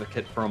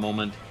advocate for a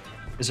moment,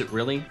 is it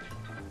really?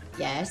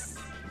 Yes.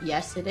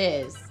 Yes, it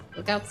is.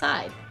 Look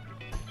outside.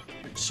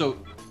 So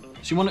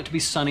you want it to be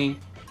sunny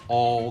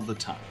all the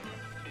time.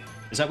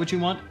 Is that what you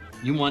want?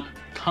 You want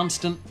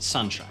constant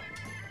sunshine.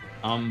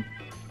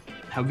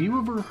 Have you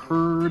ever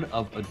heard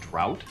of a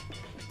drought?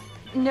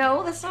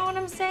 No, that's not what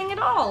I'm saying at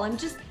all. I'm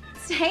just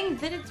saying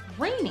that it's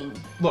raining.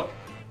 Look,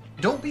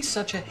 don't be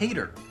such a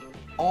hater.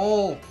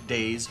 All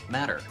days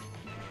matter.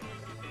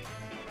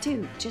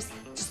 Dude, just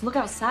look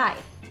outside.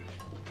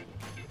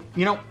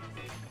 You know,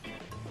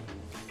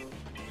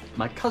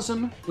 my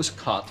cousin was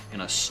caught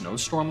in a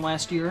snowstorm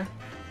last year.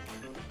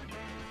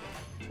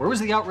 Where was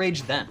the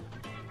outrage then?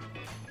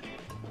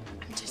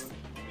 I'm just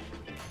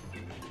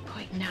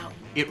pointing out.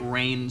 It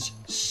rains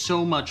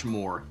so much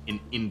more in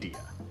India.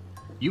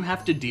 You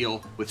have to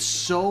deal with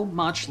so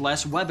much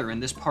less weather in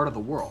this part of the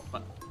world.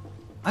 But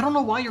I don't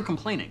know why you're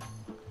complaining.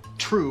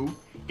 True,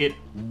 it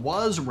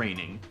was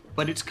raining,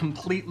 but it's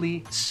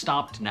completely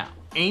stopped now.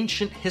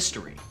 Ancient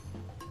history.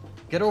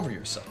 Get over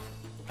yourself.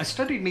 I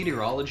studied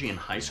meteorology in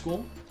high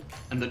school,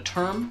 and the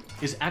term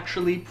is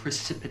actually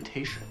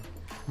precipitation.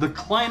 The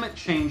climate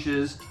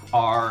changes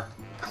are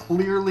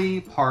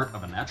clearly part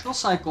of a natural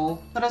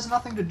cycle that has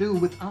nothing to do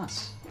with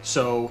us.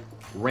 So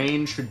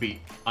rain should be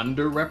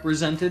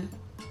underrepresented.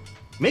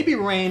 Maybe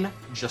rain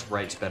just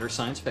writes better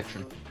science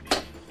fiction.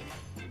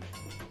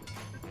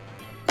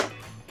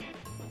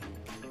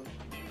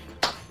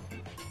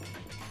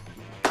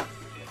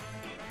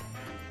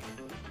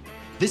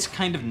 This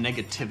kind of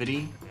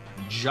negativity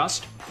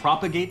just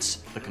propagates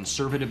the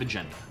conservative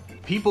agenda.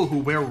 People who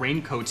wear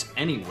raincoats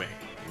anyway,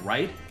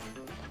 right?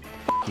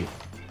 F you.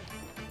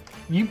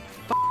 You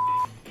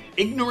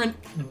ignorant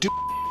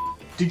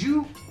Did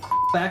you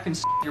back and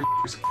your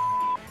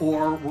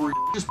or were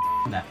you just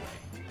that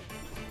way?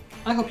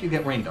 I hope you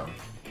get rained on.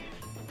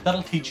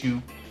 That'll teach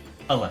you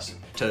a lesson.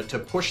 To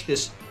push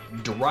this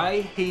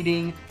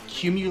dry-hating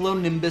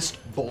cumulonimbus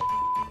bull.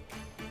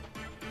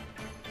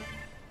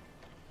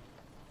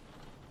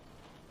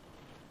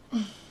 I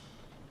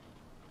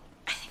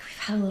think we've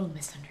had a little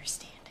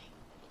misunderstanding.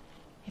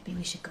 Maybe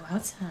we should go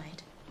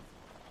outside,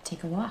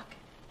 take a walk.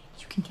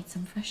 You can get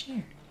some fresh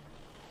air.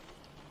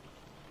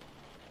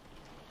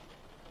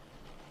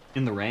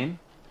 In the rain?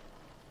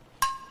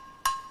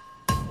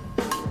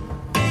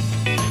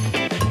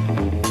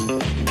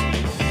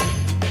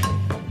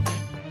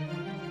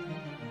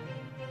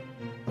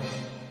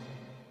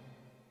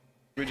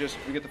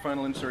 We get the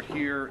final insert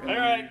here, and All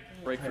then right.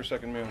 we break for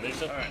second meal.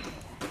 All right.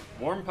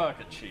 Warm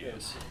pocket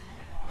cheese.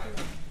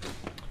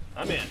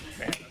 I'm in.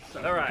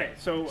 All right. Okay,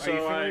 so are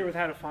you familiar with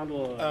how to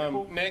fondle a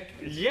Nick?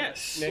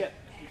 Yes. Nick,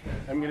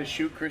 I'm going to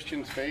shoot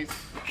Christian's face.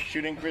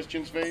 Shooting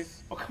Christian's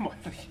face. Oh, come on.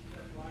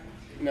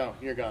 No,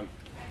 you're gone.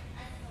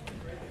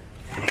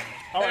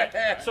 All right.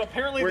 So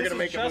apparently We're this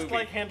gonna is make a just movie.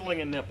 like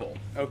handling a nipple.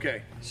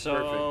 Okay. So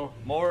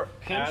perfect. more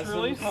Pinch pinch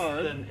really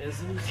hard. than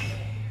isn't.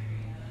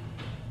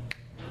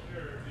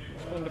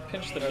 I'm going to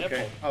pinch the Okay,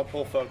 nipple. I'll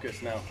pull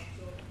focus now.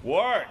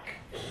 Work.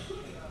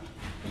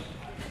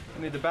 I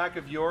need the back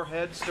of your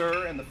head,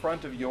 sir, and the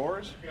front of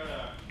yours.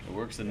 It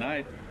works at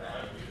night.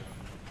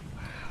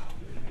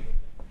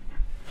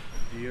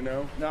 Do you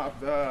know? No,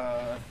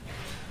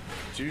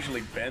 It's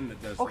usually Ben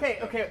that does Okay,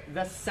 this okay.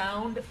 The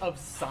sound of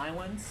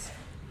silence,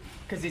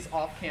 because he's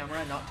off camera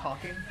and not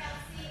talking,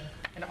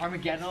 and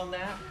Armageddon on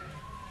that.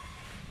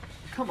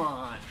 Come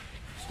on.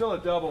 still a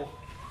double.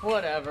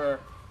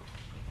 Whatever.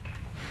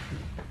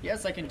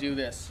 Yes, I can do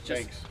this.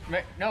 Just,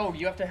 no,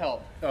 you have to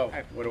help. Oh,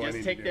 what do I just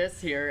need take to do? this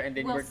here, and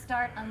then We'll we're.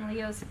 start on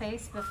Leo's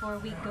face before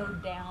we go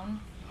down.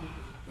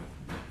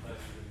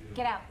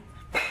 Get out.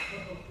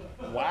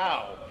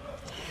 Wow.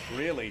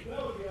 Really?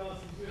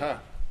 Huh.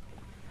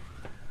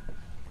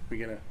 We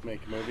gonna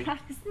make a movie? How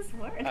does this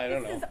work? I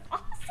don't This know. is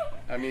awesome.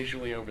 I'm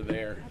usually over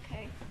there.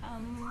 Okay.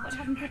 What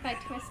happens if I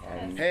twist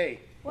this? Hey,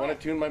 want to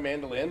tune my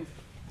mandolin?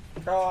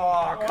 Oh, come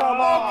on! Come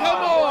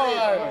on!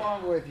 What's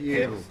wrong with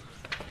you?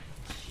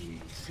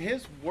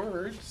 His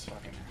words.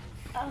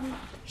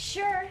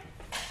 Sure.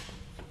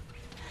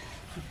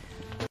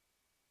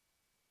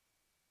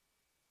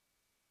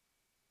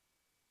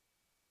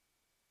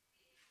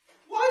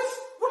 What?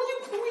 What are you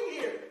doing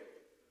here?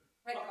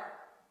 Red card.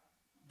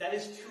 That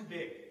is too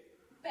big.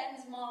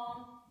 Ben's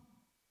mom.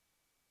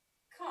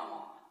 Come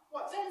on.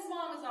 What? Ben's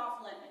mom is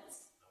off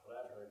limits. What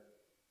I've heard.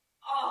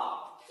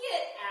 Oh,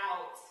 get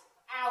out.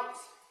 Out.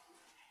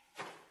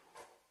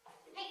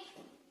 Hey.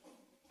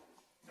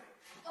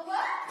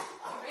 What?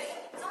 Already?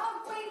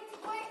 Wait.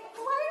 Why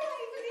am I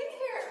even in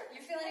here?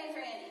 You're filling in for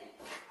Andy.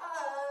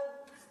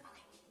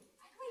 Okay.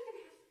 I don't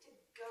even have to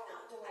go.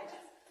 I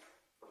just.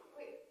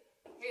 Wait.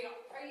 Wait,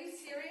 are you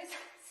serious?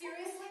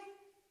 Seriously?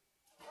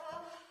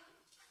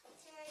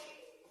 Okay.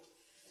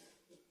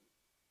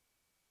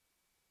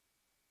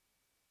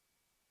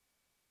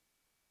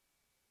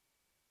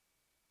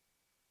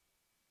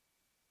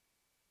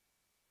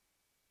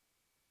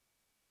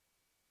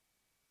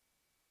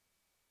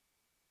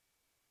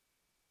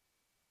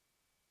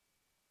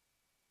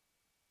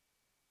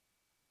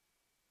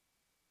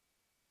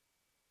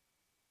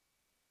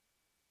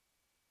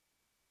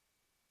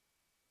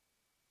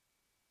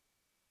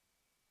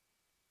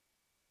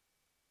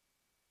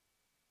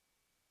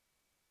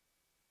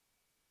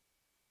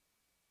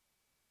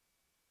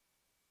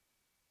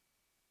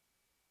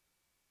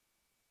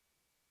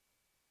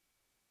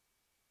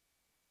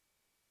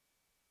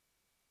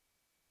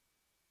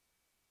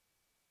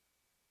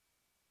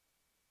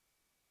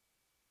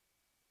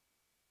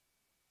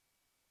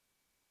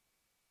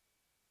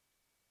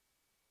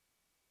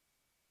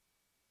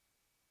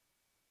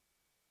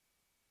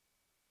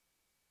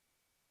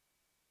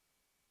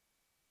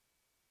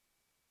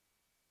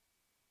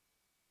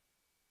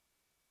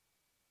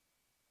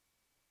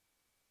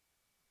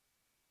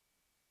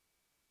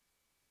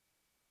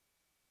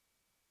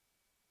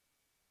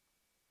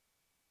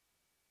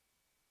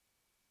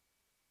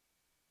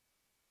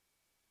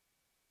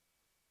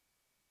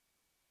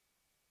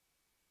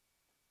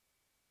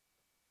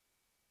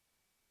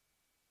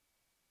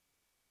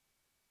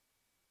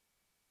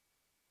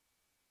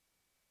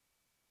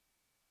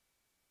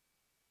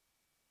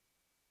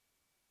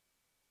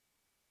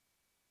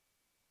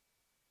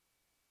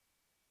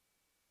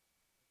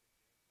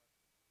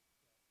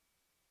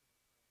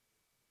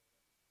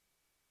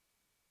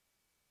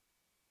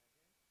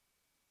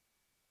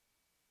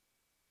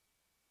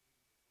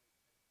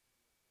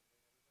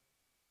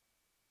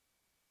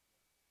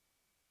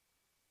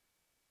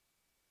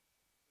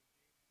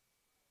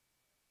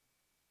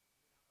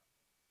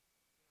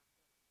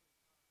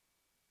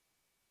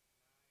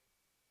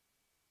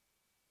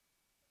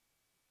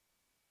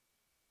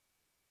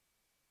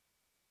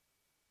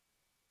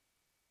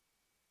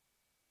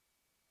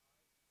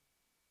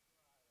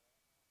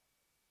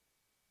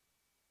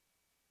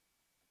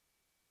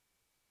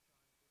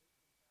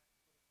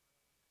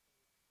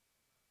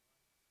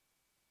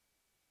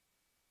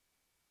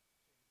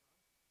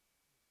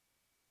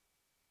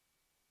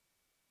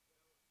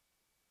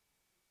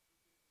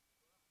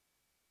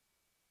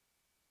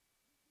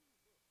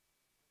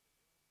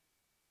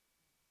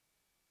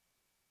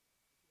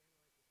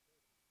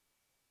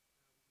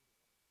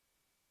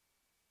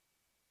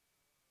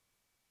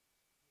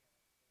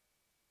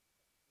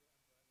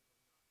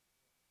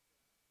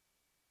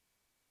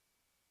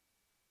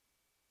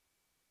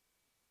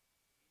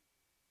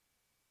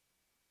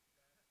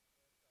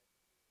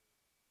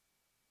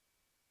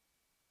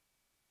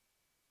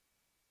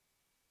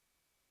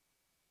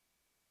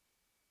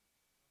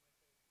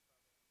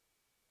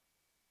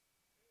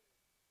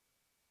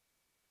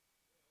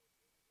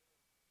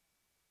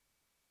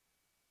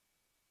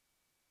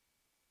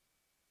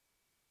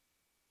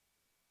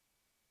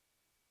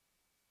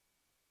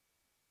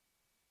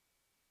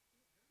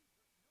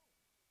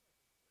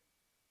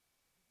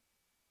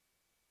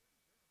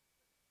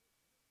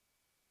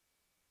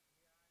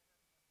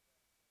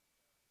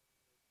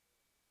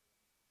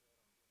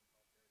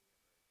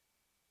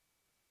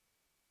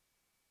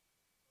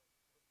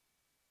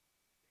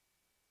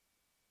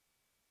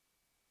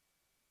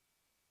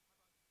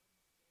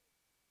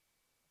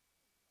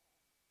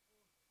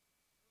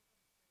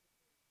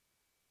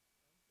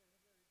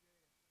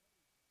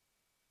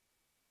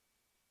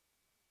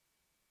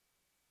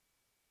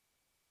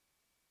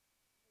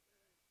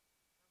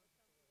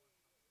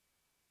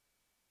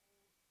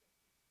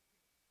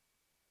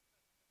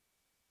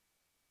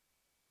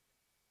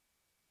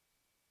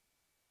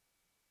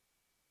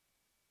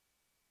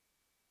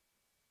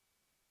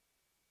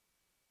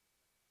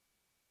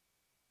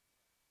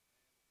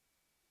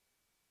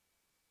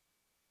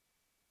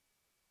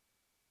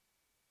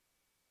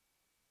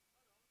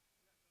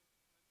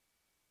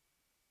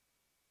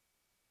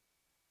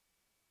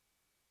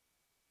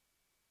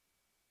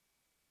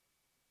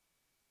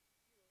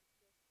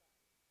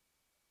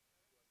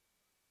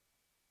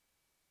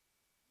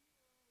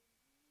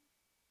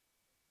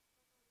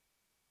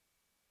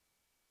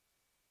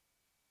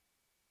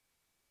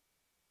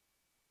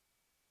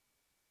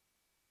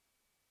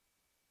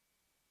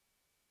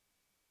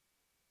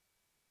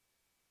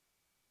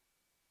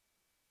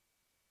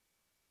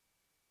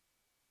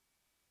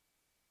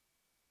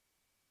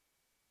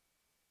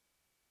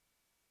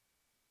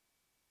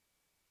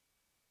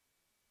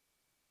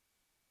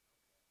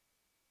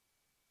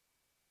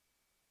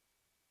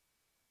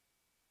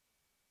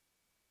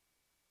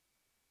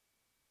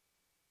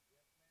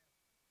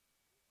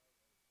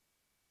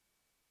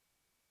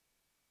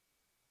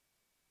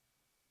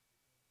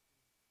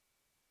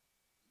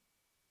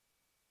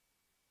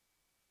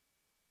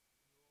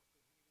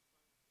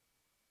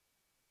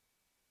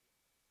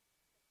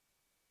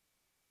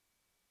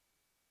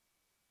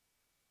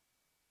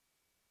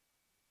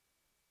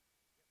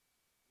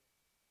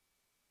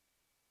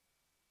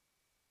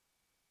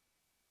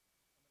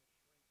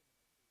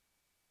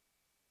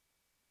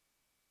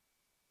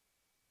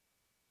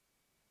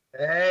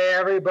 Hey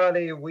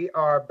everybody, we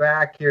are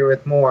back here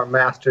with more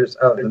Masters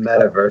of the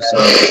Metaverse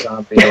on the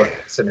Zombie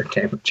Orcs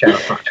Entertainment Channel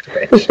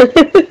activation.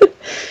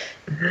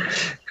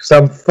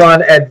 Some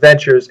fun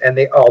adventures in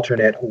the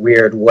alternate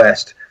Weird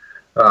West.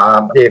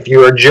 If you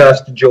are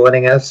just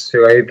joining us,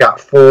 we've got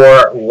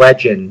 4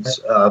 legends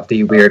of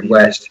the Weird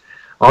West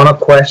on a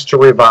quest to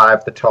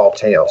revive the tall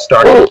tale,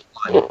 starting with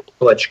one,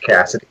 Butch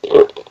Cassidy.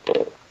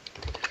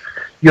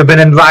 You've been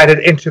invited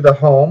into the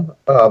home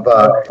of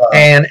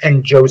Anne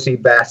and Josie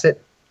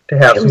Bassett to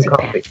have some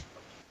coffee.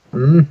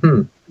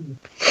 Mm-hmm.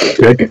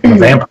 Good.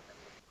 Vampire.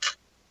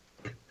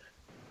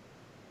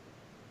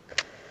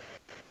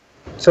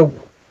 So,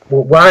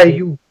 why are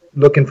you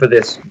looking for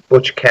this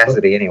Butch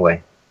Cassidy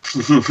anyway?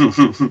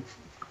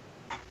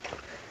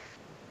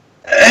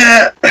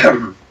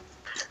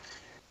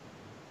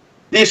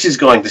 This is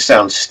going to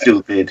sound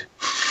stupid,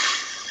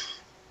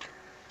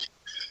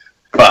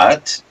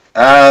 but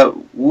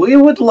we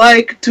would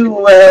like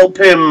to help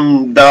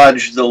him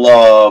dodge the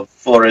law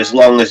for as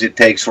long as it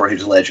takes for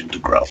his legend to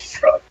grow.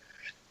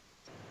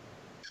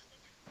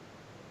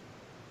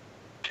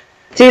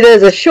 See,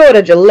 there's a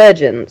shortage of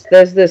legends.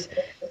 There's this...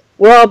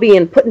 We're all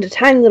being put into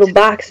tiny little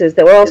boxes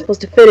that we're all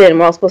supposed to fit in.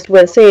 We're all supposed to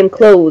wear the same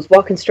clothes,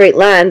 walk in straight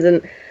lines,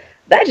 and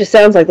that just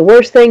sounds like the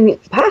worst thing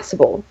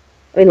possible.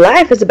 I mean,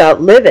 life is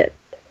about living.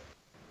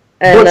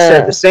 And, Butch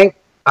said the same...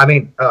 I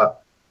mean,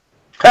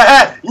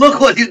 Look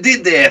what you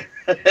did there!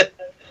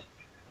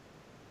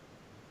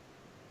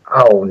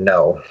 Oh,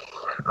 no.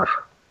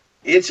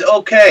 It's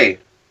okay.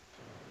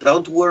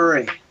 Don't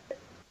worry.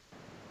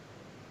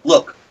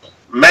 Look,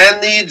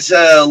 man needs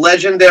a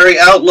legendary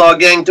outlaw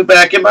gang to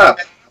back him up.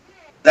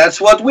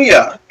 That's what we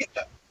are.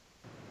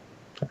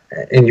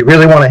 And you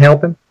really want to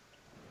help him?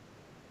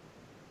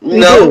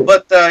 No,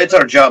 but it's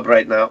our job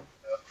right now.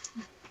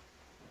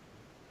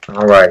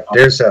 All right.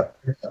 There's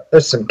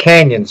some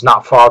canyons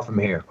not far from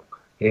here.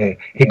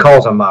 He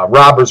calls them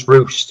Robber's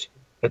Roost.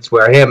 It's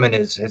where him and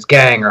his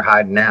gang are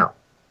hiding out.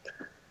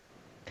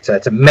 So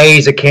it's a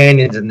maze of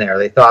canyons in there.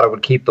 They thought it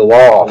would keep the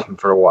law off him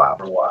for a while.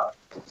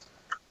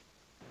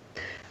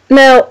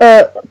 Now,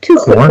 2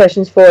 quick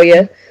questions for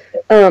you.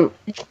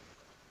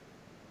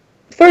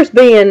 First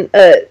being,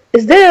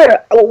 is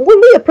there...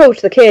 When we approach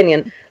the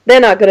canyon,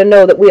 they're not going to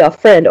know that we are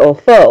friend or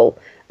foe.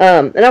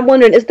 And I'm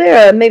wondering, is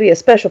there maybe a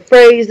special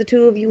phrase the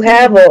 2 of you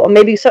have, or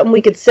maybe something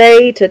we could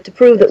say to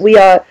prove that we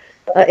are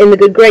in the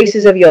good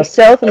graces of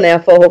yourself, and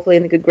therefore hopefully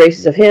in the good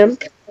graces of him?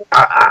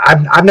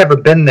 I've never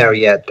been there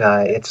yet.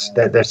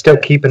 They're still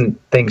keeping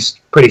things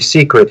pretty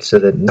secret so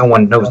that no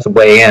one knows the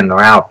way in or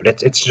out.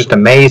 But it's just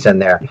amazing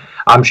there.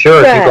 I'm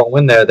sure if you go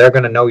in there, they're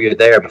going to know you're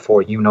there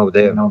before you know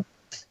them.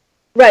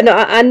 Right, no,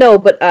 I know,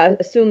 but I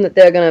assume that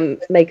they're going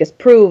to make us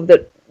prove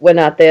that we're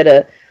not there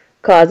to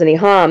cause any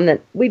harm.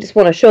 That we just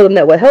want to show them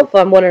that we're helpful.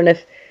 I'm wondering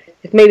if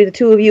maybe the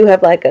 2 of you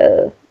have like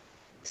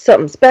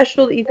something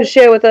special that you could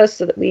share with us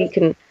so that we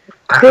can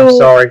prove. I'm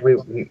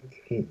sorry.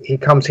 He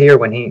comes here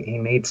when he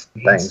needs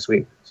things.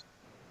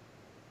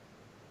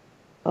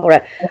 All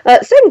right.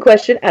 Second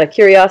question, out of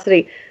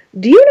curiosity,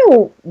 do you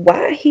know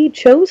why he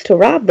chose to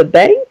rob the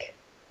bank?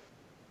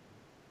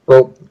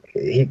 Well,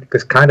 he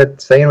was kind of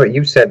saying what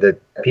you said,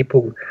 that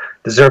people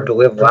deserve to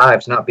live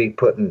lives, not be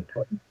put in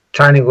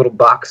tiny little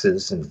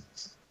boxes and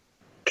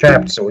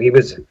trapped. So he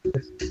was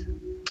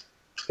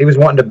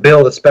wanting to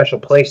build a special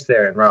place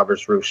there in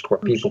Robber's Roost where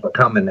people could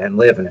come and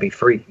live and be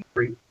free.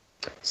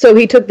 So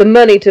he took the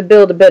money to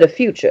build a better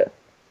future.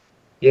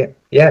 Yeah.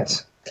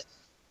 Yes.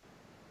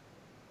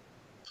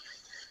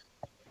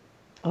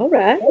 All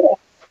right.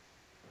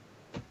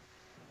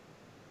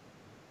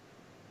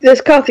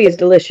 This coffee is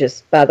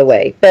delicious, by the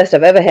way. Best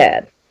I've ever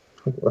had.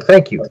 Well,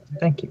 thank you.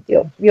 Thank you.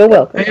 You're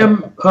welcome.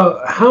 Ma'am,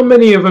 how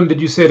many of them did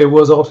you say there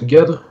was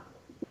altogether?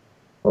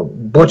 Well,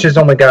 Butch has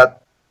only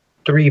got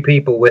 3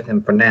 people with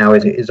him for now.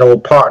 His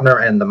old partner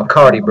and the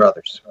McCarty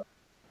brothers.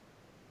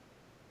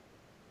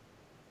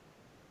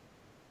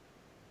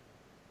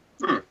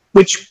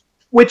 Which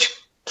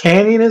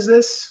canyon is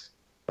this?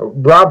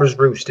 Robber's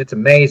Roost. It's a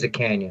maze of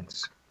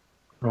canyons.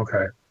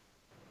 Okay.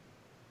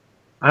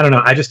 I don't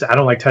know. I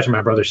don't like touching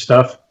my brother's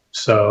stuff,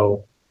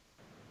 so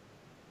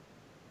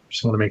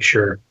just want to make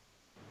sure.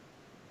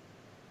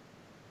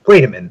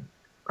 Wait a minute.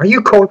 Are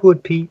you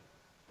Coldwood Pete?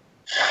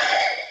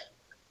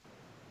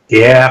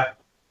 Yeah.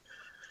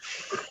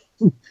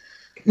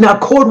 Now,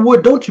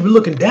 Cordwood, don't you be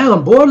looking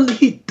down, boy.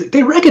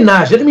 They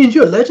recognize you. That means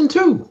you're a legend,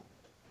 too.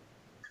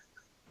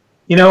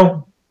 You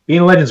know,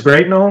 being a legend's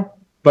great and all,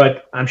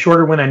 but I'm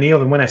shorter when I kneel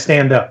than when I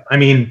stand up. I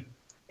mean,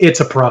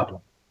 it's a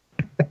problem.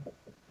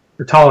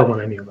 You're taller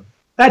when I kneel.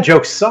 That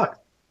joke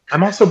sucked.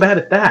 I'm also bad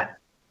at that.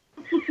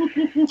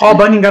 Paul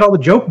Bunyan got all the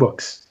joke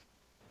books.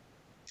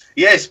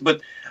 Yes,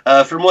 but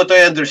from what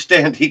I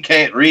understand, he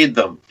can't read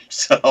them.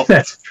 So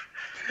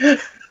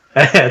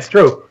That's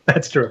true.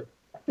 That's true.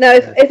 Now,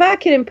 if I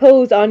can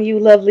impose on you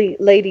lovely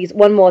ladies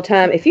one more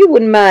time, if you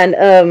wouldn't mind,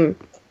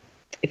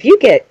 if you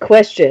get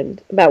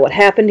questioned about what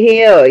happened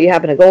here, or you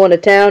happen to go into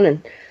town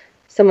and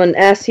someone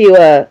asks you,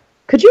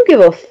 could you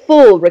give a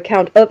full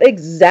recount of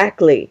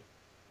exactly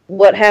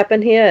what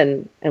happened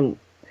here, and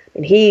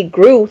and he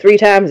grew 3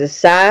 times his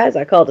size.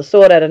 I called the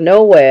sword out of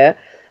nowhere.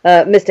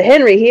 Mr.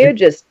 Henry here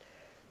just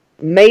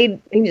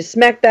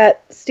smacked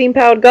that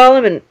steam-powered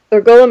golem and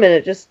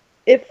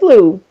it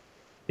flew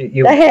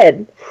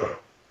ahead.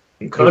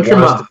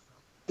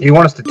 You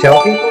want us to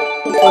tell people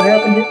what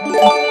happened here?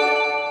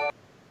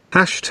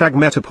 Hashtag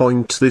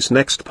MetaPoint. This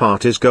next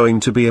part is going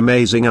to be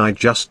amazing, I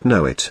just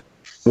know it.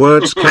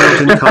 Words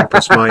can't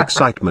encompass my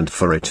excitement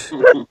for it.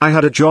 I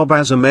had a job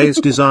as a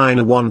maze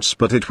designer once,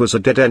 but it was a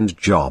dead-end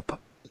job.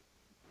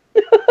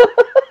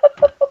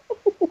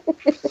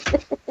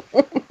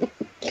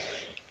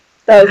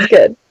 That was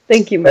good.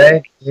 Thank you, Merc.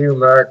 Thank you,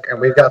 Merc.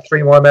 And we've got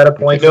 3 more meta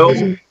points.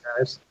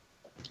 Guys.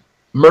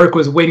 Merc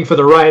was waiting for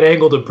the right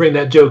angle to bring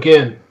that joke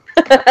in.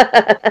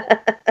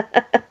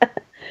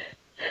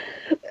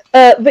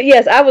 But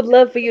yes, I would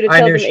love for you to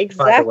tell them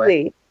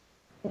exactly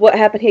what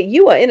happened here.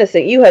 You are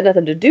innocent. You had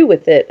nothing to do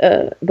with it.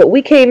 But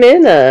we came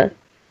in,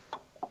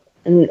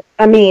 and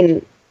I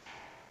mean,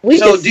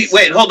 wait,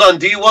 hold on.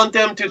 Do you want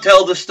them to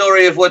tell the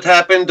story of what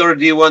happened, or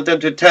do you want them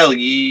to tell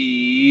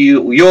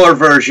your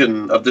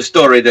version of the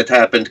story that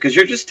happened? Because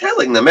you're just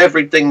telling them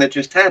everything that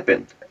just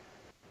happened.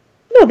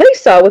 No, they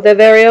saw with their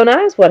very own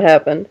eyes what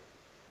happened.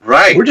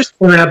 Right. We're just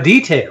pulling up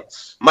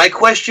details. My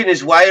question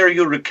is, why are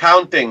you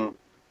recounting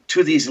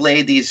to these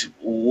ladies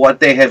what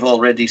they have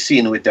already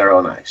seen with their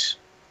own eyes?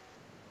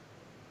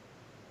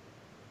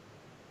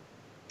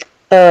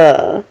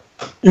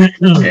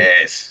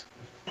 Yes.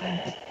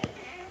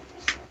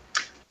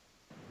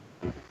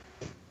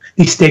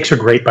 These steaks are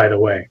great, by the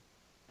way.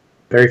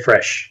 Very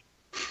fresh.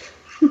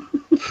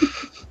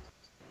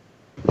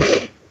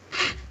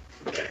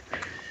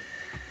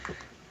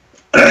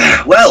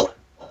 Well,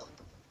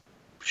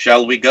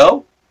 shall we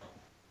go?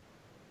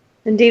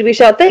 Indeed, we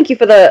shall. Thank you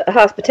for the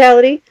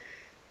hospitality.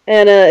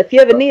 And if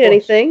you ever need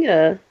anything,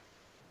 and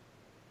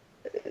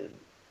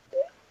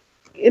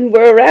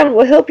we're around,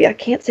 we'll help you. I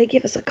can't say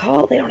give us a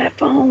call. They don't have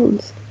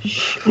phones.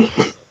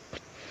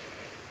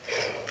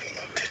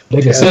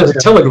 Like I said, it's a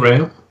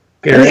telegram.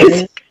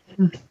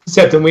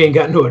 Except that we ain't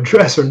got no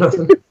address or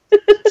nothing.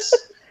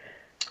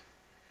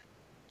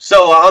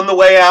 So on the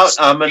way out,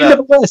 I'm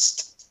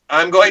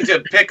going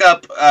to pick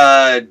up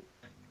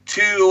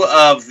 2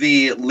 of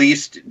the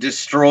least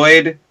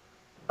destroyed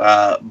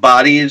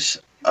bodies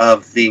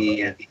of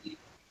the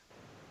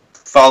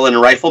fallen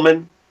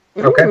riflemen.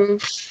 Okay.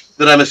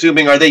 That I'm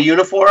assuming, are they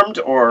uniformed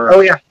or?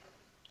 Oh yeah,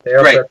 they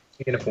are great.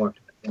 Uniformed.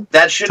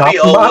 That should be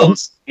all.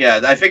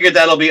 Yeah, I figured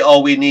that'll be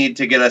all we need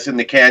to get us in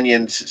the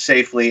canyons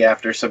safely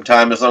after some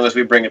time, as long as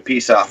we bring a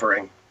peace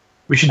offering.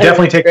 We should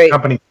definitely take the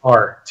company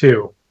car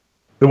too,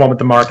 the one with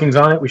the markings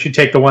on it. We should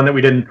take the one that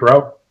we didn't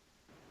throw.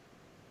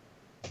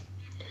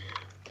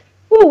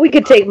 Well, we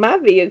could take my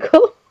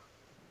vehicle.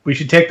 We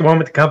should take the one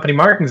with the company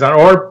markings on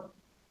it, or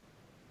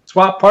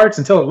swap parts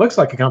until it looks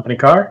like a company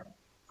car.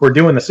 If we're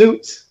doing the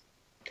suits.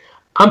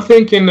 I'm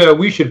thinking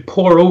we should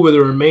pour over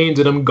the remains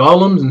of them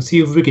golems and see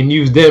if we can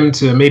use them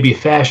to maybe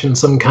fashion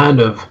some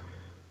kind of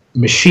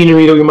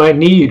machinery that we might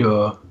need,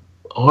 or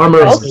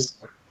armor. I just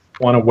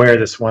want to wear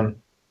this one.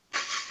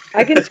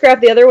 I can scrap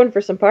the other one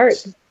for some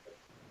parts.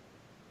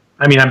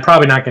 I mean, I'm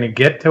probably not going to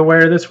get to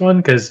wear this one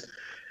because it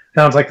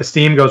sounds like the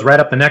steam goes right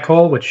up the neck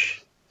hole,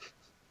 which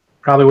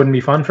probably wouldn't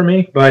be fun for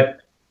me, but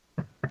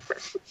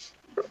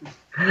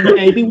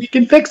maybe we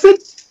can fix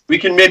it. We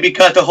can maybe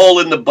cut a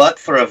hole in the butt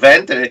for a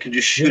vent, and it can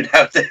just shoot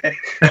out there.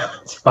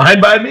 It's fine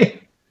by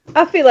me.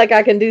 I feel like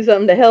I can do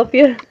something to help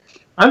you.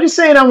 I'm just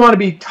saying I want to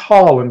be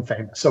tall and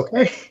famous,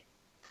 okay?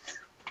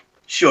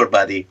 Sure,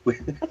 buddy. I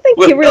think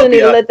you really need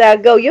to let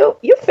that go. You're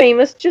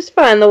famous just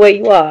fine the way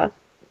you are.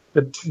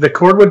 The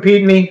Cordwood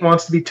Pete in me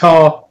wants to be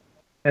tall,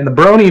 and the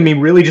Brony in me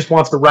really just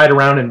wants to ride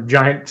around in a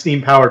giant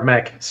steam-powered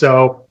mech,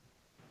 so...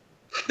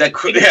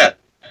 Yeah.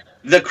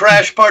 The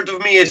crash part of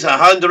me is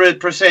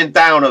 100%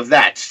 down of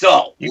that,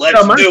 so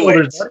let's do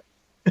it.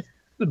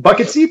 The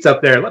bucket seats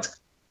up there. Let's.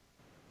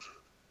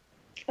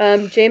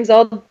 James,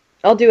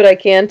 I'll do what I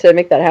can to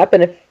make that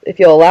happen if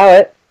you'll allow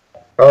it.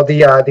 Well,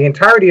 the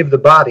entirety of the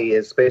body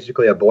is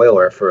basically a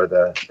boiler for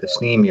the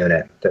steam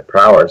unit that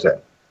powers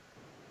it.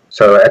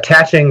 So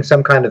attaching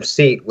some kind of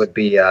seat would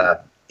be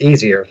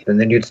easier, and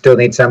then you'd still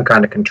need some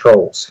kind of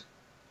controls.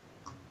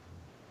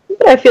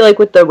 But I feel like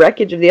with the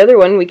wreckage of the other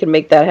one, we can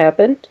make that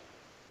happen.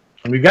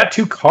 And we've got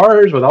 2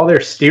 cars with all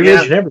their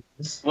steerage and everything.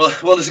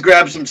 We'll just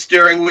grab some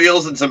steering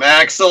wheels and some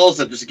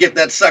axles and just get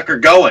that sucker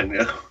going.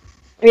 I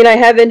mean, I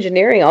have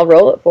engineering. I'll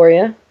roll it for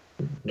you.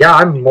 Yeah,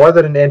 I'm more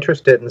than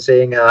interested in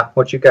seeing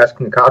what you guys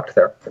concoct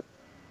there.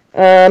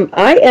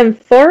 I am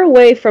far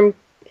away from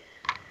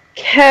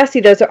Cassie,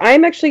 though, so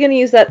I'm actually going to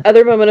use that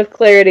other moment of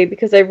clarity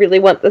because I really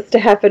want this to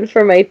happen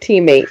for my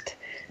teammate.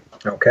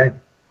 Okay.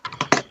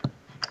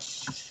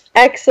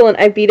 Excellent.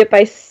 I beat it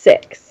by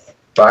 6.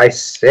 By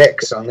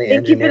 6 on the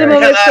engineering.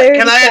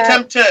 Can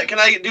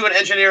I do an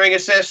engineering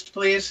assist,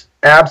 please?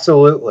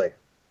 Absolutely.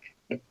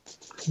 Because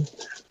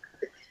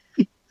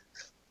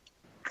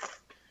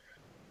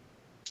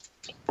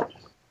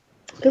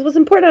what's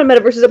important on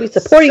Metaverse is that we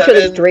support each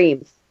other's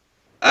dreams.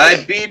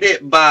 I beat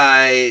it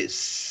by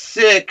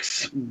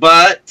 6,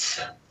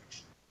 but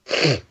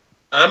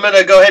I'm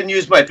gonna go ahead and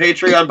use my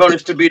Patreon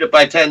bonus to beat it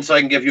by 10, so I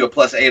can give you a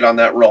 +8 on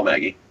that roll,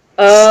 Maggie.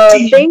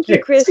 Thank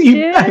you,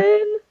 Christian.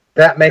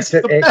 That makes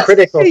it a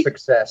critical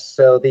success.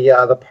 So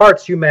the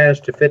parts you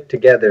managed to fit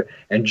together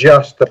in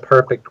just the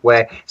perfect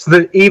way, so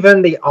that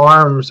even the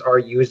arms are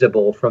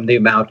usable from the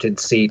mounted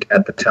seat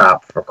at the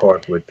top for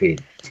Cordwood Pete.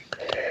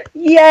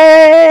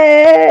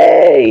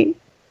 Yay!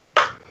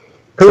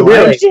 Who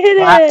really, did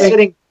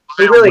it.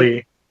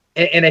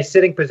 in a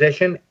sitting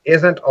position,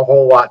 isn't a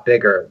whole lot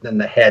bigger than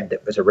the head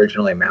that was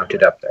originally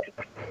mounted up there.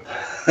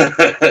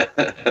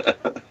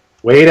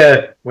 Way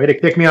to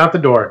kick me out the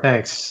door.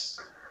 Thanks.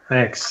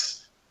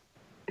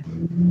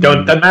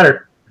 Doesn't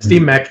matter.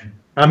 Steam mech.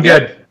 I'm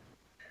good.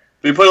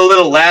 We put a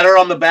little ladder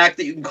on the back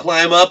that you can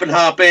climb up and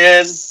hop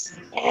in.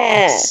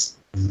 Yeah.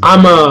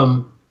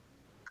 I'm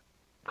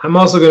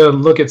also gonna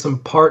look at some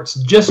parts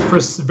just for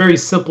very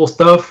simple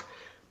stuff.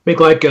 Make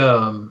like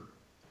a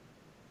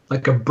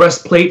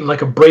breastplate and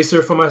like a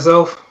bracer for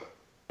myself.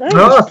 Nice.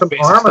 Oh, some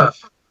Basic armor.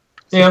 stuff.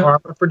 Some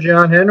armor for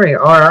John Henry.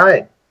 All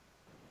right.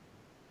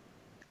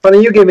 Why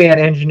don't you give me an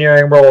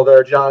engineering roll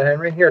there, John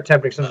Henry? You're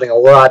attempting something a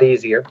lot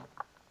easier.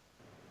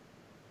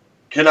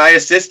 Can I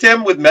assist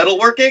him with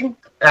metalworking?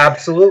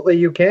 Absolutely,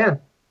 you can.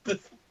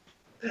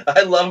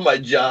 I love my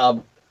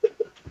job.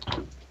 I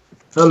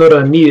don't know that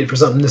I need it for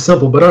something this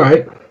simple, but all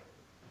right.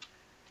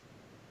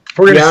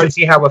 We're going to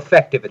see how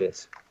effective it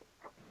is.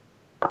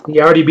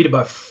 You already beat it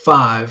by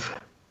 5.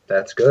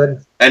 That's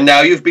good. And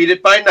now you've beat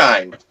it by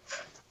 9.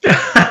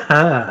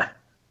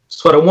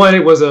 So what I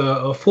wanted was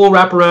a full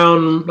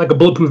wraparound, like a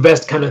bulletproof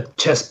vest kind of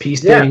chest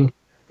piece thing,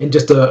 and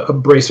just a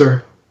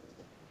bracer.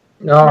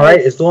 All right,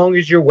 as long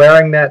as you're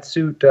wearing that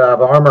suit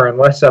of armor,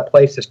 unless a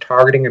place is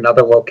targeting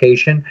another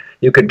location,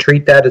 you can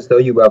treat that as though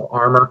you have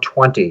armor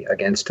 20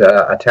 against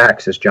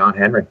attacks as John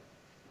Henry.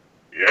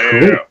 Yeah.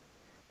 Cool.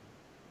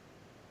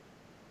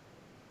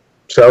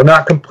 So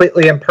not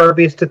completely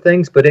impervious to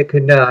things, but it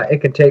can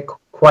take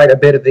quite a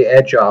bit of the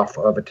edge off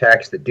of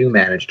attacks that do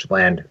manage to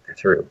land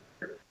through.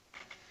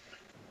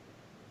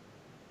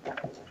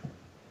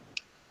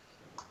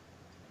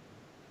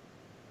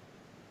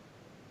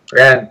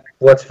 And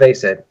let's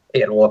face it,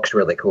 it looks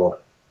really cool.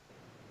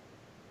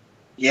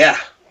 Yeah.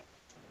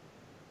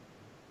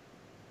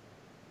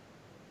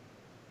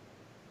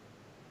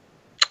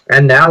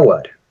 And now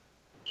what,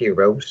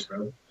 heroes?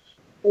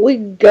 We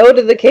go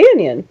to the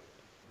canyon.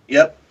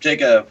 Yep.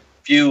 Take a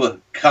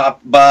few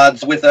cop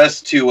bods with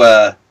us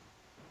to,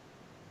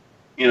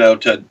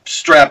 to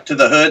strap to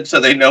the hood so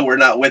they know we're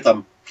not with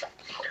them.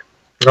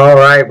 All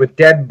right, with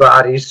dead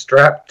bodies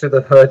strapped to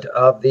the hood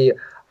of the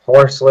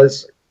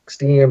horseless,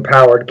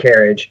 steam-powered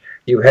carriage,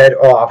 you head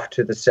off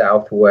to the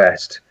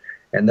southwest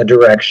in the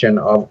direction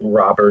of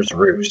Robber's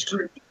Roost,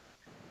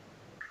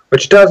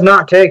 which does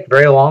not take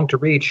very long to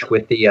reach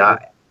with the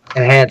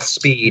enhanced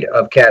speed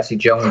of Cassie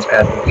Jones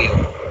at the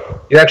wheel.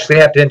 You actually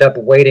have to end up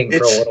waiting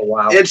for a little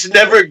while. It's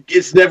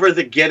never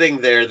the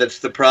getting there that's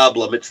the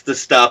problem. It's the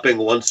stopping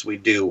once we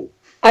do.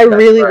 I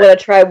really want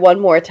to try one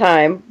more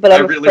time, but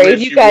I'm really afraid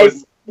wish you you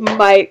guys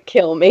might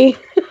kill me.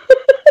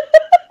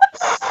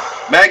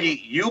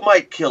 Maggie, you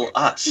might kill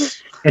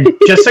us. And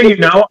just so you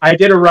know, I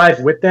did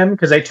arrive with them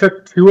because I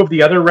took 2 of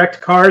the other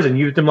wrecked cars and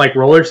used them like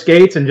roller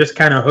skates and just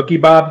kind of hooky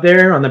bob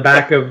there on the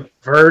back of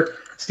her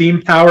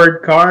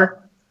steam-powered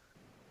car.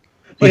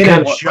 In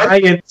a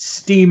giant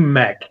steam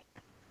mech.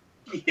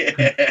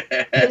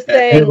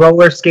 A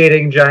roller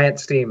skating giant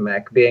steam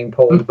mech being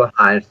pulled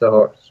behind the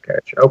horse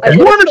carriage. Okay.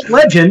 You want a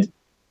legend?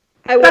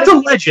 That's a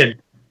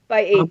legend. By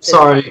 8. I'm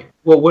sorry.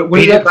 What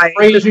is that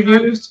phrase you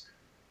used?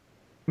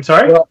 I'm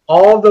sorry? Well,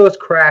 all those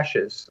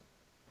crashes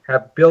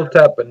have built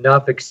up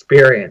enough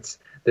experience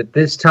that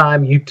this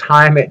time you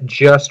time it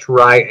just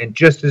right, and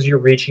just as you're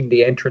reaching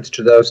the entrance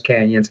to those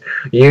canyons,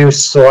 you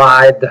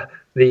slide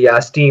the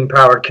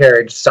steam-powered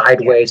carriage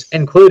sideways,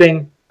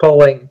 including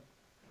pulling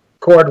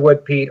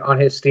Cordwood Pete on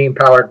his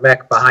steam-powered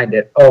mech behind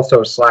it,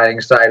 also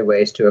sliding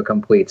sideways to a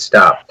complete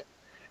stop.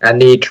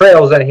 And the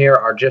trails in here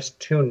are just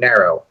too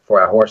narrow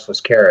for a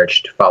horseless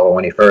carriage to follow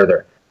any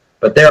further.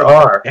 But there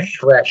are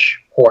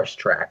fresh horse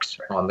tracks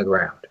on the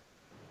ground.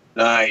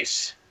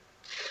 Nice.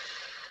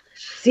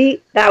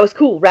 See, that was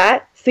cool,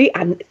 right? See,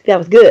 that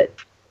was good.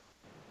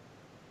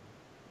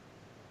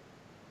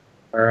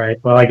 All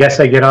right. Well, I guess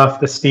I get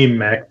off the steam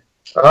mech.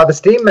 The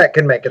steam mech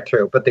can make it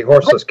through, but the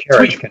horseless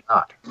carriage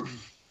cannot.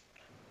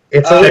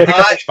 It's only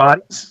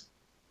bodies.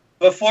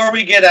 Before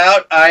we get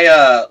out,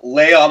 I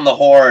lay on the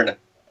horn.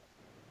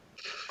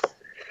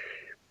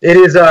 It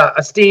is a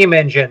steam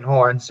engine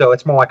horn, so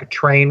it's more like a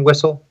train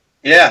whistle.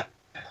 Yeah.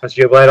 As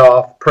you let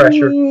off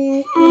pressure.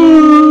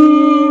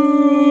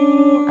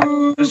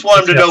 Just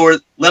want them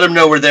to let them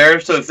know we're there.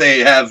 So if they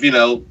have,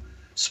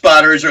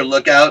 spotters or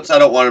lookouts, I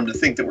don't want them to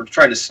think that we're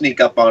trying to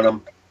sneak up on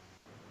them.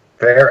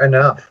 Fair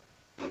enough.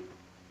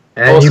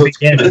 And Also, you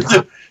begin.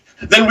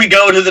 Then we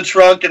go to the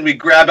trunk and we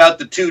grab out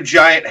the 2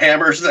 giant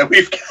hammers that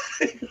we've got.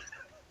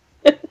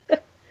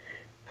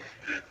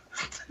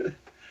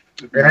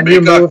 And you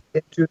move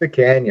into the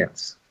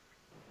canyons.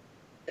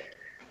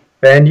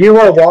 And you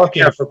are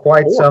walking for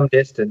quite some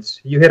distance.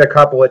 You hit a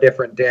couple of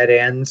different dead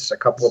ends, a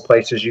couple of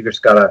places you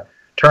just gotta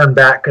turn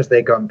back because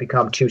they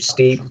become too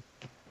steep.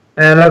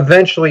 And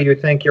eventually you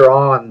think you're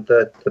on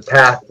the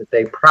path that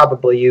they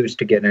probably used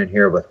to get in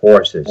here with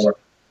horses.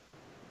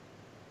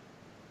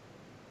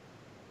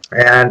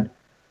 And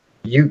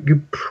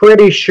you're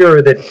pretty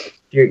sure that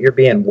you're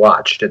being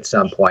watched at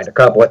some point. A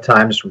couple of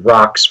times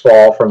rocks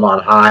fall from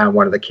on high on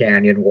one of the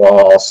canyon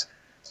walls.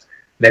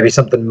 Maybe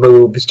something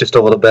moves just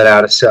a little bit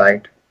out of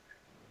sight.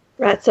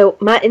 Right, so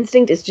my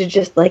instinct is to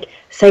just, like,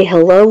 say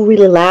hello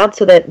really loud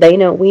so that they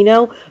know we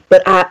know,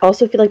 but I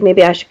also feel like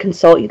maybe I should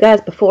consult you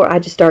guys before I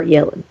just start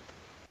yelling.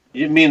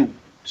 You mean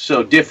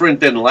so different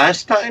than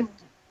last time?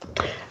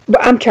 But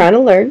I'm trying to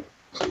learn.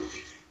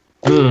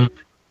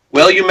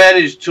 Well, you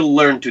managed to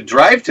learn to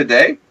drive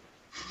today.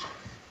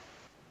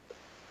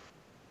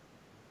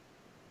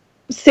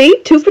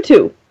 See? 2 for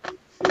 2.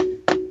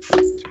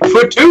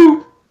 For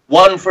 2?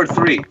 1 for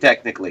 3,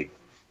 technically.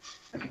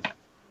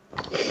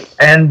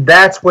 And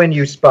that's when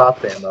you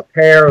spot them, a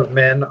pair of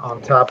men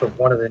on top of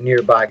one of the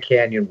nearby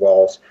canyon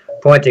walls,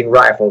 pointing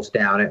rifles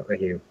down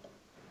at you.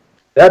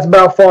 That's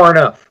about far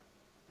enough.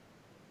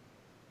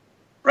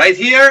 Right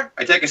here,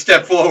 I take a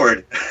step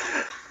forward.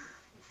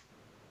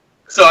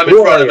 So I'm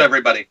in front of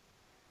everybody.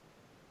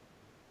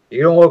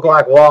 You don't look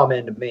like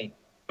lawmen to me.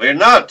 We're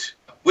not.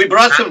 We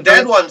brought some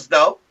dead ones,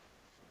 though.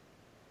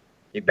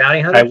 You bounty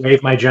I hunters?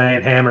 wave my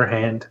giant hammer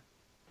hand.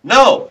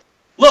 No.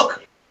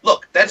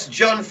 Look, that's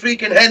John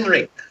freaking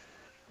Henry.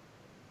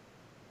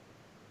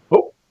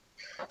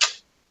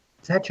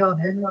 Is that John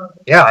Henry?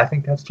 Yeah, I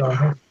think that's John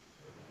Henry.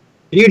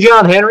 Are you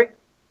John Henry?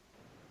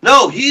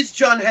 No, he's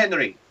John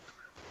Henry.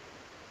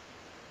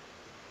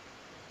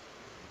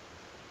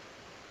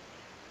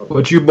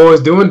 What you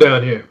boys doing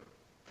down here?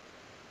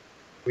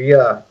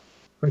 We're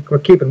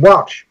keeping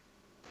watch.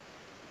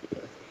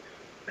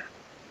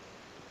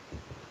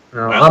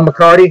 I'm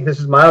McCarty. This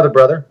is my other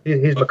brother.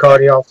 He's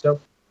McCarty also.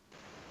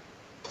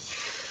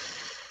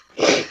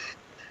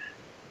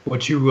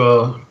 What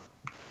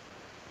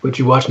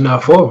you watching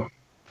out for?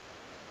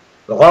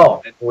 The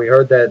law. We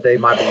heard that they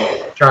might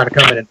be trying to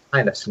come in and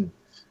find us.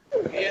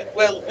 Yeah,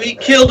 well, we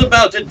killed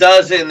about a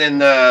dozen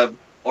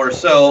or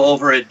so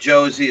over at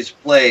Josie's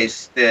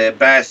place, the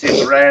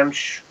Bassett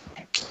Ranch.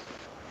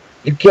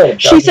 You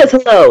killed. She says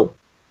hello.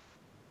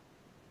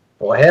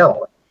 Well,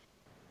 hell.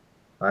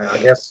 I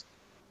guess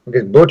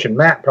Butch and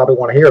Matt probably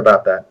want to hear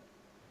about that.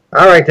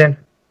 All right, then.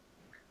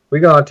 We're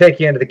going to take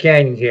you into the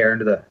canyon here,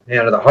 into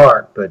the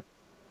heart, but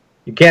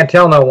you can't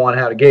tell no one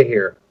how to get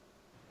here.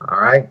 All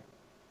right?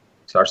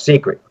 It's our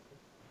secret.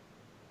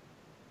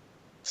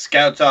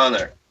 Scout's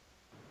honor.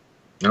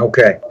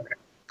 Okay.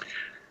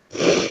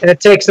 And it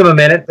takes them a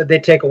minute, but they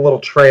take a little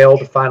trail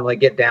to finally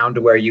get down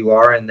to where you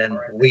are and then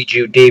lead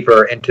you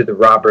deeper into the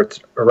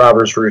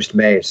Robber's Roost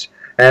maze.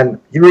 And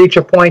you reach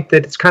a point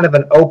that it's kind of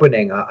an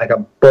opening, like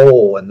a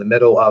bowl in the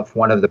middle of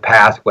one of the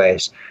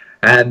pathways.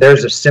 And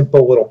there's a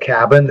simple little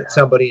cabin that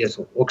somebody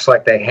looks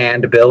like they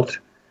hand-built,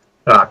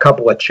 a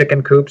couple of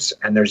chicken coops,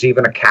 and there's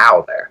even a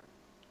cow there.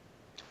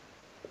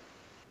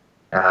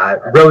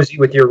 Rosie,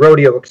 with your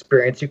rodeo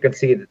experience, you can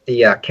see that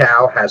the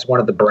cow has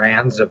one of the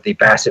brands of the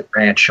Bassett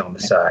Ranch on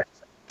the side.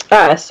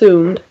 I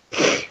assumed.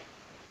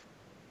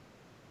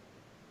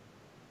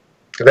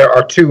 There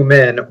are 2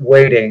 men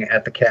waiting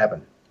at the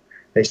cabin.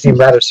 They seem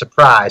rather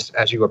surprised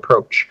as you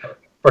approach,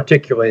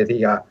 particularly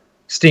the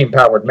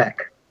steam-powered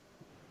mech.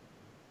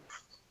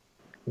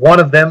 One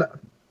of them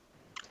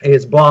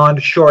is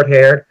blonde,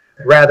 short-haired,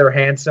 rather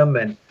handsome,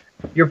 and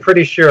you're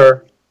pretty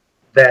sure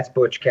that's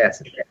Butch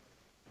Cassidy.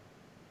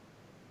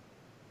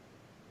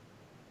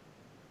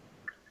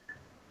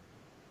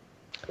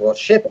 Well,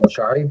 shit,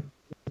 McCarty.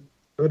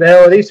 Who the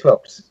hell are these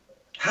folks?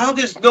 How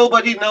does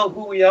nobody know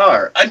who we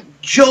are? I'm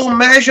Joe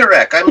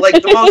Mazurek. I'm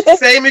like the most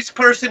famous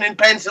person in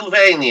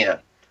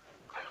Pennsylvania.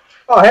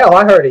 Oh, hell,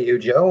 I heard of you,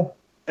 Joe.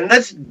 And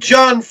that's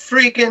John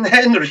freaking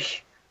Henry.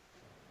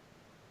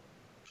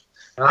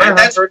 And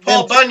that's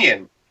Paul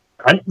Bunyan.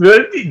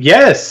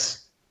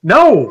 Yes.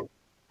 No.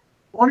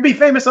 I want to be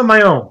famous on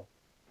my own.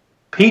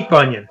 Pete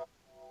Bunyan.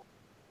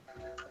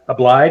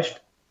 Obliged.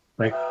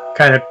 Like,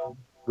 kind of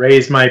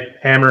raise my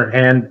hammer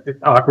hand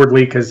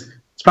awkwardly because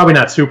it's probably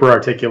not super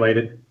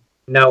articulated.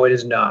 No, it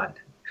is not.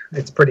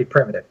 It's pretty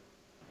primitive.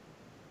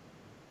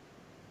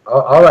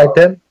 All right,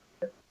 then.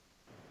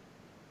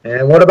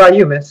 And what about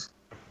you, miss?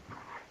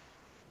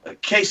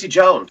 Cassie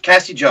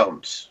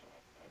Jones.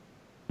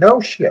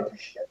 No shit.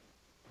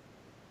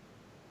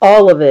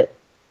 All of it.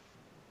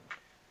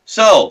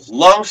 So,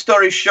 long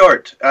story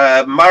short,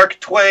 Mark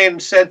Twain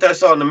sent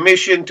us on a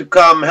mission to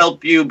come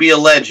help you be a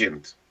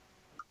legend.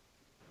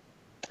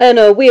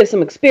 And we have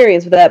some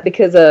experience with that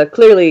because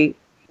clearly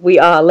we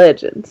are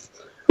legends.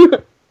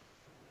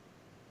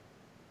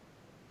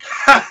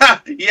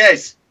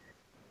 Yes.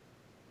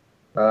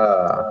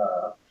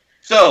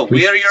 So,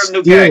 we are your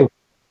new gang.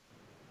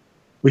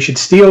 We should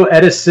steal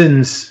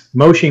Edison's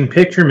motion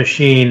picture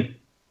machine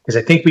because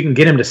I think we can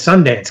get him to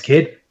Sundance,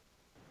 kid.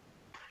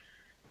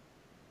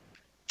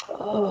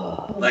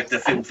 Oh. like the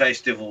film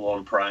festival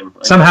on Prime.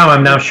 Somehow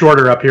I'm now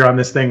shorter up here on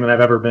this thing than I've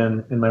ever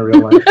been in my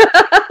real life.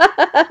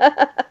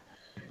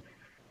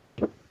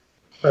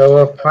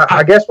 So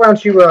I guess why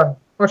don't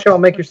y'all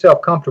make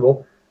yourself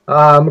comfortable?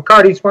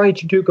 McCarty's, why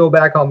don't you two go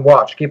back on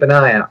watch? Keep an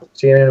eye out.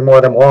 See if any more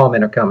of them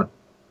lawmen are coming.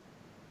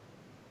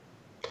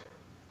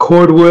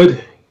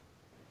 Cordwood,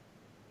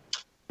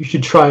 you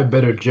should try a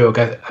better joke.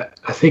 I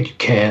think you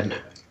can.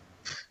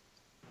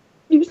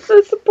 You're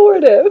so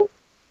supportive.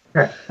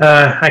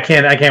 I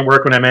can't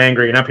work when I'm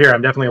angry, and up here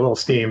I'm definitely a little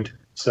steamed.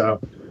 So,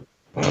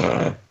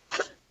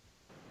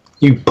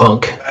 you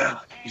punk.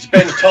 He's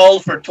been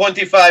told for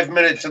 25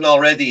 minutes and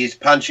already he's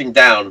punching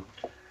down.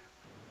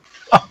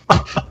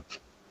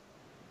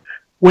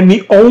 When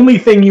the only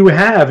thing you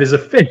have is a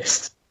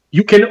fist,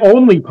 you can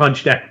only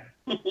punch down.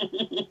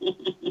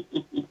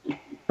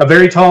 A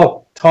very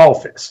tall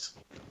fist.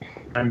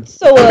 I'm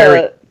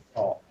very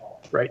tall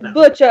right now.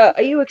 Butch,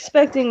 are you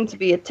expecting to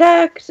be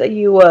attacked? Are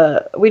you,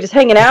 we just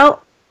hanging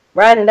out?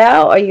 Riding it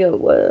out? Are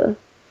you,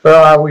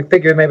 Well, we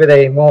figured maybe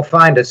they won't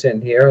find us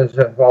in here.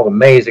 There's all the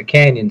maze of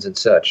canyons and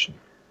such.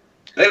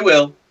 They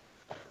will.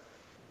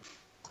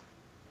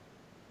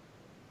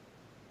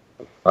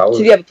 Well, So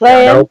do you have a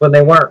plan? Hoping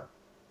they weren't.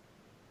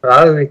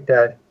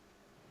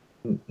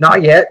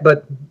 Not yet,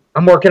 but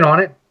I'm working on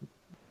it.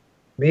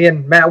 Me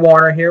and Matt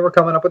Warner here, we're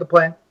coming up with a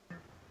plan.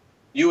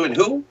 You and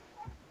who?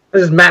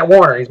 This is Matt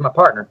Warner. He's my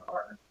partner.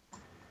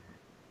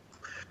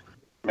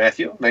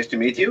 Matthew, nice to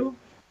meet you.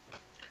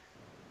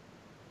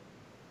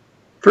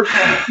 For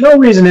no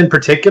reason in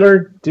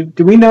particular,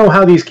 do we know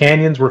how these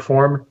canyons were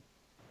formed?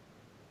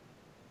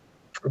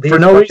 For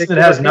no reason,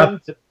 it has nothing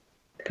to...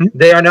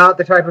 They are not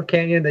the type of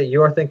canyon that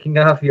you're thinking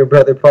of. Your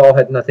brother Paul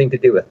had nothing to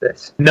do with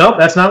this. Nope,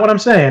 that's not what I'm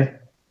saying.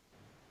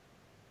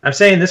 I'm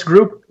saying this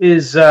group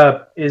is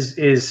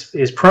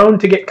prone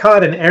to get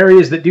caught in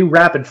areas that do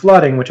rapid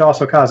flooding, which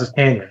also causes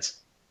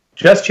canyons.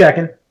 Just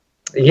checking.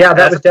 Yeah,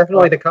 that was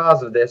definitely the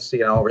cause of this, a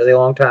really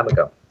long time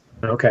ago.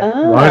 Okay. As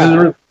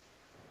long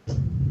as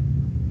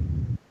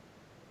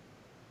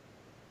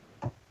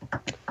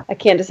I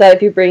can't decide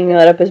if you're bringing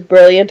that up as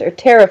brilliant or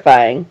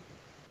terrifying.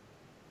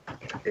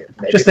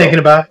 just thinking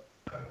about it.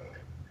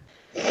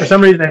 For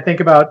some reason, I think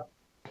about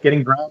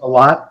getting drowned a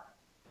lot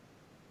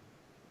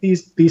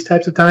these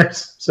types of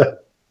times. So,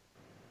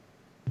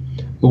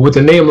 well, with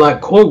a name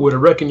like Cordwood, I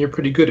reckon you're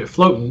pretty good at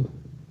floating.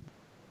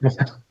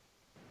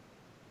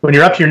 When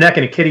you're up to your neck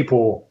in a kiddie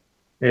pool,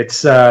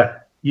 it's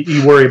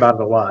you worry about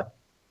it a lot.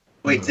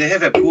 Wait, they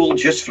have a pool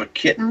just for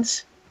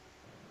kittens?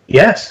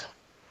 Yes.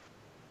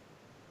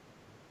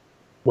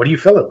 What do you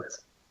fill it with?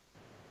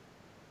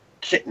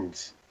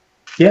 Kittens.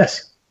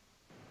 Yes.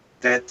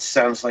 That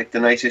sounds like the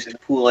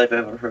nicest pool I've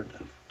ever heard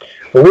of.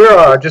 Well,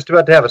 we're just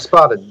about to have a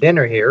spot at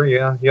dinner here.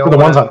 Yeah, the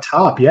ones on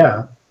top,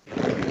 yeah.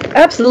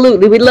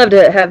 Absolutely, we'd love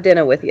to have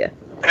dinner with you.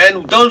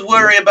 And don't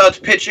worry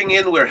about pitching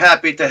in. We're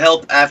happy to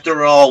help.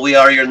 After all, we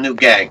are your new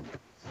gang.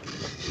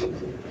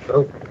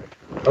 Oh,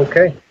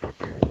 okay.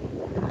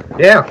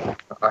 Yeah,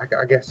 I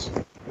guess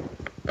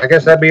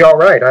that'd be all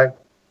right.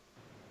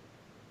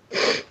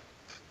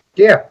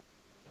 Yeah.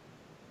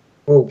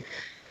 Whoa.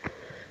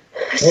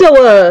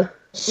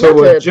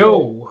 So,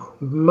 Joe,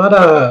 might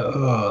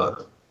I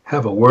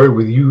have a word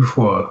with you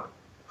for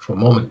a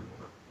moment?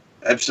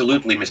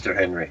 Absolutely, Mr.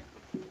 Henry.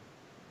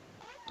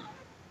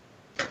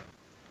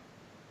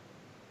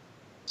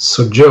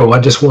 So, Joe, I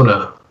just want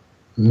to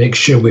make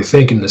sure we're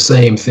thinking the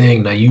same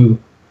thing. Now, you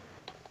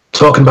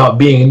talking about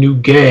being a new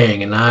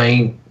gang, and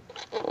I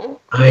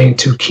ain't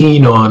too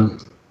keen on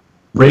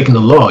breaking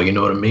the law. You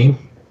know what I mean?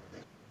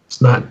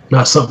 It's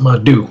not something I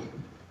do.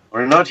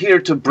 We're not here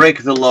to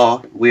break the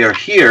law. We are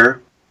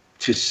here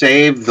to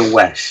save the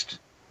West.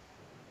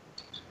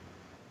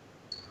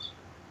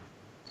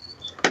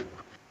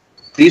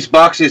 These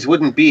boxes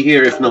wouldn't be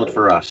here if not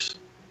for us.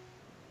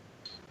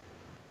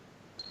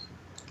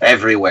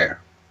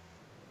 Everywhere.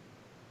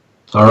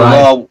 All the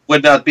right. law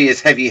would not be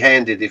as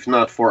heavy-handed if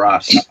not for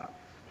us.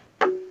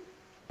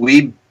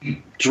 We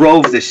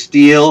drove the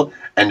steel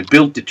and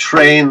built the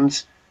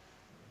trains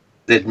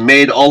that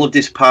made all of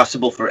this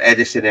possible for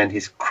Edison and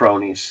his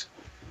cronies.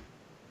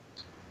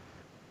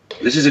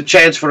 This is a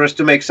chance for us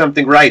to make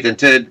something right and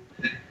to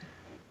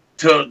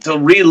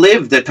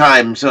relive the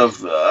times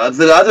of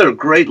the other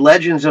great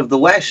legends of the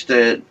West.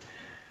 We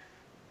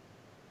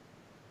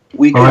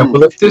All right. can.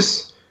 Well, if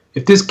this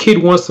kid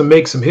wants to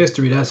make some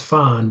history, that's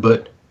fine.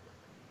 But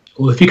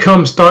if he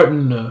comes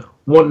starting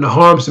wanting to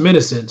harm some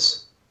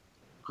innocents,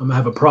 I'm gonna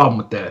have a problem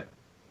with that.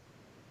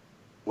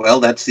 Well,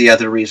 that's the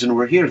other reason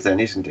we're here, then,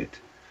 isn't it?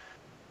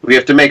 We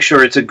have to make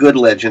sure it's a good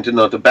legend and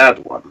not a bad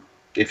one.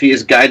 If he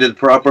is guided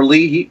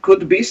properly, he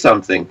could be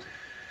something.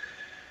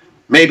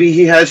 Maybe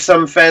he has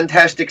some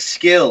fantastic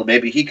skill.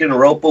 Maybe he can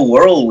rope a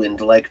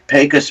whirlwind like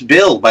Pecos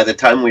Bill by the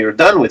time we are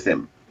done with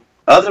him.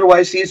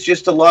 Otherwise, he's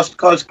just a lost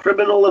cause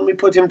criminal and we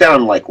put him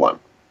down like one.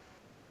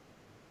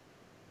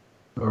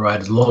 All right,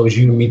 as long as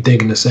you and me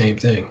thinking the same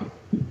thing.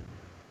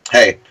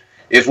 Hey,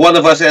 if one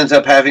of us ends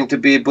up having to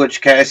be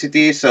Butch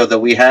Cassidy so that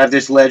we have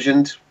this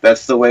legend,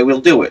 that's the way we'll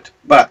do it.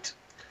 But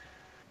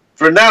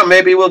For now,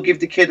 maybe we'll give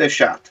the kid a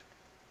shot.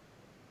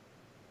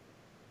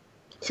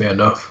 Fair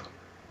enough.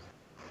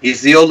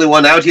 He's the only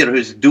one out here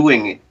who's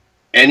doing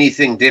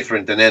anything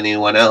different than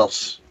anyone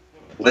else.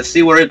 Let's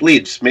see where it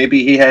leads.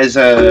 Maybe he has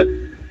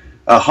a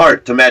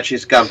heart to match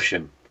his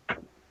gumption.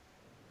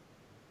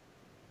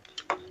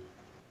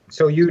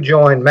 So you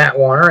join Matt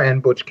Warner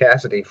and Butch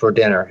Cassidy for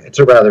dinner. It's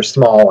a rather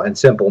small and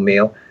simple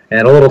meal,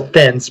 and a little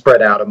thin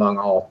spread out among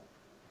all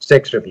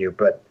 6 of you,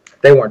 but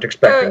they weren't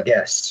expecting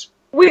guests.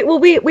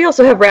 We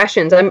also have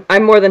rations.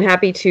 I'm more than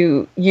happy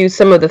to use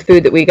some of the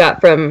food that we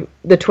got from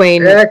the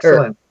Twain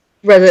Excellent.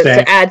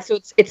 residents to add, so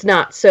it's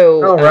not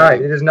so. All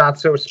right, it is not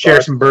so sparse.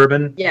 Share some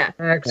bourbon. Yeah.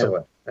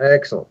 Excellent,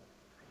 excellent.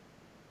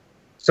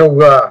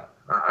 So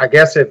I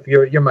guess if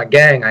you're my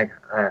gang,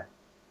 I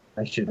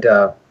should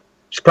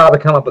probably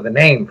come up with a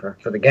name for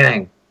the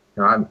gang.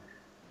 You know,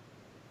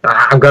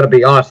 I'm going to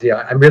be honest with you.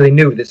 I'm really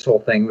new to this whole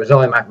thing. It was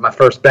only my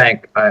first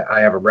bank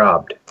I ever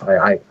robbed.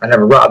 I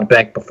never robbed a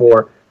bank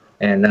before,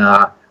 and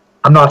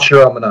I'm not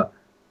sure I'm going to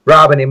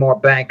rob any more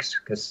banks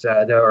because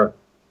there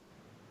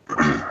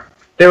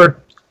were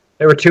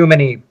too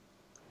many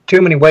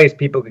ways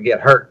people could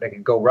get hurt. They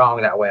could go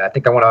wrong that way. I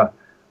think I want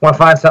to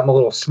find something a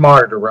little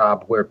smarter to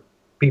rob where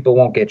people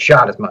won't get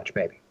shot as much.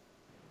 Maybe.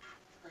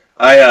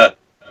 I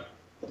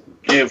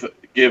give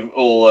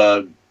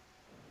old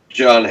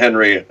John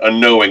Henry a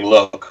knowing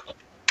look.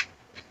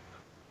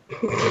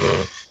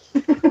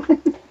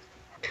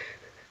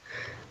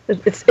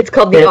 It's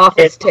called the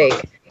office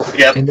take.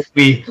 Yep. And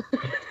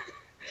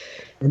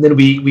then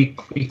we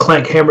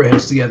clank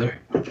hammerheads together.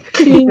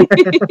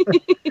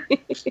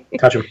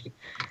 Touch him.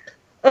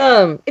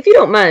 If you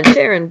don't mind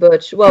sharing,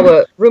 Butch, while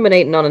we're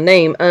ruminating on a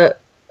name,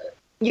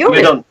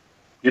 You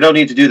don't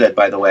need to do that,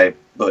 by the way,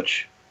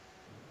 Butch.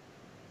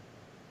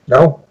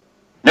 No?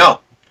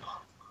 No.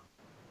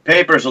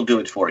 Papers will do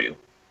it for you.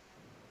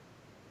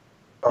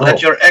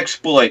 Let your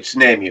exploits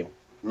name you.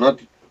 No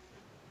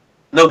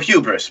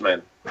hubris,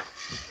 man.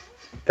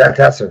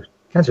 That's a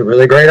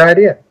really great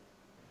idea.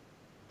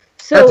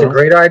 That's a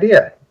great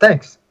idea.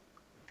 Thanks.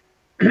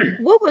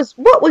 What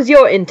was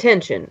your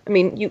intention? I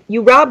mean,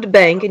 you robbed a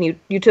bank and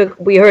you took,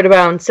 we heard,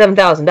 around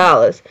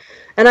 $7,000,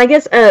 and I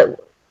guess the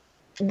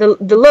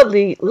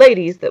lovely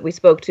ladies that we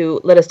spoke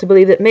to led us to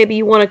believe that maybe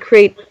you want to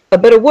create a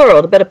better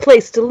world, a better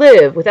place to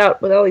live with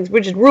all these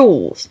rigid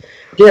rules.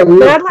 Yeah, we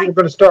were going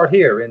to start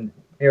here in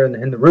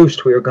the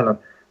Roost. We were going to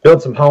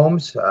build some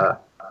homes. A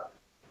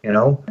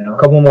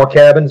couple more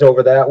cabins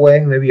over that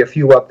way, maybe a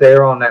few up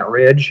there on that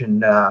ridge,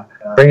 and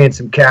bring in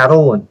some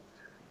cattle and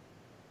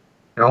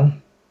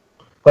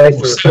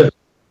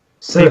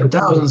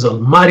 $7,000 is a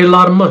mighty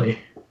lot of money.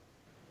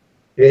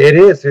 It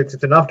is.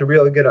 It's enough to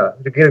really get a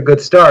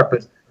good start,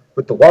 but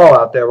with the wall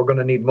out there, we're going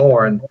to need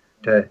more, and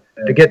to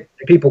get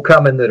people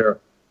coming that are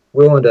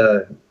willing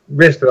to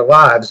risk their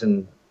lives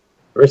and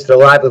risk their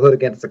livelihood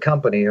against the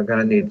company, you're going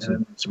to need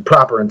some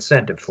proper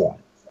incentive for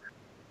them.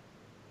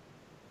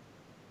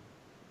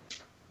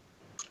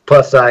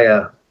 Plus,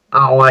 I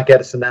don't like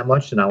Edison that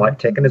much, and I like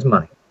taking his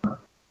money.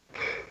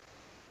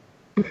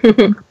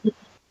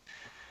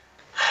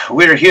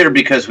 We're here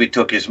because we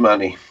took his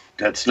money.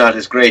 That's not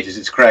as great as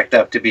it's cracked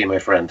up to be, my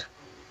friend.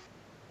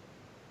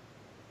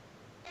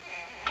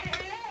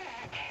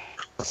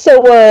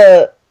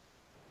 So,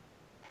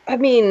 I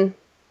mean,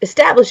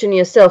 establishing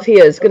yourself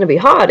here is going to be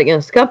hard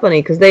against the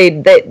company because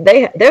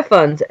their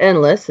funds are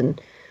endless, and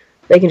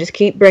they can just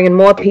keep bringing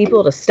more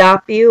people to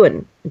stop you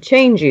and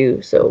change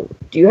you. So,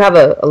 do you have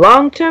a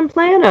long-term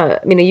plan? I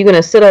mean, are you going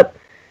to set up?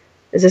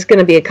 Is this going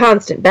to be a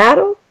constant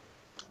battle?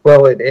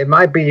 Well, it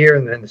might be here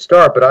in the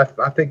start, but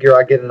I figure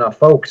I get enough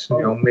folks.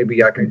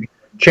 Maybe I can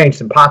change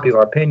some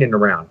popular opinion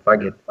around. If I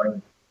get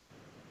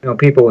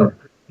people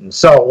in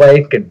Salt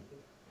Lake and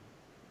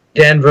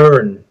Denver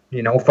and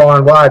far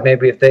and wide,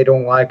 maybe if they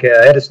don't like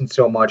Edison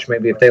so much,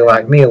 maybe if they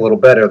like me a little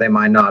better, they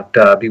might not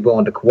be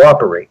willing to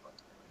cooperate.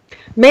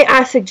 May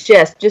I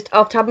suggest, just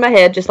off the top of my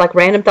head, just like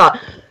random thought,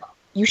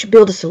 you should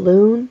build a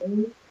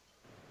saloon?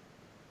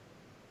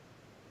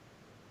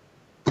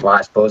 Well,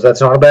 I suppose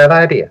that's not a bad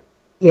idea.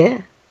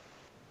 Yeah.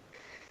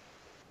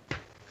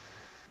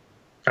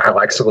 I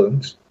like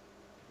saloons.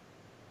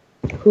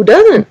 Who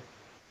doesn't?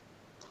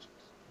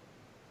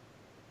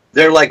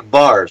 They're like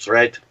bars,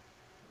 right?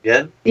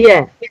 Yeah?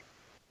 Yeah.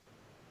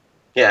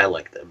 Yeah, I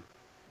like them.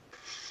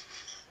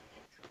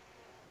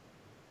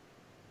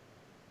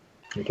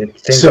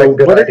 So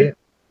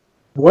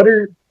what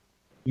are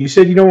you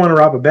said you don't want to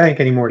rob a bank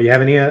anymore. Do you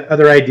have any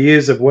other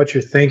ideas of what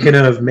you're thinking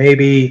of?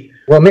 Maybe.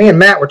 Well, me and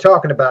Matt were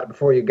talking about it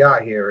before you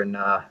got here, and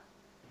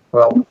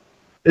well,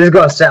 this is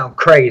going to sound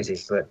crazy,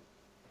 but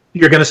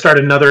you're going to start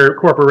another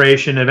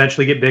corporation,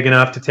 eventually get big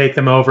enough to take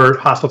them over,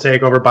 hostile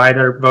takeover, buy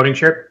their voting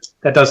share.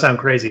 That does sound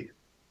crazy.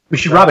 We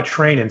should rob a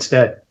train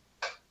instead.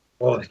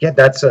 Well, yeah,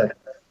 that's what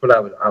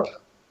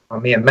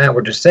me and Matt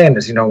were just saying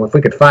is, if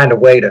we could find a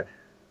way to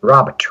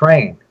rob a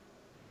train.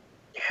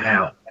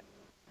 Now,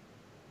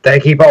 they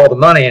keep all the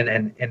money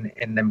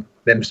in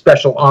them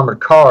special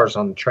armored cars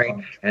on the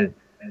train, and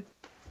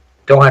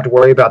don't have to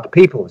worry about the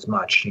people as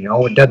much.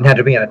 It doesn't have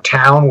to be in a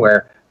town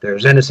where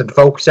there's innocent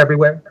folks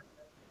everywhere,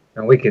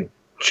 and we can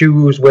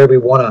choose where we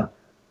want to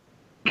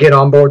get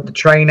on board the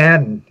train at,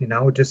 and, you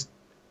know, it just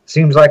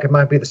seems like it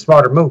might be the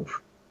smarter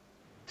move.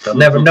 They'll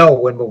never know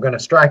when we're going to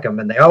strike them,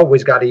 and they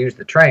always got to use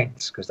the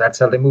trains, because that's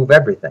how they move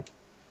everything.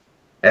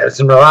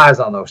 Edison relies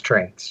on those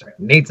trains.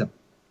 He needs them.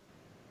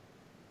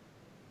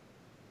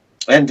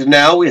 And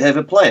now we have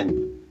a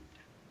plan.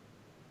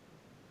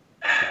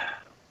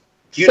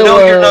 You So,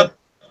 know you're not.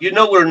 You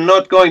know we're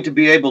not going to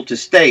be able to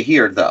stay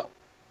here, though.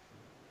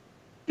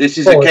 This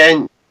is a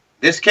canyon.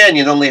 This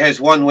canyon only has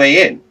one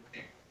way in.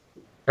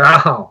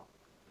 Oh,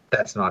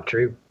 that's not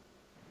true.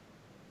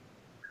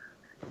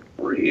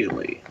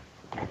 Really?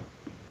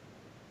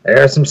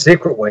 There are some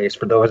secret ways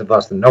for those of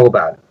us that know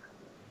about it.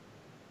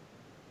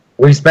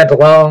 We spent a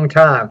long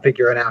time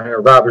figuring out how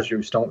robbers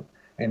use stone,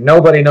 and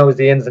nobody knows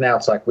the ins and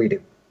outs like we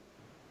do.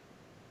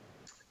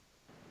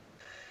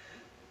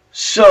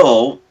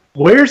 So,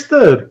 where is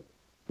the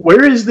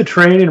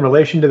train in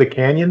relation to the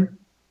canyon?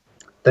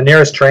 The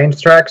nearest train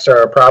tracks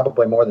are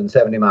probably more than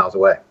 70 miles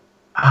away.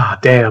 Ah,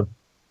 damn.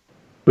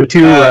 With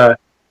two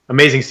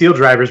amazing steel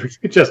drivers, we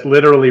could just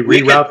literally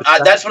reroute the track.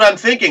 that's what I'm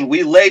thinking.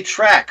 We lay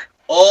track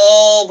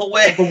all the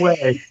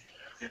way.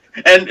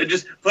 And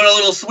just put a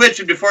little switch,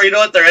 and before you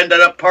know it, they're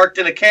ended up parked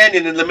in a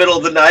canyon in the middle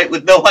of the night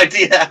with no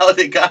idea how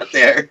they got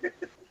there.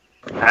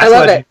 I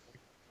love it.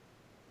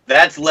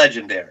 That's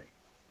legendary.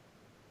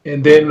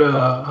 And then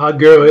our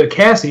girl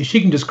Cassie,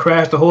 she can just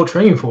crash the whole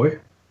train for you.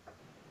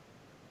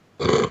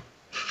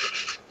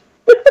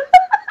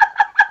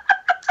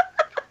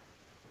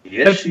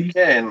 Yes, she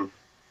can.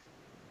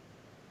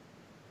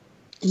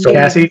 So,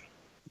 Cassie,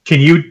 can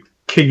you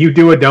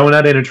do a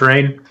donut in a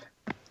train?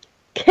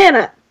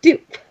 Cannot do.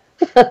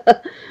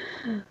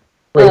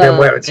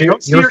 You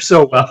don't steer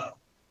so well.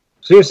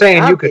 So you're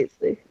saying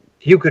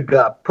you could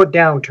put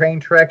down train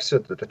tracks so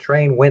that the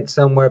train went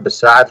somewhere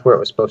besides where it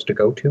was supposed to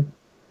go to?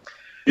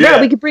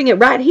 Yeah, we could bring it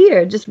right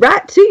here, just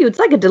right to you. It's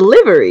like a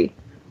delivery.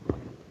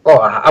 Oh,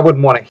 I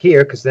wouldn't want it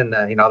here, because then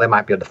you know, they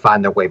might be able to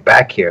find their way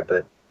back here.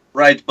 But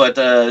Right, but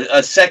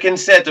a second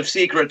set of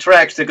secret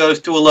tracks that goes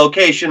to a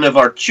location of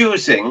our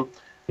choosing.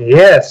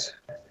 yes,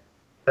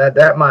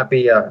 that might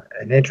be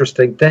an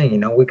interesting thing. You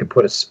know, we could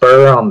put a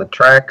spur on the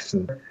tracks,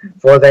 and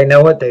before they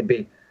know it, they'd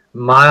be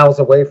miles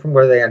away from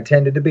where they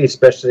intended to be,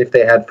 especially if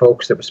they had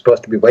folks that were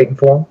supposed to be waiting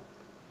for them.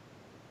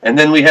 And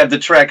then we have the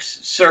tracks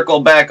circle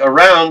back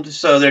around,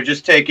 so they're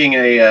just taking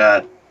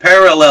a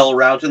parallel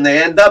route, and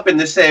they end up in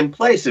the same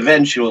place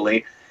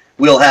eventually.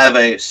 We'll have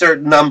a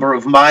certain number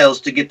of miles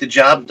to get the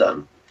job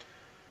done.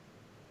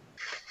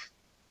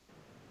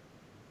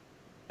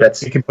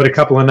 You can put a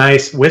couple of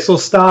nice whistle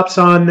stops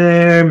on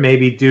there,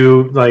 maybe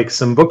do like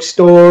some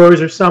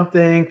bookstores or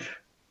something.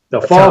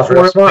 They'll fall for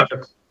it, make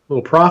a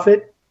little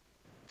profit.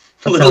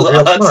 Little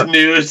Hudson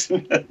News.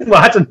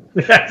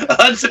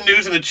 Hudson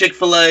News and a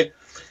Chick-fil-A.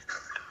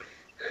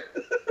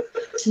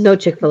 No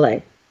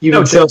Chick-fil-A. You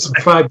can sell some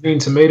fried green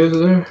tomatoes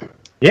there.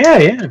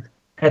 Yeah.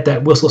 At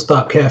that Whistle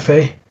Stop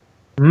Cafe.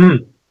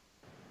 Mm.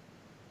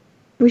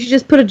 We should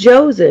just put a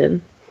Joe's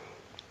in.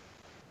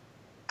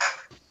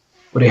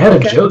 Well, they had a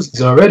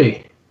Josie's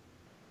already.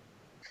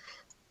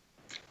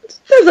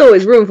 There's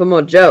always room for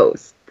more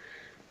Joe's.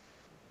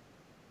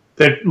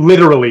 There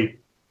literally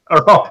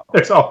are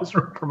there's always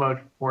room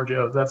for more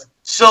Joe's.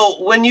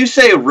 So when you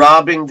say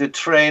robbing the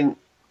train,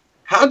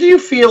 how do you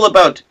feel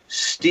about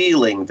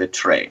stealing the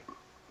train?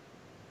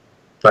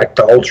 Like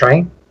the whole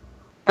train?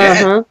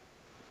 Uh-huh.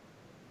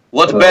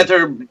 What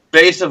better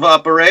base of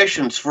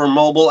operations for a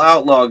mobile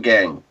outlaw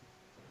gang?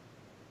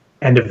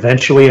 And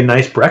eventually a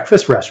nice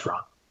breakfast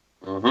restaurant.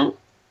 Mm-hmm.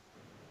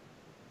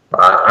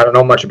 I don't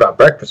know much about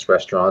breakfast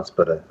restaurants,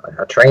 but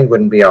a train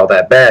wouldn't be all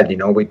that bad. You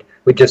know, we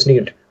just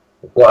need to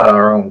go out on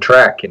our own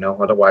track. You know,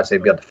 otherwise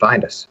they'd be able to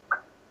find us.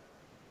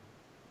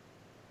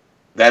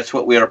 That's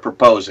what we are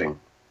proposing.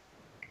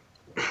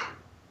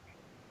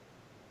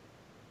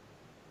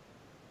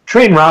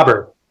 Train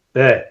robber,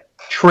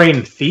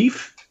 train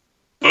thief.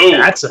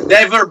 Boom!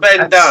 Never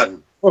been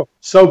done. Oh,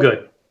 so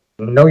good.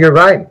 No, you're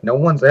right. No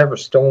one's ever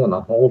stolen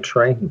a whole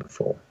train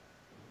before.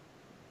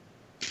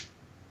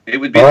 It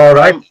would be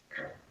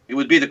It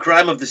would be the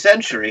crime of the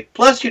century.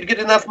 Plus, you'd get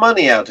enough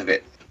money out of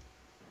it.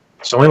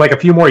 It's only like a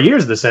few more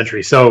years of the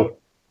century, so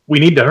we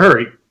need to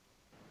hurry.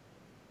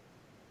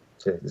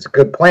 It's a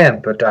good plan,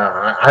 but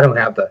I don't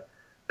have the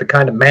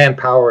kind of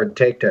manpower it'd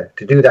take to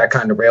do that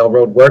kind of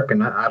railroad work,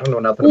 and I don't know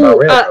nothing about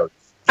railroads.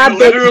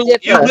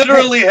 You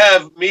literally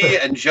have me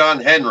and John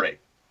Henry.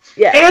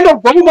 Yeah. And a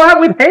robot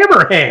with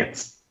hammer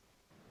hands.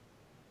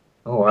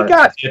 Oh, I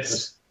got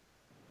this.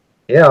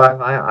 Yeah,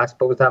 I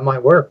suppose that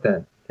might work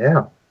then.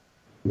 Yeah.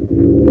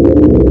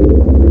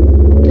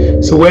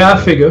 So where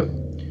I figure,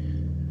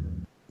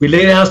 we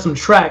lay down some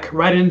track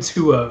right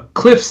into a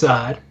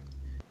cliffside,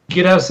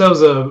 get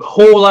ourselves a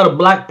whole lot of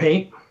black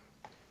paint,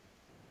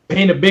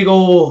 paint a big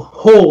old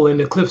hole in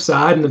the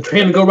cliffside, and the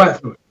train will go right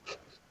through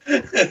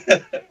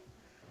it.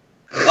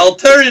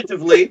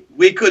 Alternatively,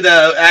 we could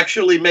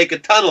actually make a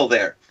tunnel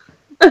there.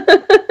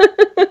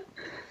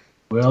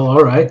 Well,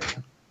 all right.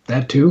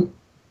 That too.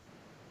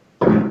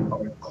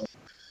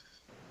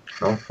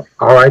 Oh,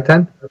 all right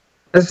then.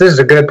 This is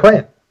a good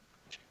plan.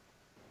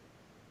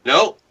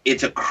 No,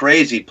 it's a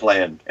crazy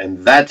plan,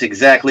 and that's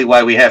exactly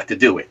why we have to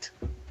do it.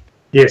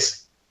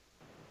 Yes.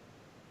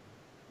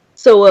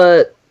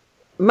 So,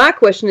 my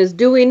question is,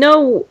 do we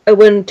know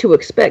when to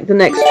expect the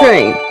next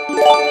train?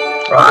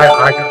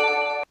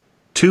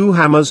 Two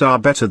hammers are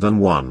better than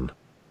one.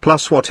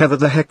 Plus whatever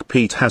the heck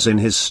Pete has in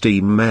his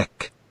Steam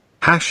mech.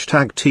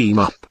 Hashtag team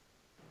up.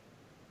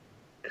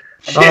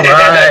 All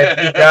right,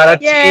 we got a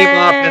team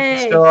up at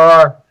the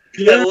store.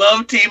 I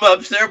love team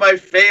ups. They're my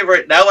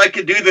favorite. Now I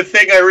can do the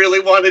thing I really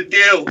want to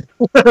do.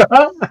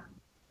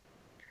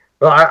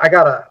 Well, I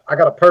got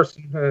a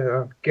person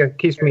who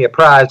keeps me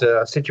apprised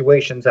of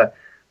situations.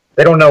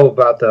 They don't know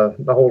about the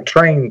whole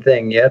train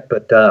thing yet,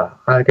 but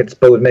I could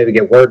suppose maybe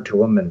get word to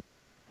them and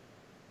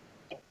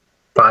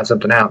find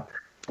something out.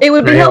 It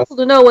would be helpful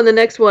to know when the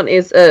next one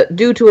is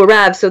due to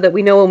arrive, so that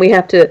we know when we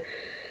have to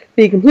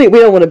be complete. We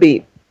don't want to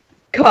be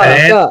caught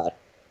off guard.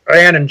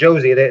 Ann and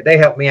Josie, they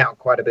help me out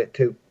quite a bit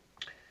too.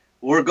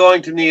 We're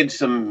going to need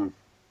some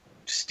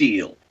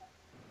steel.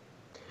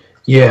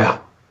 Yeah.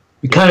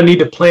 We kind of need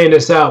to plan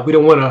this out. We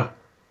don't want to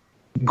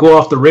go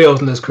off the rails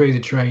in this crazy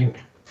train.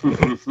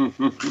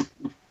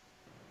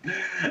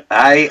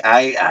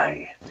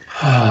 Aye.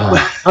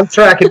 I'm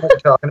tracking what you're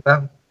talking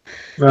about.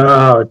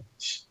 Oh.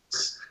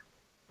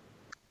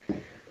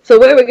 So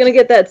where are we going to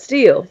get that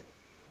steel?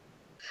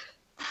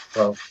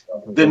 Well,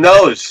 the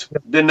nose.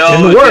 In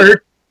the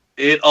word.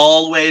 It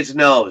always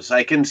knows.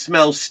 I can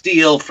smell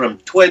steel from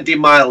 20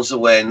 miles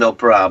away, no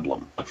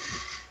problem.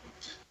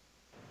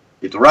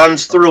 It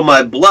runs through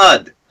my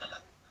blood.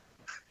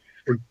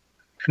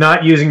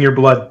 Not using your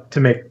blood to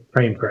make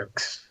train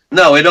bricks.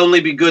 No, it'd only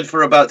be good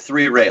for about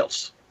 3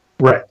 rails.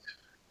 Right.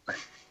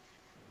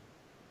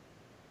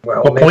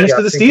 Well, What points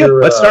to the steel?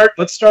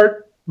 Let's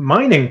start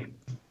mining.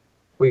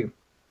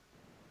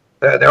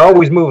 They're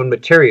always moving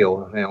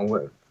material,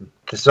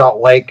 to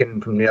Salt Lake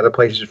and from the other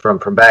places from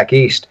back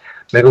east.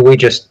 Maybe we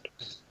just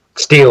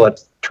steal a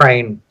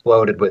train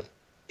loaded with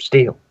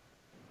steel.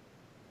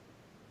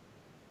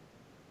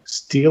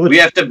 Steal it. We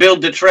have to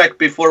build the track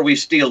before we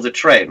steal the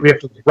train. We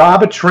have to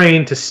rob a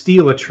train to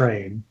steal a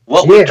train.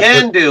 What we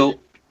can do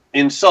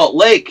in Salt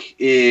Lake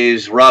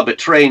is rob a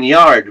train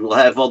yard. We'll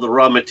have all the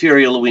raw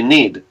material we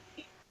need.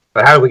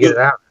 But how do we get it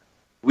out?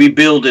 We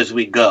build as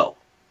we go.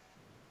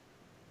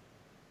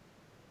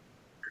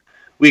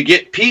 We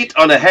get Pete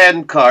on a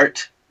hand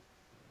cart,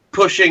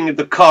 pushing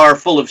the car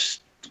full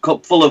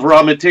of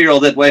raw material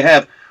that we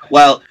have,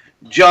 while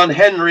John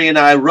Henry and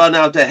I run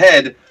out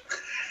ahead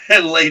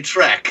and lay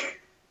track.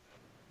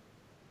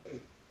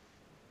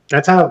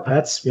 That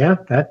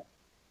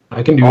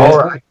I can do All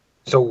that. right.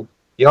 So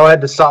y'all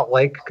head to Salt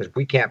Lake because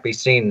we can't be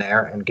seen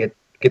there, and get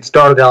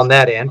started on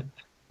that end.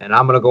 And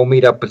I'm gonna go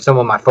meet up with some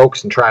of my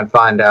folks and try and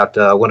find out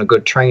when a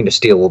good train to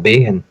steal will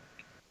be, and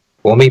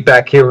we'll meet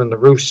back here in the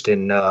Roost.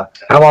 And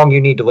how long you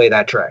need to lay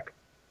that track?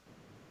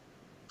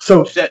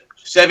 So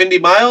 70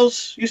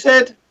 miles, you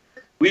said?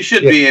 We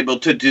should be able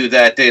to do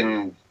that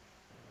in,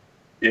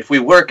 if we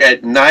work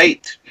at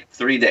night,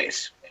 3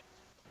 days.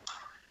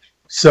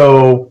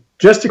 So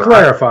just to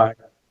clarify,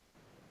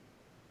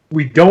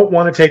 we don't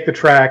want to take the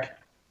track.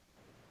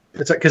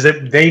 It's because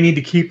they need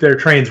to keep their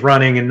trains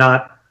running and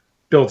not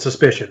build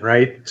suspicion,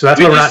 right? So that's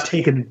why we're not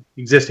taking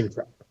existing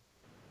track.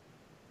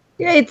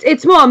 Yeah,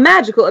 it's more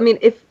magical. I mean,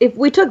 if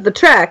we took the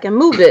track and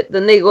moved it,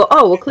 then they go,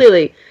 oh well,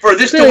 clearly. For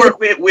this to work,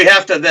 they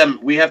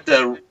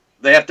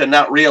have to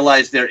not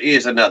realize there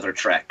is another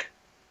track.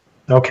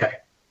 Okay.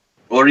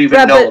 Or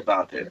even know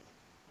about it.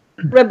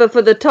 Right, but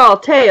for the tall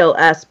tale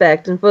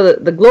aspect and for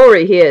the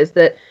glory here is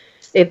that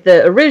if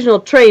the original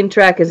train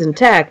track is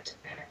intact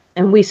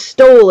and we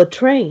stole a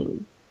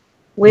train,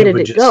 where did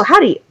it go? How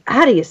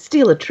do you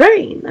steal a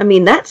train? I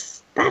mean,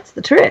 that's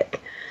the trick.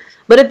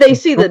 But if they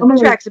see the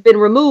tracks have been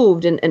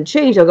removed and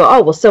changed, they'll go,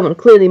 oh, well, someone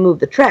clearly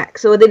moved the track.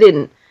 So they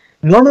didn't.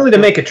 Normally to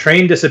make a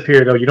train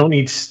disappear, though, you don't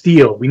need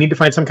steel. We need to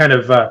find some kind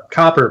of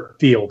copper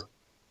field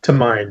to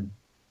mine.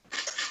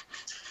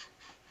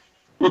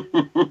 All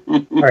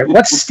right,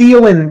 what's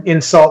steel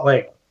in Salt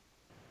Lake?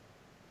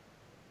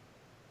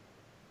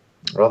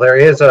 Well, there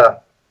is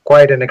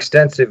quite an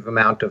extensive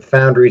amount of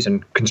foundries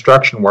and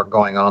construction work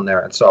going on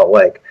there at Salt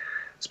Lake,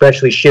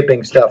 especially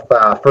shipping stuff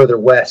further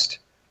west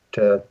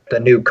to the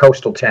new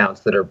coastal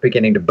towns that are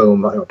beginning to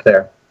boom up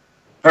there.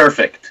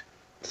 Perfect.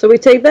 So we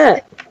take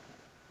that.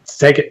 Let's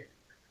take it.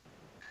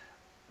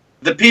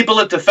 The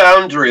people at the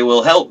foundry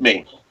will help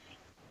me.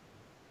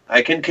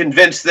 I can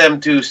convince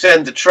them to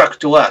send the truck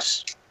to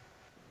us.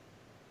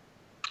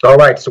 All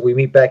right, so we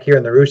meet back here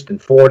in the Roost in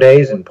 4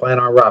 days and plan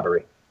our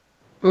robbery.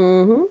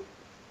 Mm-hmm.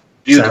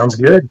 Sounds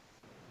good.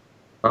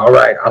 All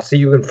right, I'll see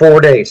you in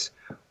 4 days.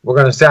 We're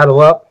going to saddle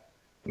up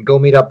and go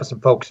meet up with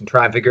some folks and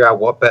try and figure out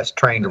what best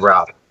train to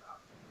rob.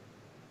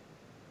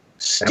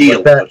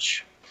 Steel.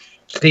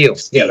 Steel.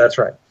 Yeah, that's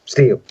right.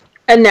 Steel.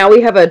 And now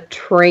we have a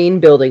train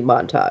building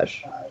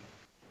montage.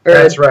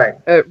 That's right.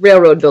 A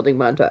railroad building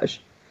montage.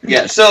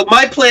 Yeah, so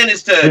my plan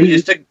is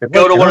to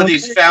go to one of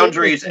these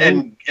foundries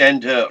and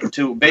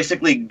to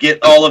basically get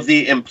all of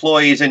the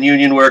employees and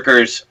union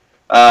workers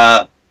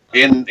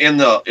in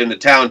the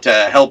town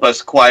to help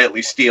us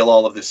quietly steal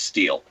all of this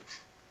steel.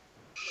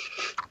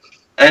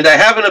 And I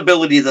have an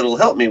ability that'll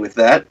help me with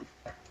that,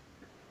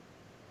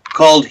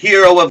 called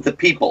Hero of the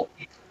People.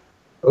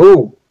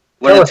 Ooh.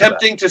 When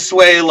attempting to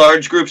sway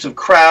large groups of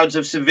crowds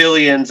of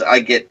civilians, I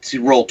get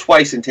to roll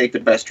twice and take the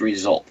best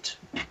result.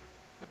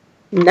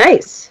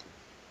 Nice.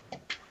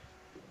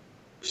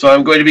 So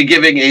I'm going to be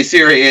giving a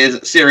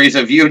series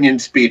of union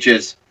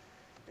speeches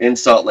in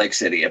Salt Lake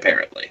City,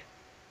 apparently.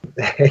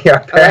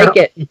 Yeah, I like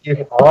it.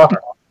 You are.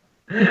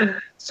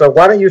 So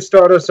why don't you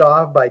start us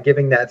off by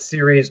giving that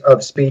series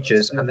of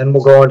speeches, and then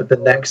we'll go into the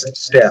next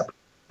step.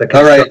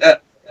 All right.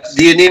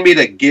 Do you need me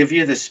to give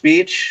you the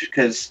speech?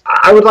 Because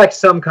I would like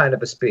some kind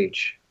of a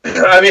speech.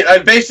 I mean,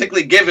 I've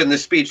basically given the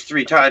speech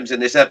 3 times in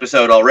this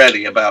episode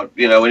already about,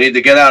 we need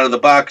to get out of the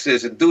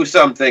boxes and do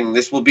something.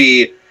 This will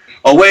be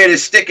a way to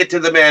stick it to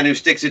the man who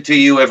sticks it to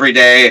you every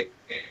day.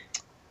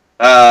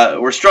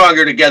 We're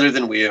stronger together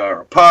than we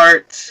are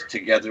apart.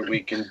 Together we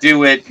can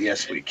do it.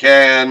 Yes, we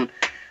can.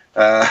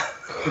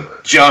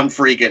 John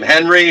freaking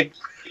Henry.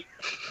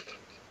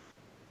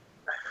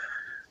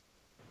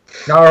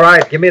 All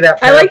right, give me that.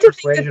 I like to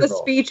think that the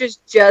speech is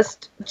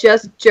just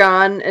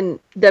John and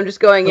them just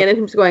going in and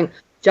him just going,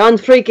 John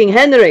freaking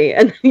Henry,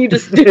 and you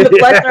just do the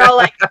flesh, and they're all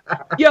like,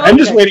 yo. I'm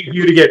just waiting for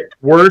you to get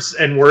worse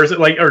and worse,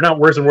 or not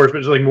worse and worse, but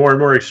just like more and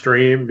more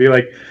extreme. Be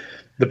like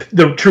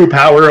the true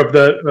power of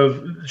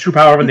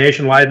a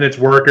nation lies in its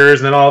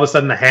workers, and then all of a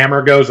sudden the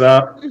hammer goes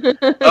up.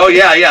 Oh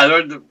yeah,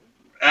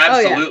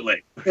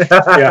 absolutely.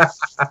 Yeah.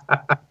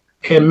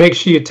 And make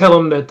sure you tell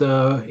them that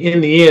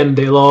in the end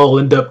they'll all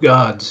end up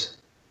gods.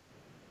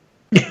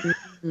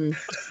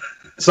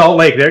 Salt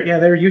Lake,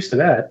 they're used to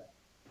that.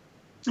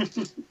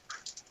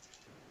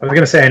 I was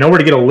gonna say, I know where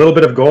to get a little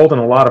bit of gold and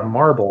a lot of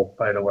marble,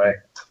 by the way.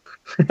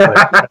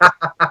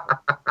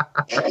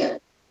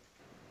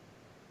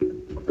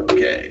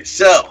 Okay,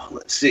 so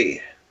let's see.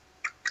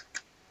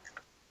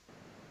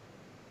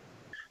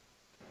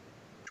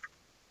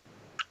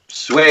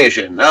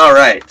 Persuasion. All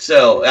right,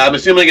 so I'm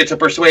assuming it's a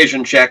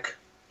persuasion check.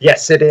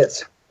 Yes, it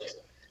is.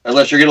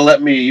 Unless you're going to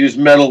let me use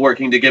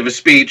metalworking to give a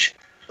speech.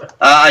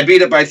 I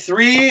beat it by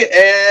 3,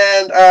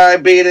 and I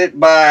beat it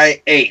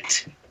by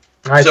 8.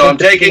 So I'm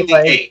taking the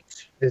 8.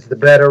 Is the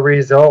better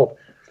result.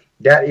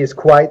 That is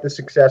quite the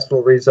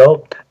successful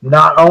result.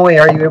 Not only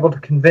are you able to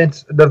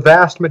convince the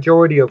vast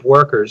majority of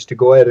workers to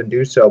go ahead and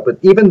do so, but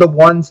even the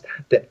ones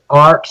that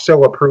aren't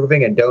so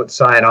approving and don't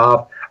sign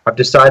off have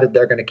decided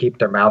they're going to keep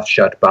their mouth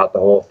shut about the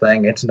whole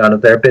thing. It's none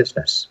of their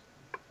business.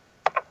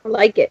 I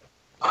like it.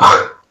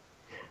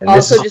 And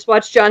Also, just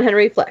watch John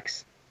Henry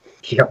flex.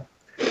 Yep.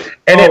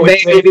 And it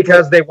may be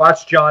because they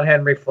watch John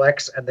Henry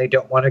flex and they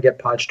don't want to get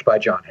punched by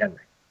John Henry.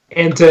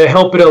 And to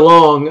help it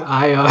along,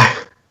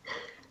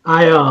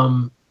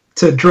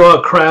 to draw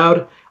a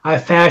crowd, I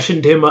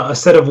fashioned him a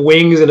set of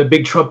wings and a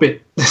big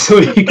trumpet so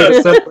he could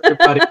assemble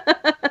everybody.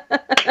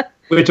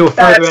 Which will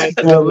further add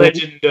to the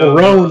legend of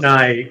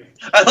Moroni.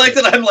 I like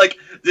that I'm like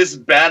this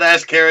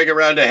badass carrying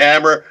around a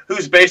hammer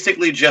who's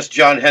basically just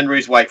John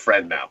Henry's white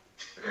friend now.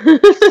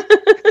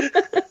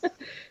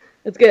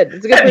 It's good.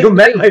 It's a good. You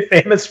met my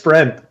famous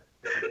friend.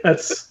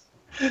 That's.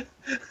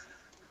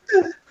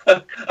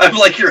 I'm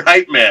like your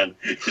hype man.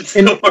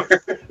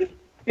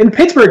 In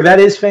Pittsburgh, that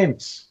is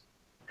famous.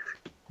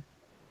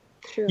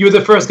 You're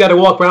the first guy to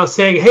walk around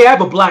saying, "Hey, I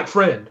have a black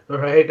friend." All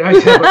right.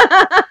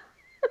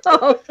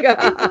 Oh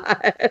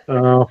God.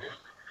 Oh.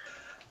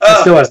 He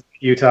still hasn't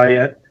Utah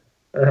yet.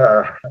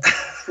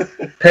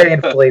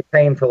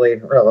 Painfully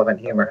relevant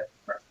humor.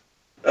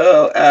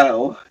 Oh,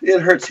 ow.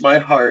 It hurts my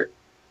heart.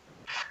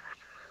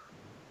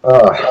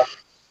 All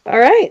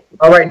right.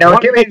 Now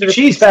give me the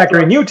cheese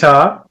factory in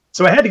Utah,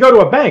 so I had to go to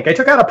a bank. I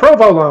took out a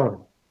Provo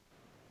loan.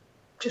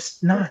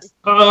 Just not.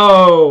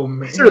 Oh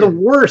man, these are the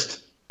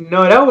worst.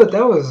 No, that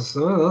was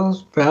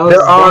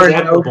there are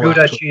no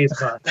Gouda cheese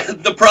puns.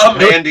 The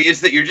problem, Andy,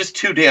 is that you're just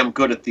too damn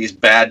good at these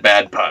bad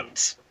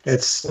puns.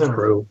 It's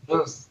true.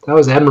 That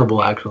was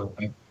admirable,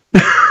 actually.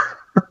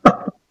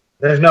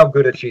 There's no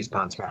Gouda cheese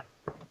puns, man.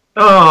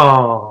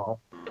 Oh.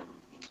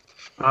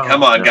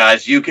 Come on,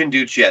 guys. You can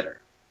do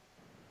cheddar.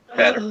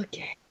 Better.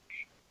 Okay.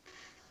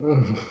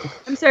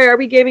 I'm sorry, are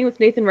we gaming with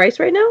Nathan Rice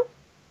right now?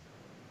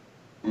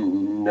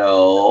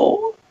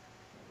 No.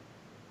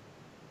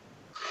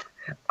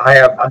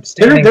 I'm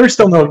standing. There's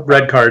still no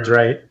red cards,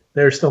 right?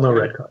 There's still no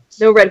red cards.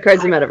 No red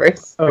cards in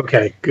Metaverse.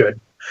 Okay, good.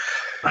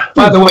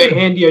 By the way,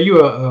 Andy, are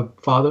you a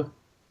father?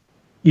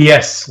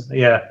 Yes,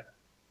 yeah.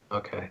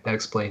 Okay, that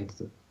explains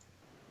it.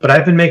 But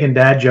I've been making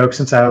dad jokes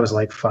since I was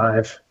like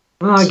 5.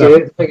 Oh, I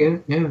get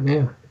it.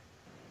 Yeah.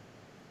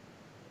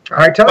 All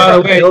right, tell me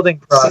about the building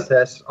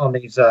process on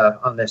these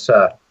on this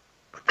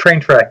train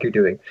track you're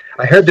doing.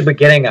 I heard the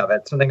beginning of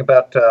it. Something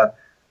about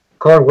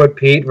Cordwood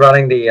Pete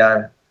running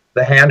the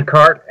hand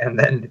cart, and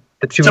then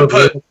the two of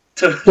you.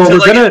 Well,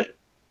 we're gonna.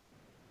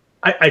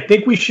 I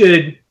think we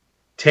should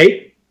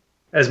take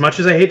as much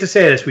as I hate to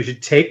say this, we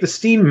should take the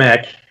steam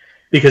mech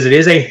because it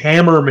is a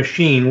hammer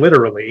machine,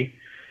 literally.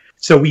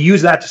 So we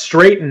use that to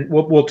straighten.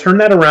 We'll turn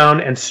that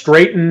around and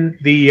straighten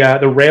the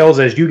rails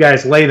as you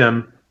guys lay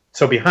them.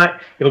 So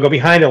it'll go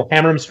behind. It'll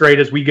hammer them straight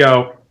as we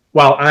go.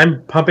 While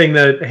I'm pumping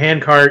the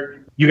hand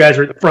cart, you guys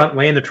are at the front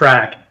laying the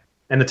track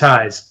and the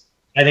ties.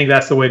 I think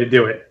that's the way to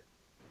do it.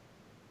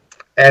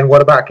 And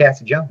what about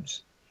Cassie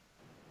Jones?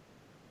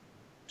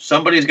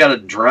 Somebody's got to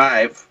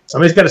drive.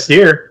 Somebody's got to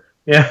steer.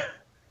 Yeah.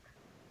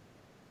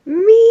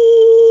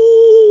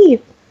 Me.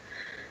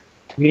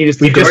 We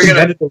just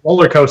invented the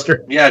roller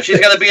coaster. Yeah, she's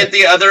got to be at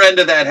the other end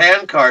of that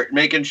hand cart,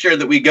 making sure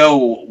that we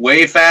go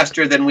way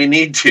faster than we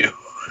need to.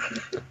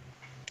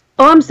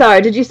 Oh, I'm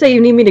sorry. Did you say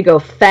you need me to go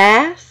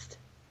fast?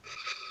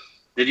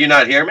 Did you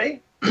not hear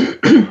me?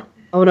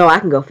 Oh no, I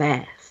can go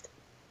fast.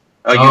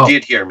 Oh, you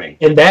did hear me.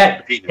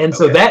 And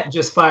so that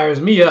just fires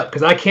me up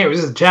because I can't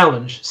resist the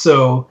challenge.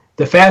 So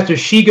the faster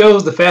she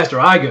goes, the faster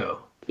I go.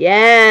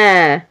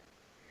 Yeah.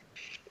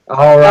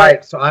 All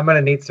right, so I'm going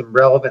to need some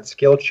relevant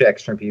skill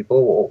checks from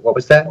people. What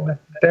was that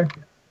there?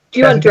 Do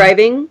you want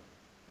driving?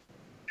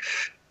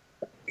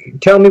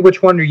 Tell me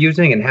which one you're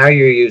using and how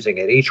you're using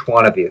it, each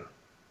one of you.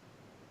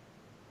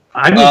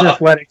 I'm using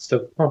athletics to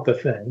pump the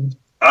thing.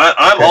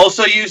 I'm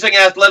also using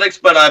athletics,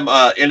 but I'm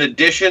in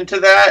addition to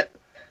that,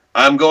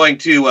 I'm going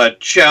to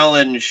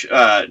challenge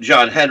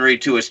John Henry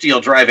to a steel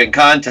driving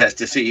contest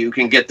to see who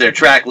can get their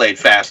track laid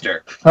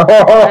faster.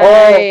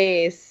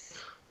 Nice.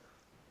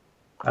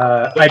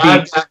 I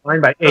beat mine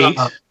by 8.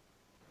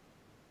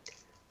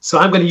 So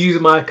I'm going to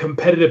use my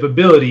competitive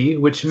ability,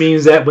 which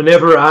means that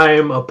whenever I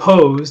am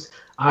opposed,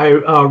 I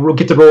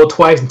get to roll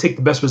twice and take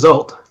the best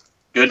result.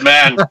 Good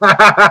man.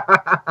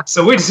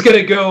 So we're just going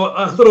to go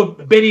a little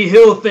Benny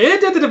Hill thing.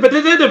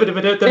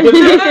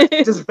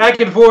 Just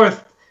back and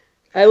forth.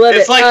 I love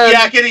it's it. Like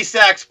yakety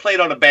sax played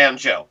on a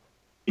banjo.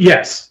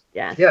 Yes.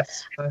 Yeah.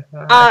 Yes.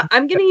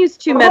 I'm going to use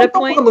 2 meta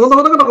points. 2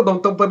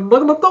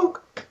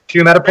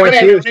 meta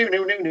points used.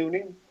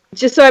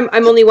 Just so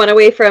I'm only 1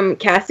 away from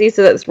Cassie,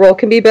 so that this roll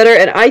can be better.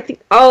 And I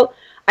think I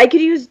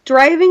could use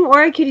driving or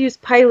I could use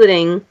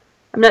piloting.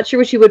 I'm not sure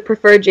which you would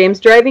prefer, James.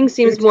 Driving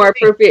seems more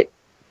appropriate.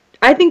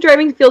 I think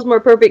driving feels more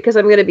appropriate because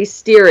I'm going to be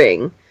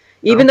steering,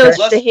 even though it's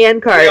just a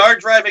hand cart. We are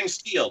driving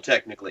steel,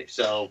 technically,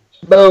 so...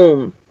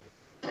 Boom.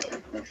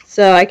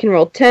 So I can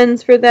roll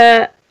 10s for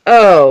that.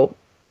 Oh,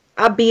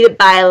 I beat it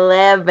by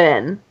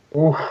 11.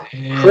 Ooh,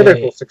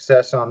 critical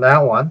success on that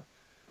one.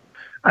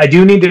 I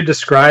do need to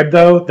describe,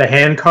 though, the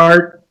hand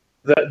cart.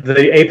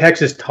 The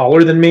apex is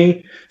taller than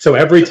me, so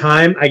every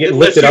time I get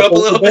lifted up a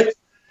little bit.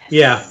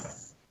 Yeah.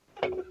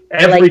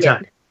 Every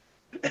time.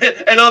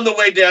 And on the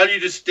way down, you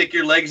just stick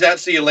your legs out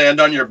so you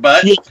land on your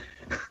butt. Yeah.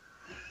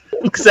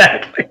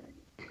 Exactly.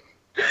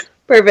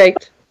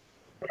 Perfect.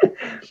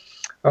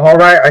 All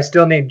right, I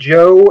still need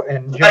Joe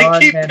and John. I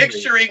keep Henry.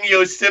 picturing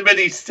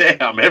Yosemite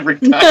Sam every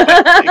time.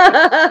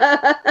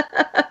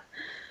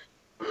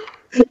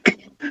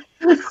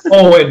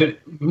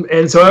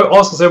 And so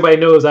also, so everybody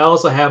knows, I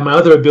also have my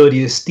other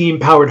ability is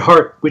steam-powered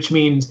heart, which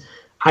means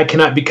I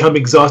cannot become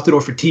exhausted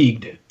or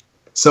fatigued.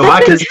 So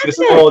I can do this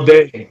all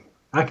day.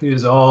 I can do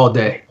this all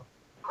day.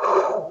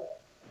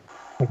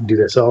 I can do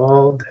this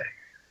all day.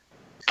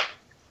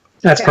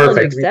 That's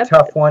perfect. It's a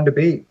tough one to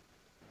beat.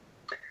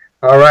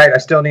 All right, I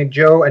still need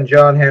Joe and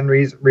John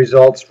Henry's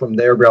results from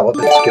their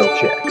relevant skill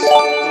checks.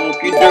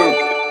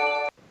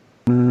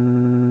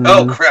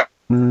 Oh, crap.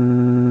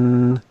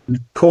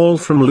 Call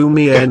from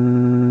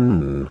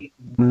Lumien.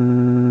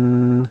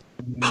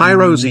 Hi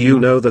Rosie, you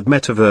know that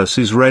Metaverse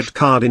is red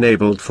card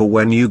enabled for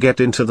when you get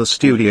into the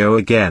studio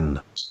again.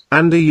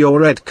 Andy,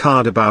 your red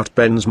card about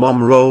Ben's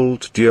mom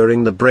rolled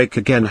during the break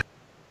again.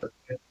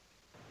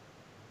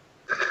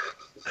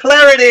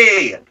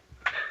 Clarity!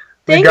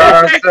 Thank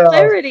God for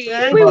clarity.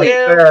 Clarity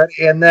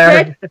in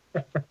there.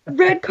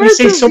 Red You cards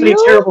say are so many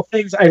real? terrible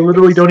things, I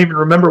literally don't even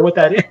remember what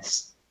that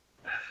is.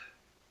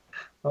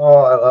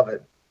 Oh, I love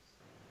it.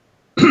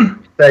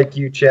 Thank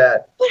you,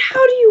 chat. But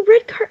how do you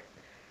red card?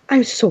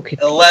 I'm so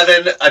confused.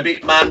 11. I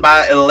beat mine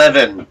by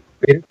 11.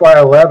 Beat it by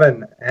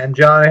 11. And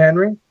John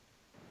Henry?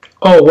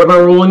 Oh, what am I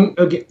rolling?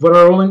 Okay, what am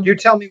I rolling? You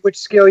tell me which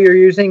skill you're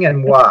using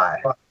and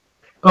why.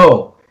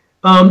 Oh,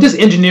 just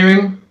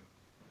engineering.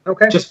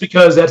 Okay. Just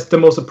because that's the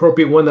most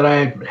appropriate one that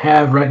I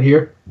have right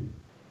here.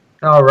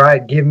 All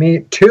right. Give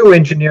me 2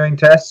 engineering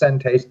tests and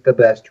taste the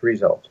best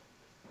result.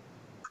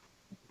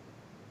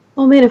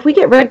 Oh man, if we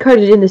get red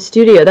carded in the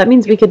studio, that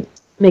means we could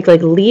make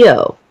like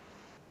Leo.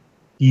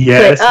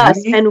 Yes. Play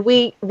us, and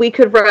we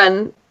could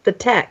run the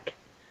tech.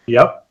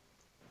 Yep.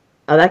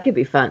 Oh, that could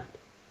be fun.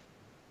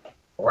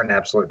 Or an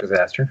absolute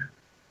disaster.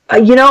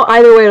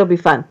 Either way, it'll be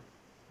fun.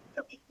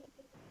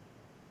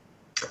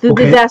 The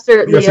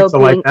disaster, Yes, Leo it's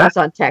like being that. us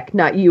on tech,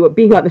 not you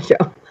being on the show.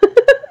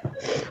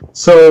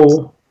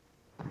 So,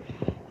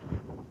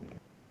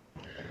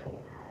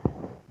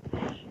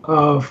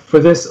 for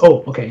this,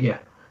 yeah.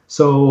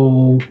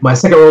 So my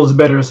second roll is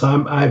better,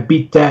 so I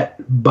beat that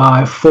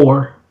by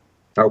 4.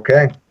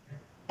 Okay.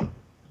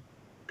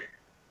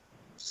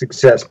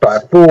 success by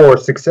 4,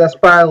 success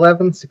by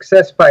 11,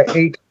 success by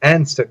 8,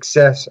 and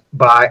success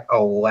by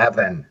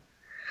 11.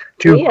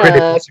 2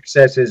 critical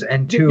successes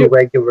and 2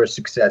 regular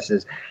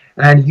successes.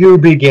 And you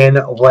begin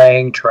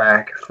laying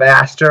track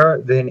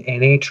faster than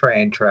any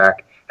train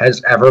track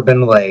has ever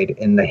been laid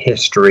in the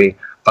history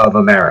of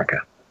America.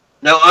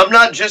 Now, I'm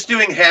not just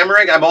doing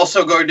hammering. I'm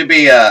also going to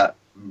be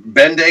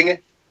bending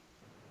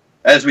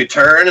as we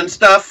turn and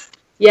stuff.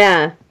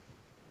 Yeah.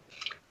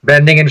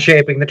 Bending and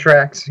shaping the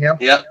tracks, yeah.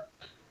 Yep.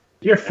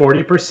 You're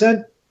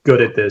 40%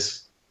 good at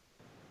this.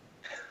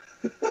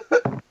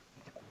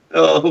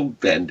 Oh,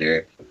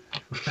 Bender.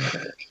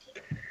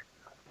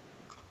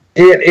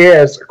 It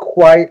is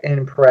quite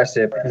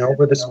impressive. And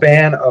over the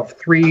span of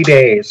 3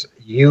 days,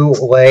 you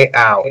lay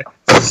out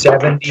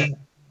 70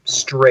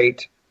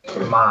 straight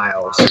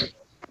miles.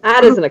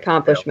 That is an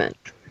accomplishment.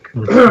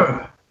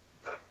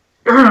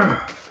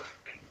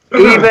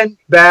 Even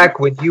back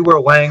when you were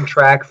laying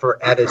track for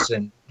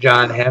Edison,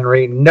 John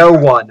Henry, no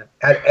one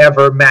had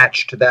ever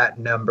matched that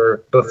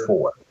number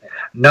before.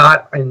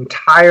 Not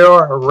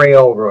entire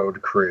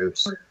railroad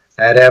crews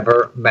had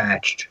ever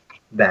matched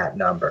that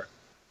number.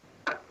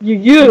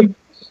 You.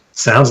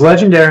 Sounds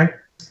legendary.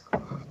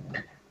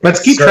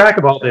 Let's keep track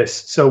of all this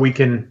so we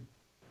can...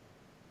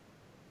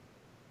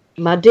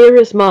 My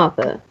dearest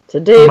Martha,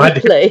 today we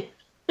play.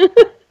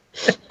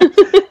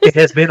 It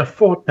has been a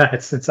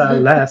fortnight since I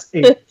last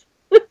ate.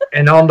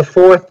 And on the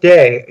 4th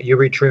day, you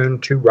return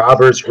to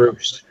Robber's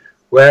Roost,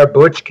 where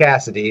Butch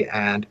Cassidy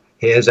and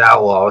his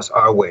outlaws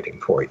are waiting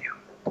for you.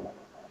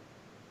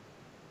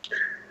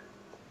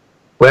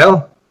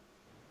 Well,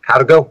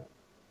 how'd it go?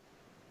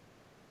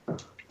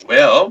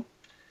 Well,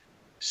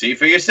 see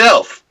for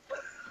yourself.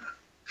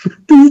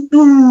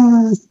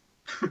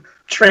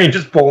 Train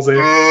just pulls in.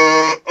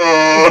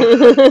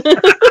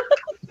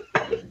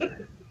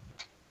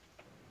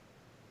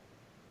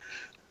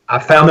 I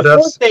found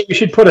us. You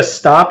should put a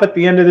stop at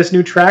the end of this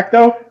new track,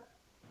 though.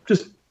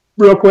 Just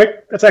real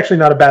quick. That's actually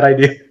not a bad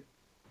idea.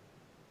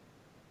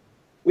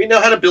 We know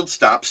how to build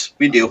stops.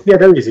 We do. Yeah,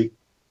 they're easy.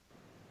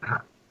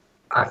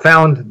 I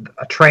found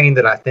a train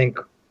that I think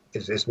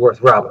is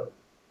worth robbing.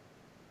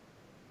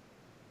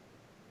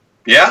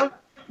 Yeah?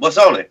 What's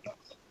on it?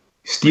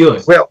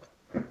 Stealing. Well,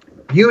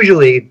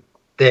 usually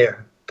the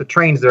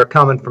trains that are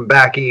coming from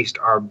back east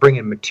are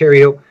bringing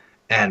material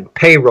and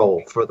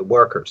payroll for the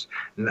workers.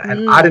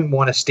 And I didn't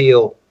want to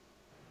steal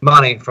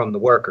money from the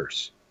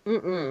workers.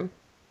 Mm-mm.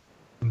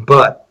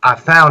 But I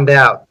found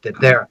out that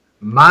they're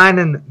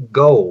mining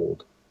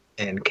gold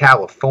in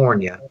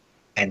California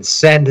and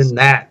sending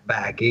that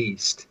back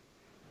east.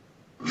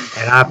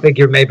 And I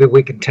figure maybe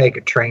we could take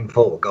a train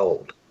full of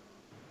gold.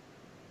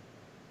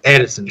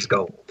 Edison's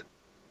gold.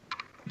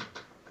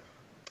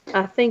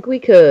 I think we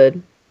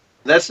could.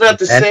 That's not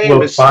the And same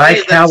we'll as buy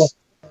stealing.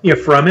 California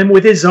from him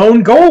with his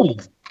own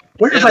gold.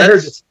 Where have I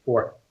heard this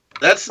before?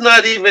 That's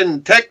not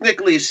even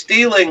technically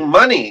stealing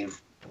money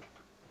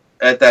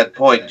at that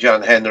point,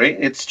 John Henry.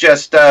 It's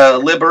just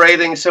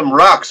liberating some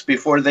rocks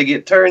before they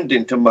get turned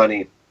into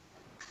money.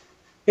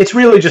 It's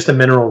really just a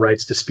mineral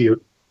rights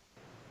dispute.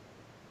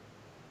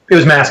 It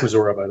was Mass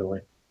Missouri, by the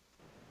way.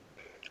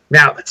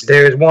 Now,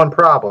 there's one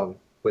problem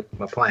with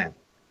my plan.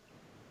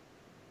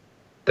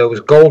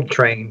 Those gold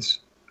trains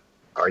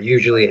are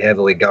usually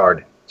heavily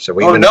guarded. So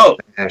even if we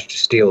manage to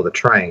steal the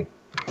train,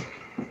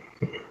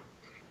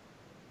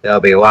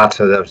 there'll be lots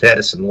of those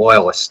Edison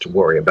loyalists to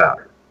worry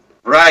about.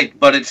 Right,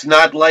 but it's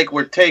not like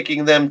we're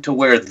taking them to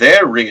where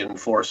their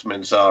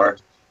reinforcements are.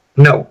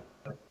 No.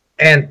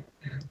 And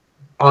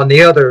on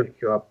the other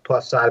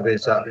plus side of it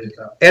is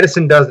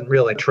Edison doesn't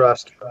really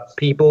trust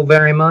people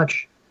very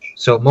much.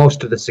 So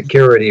most of the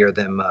security are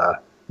them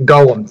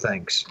golem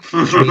things.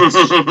 Which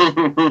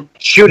means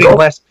shooting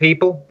less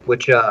people,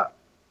 which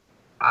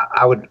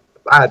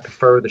I'd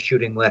prefer the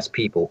shooting less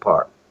people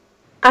part.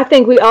 I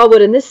think we all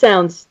would, and this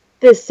sounds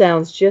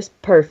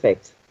just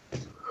perfect.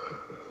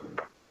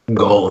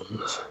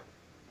 Golems.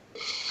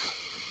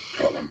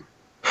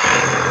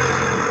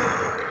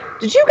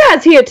 Did you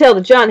guys hear tell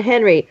that John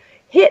Henry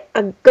hit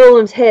a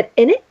golem's head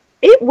and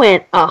it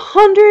went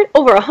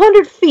over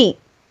 100 feet?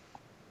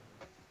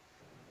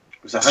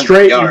 It was 100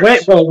 Straight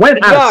yards.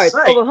 went out Yards, of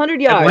sight. over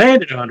 100 yards. It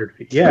landed 100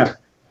 feet. Yeah.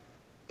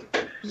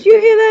 Did you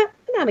hear that?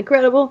 Isn't that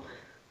incredible?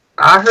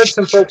 I heard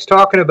some folks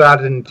talking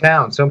about it in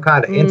town, some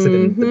kind of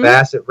incident at the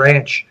Bassett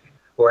Ranch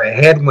where a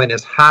head went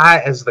as high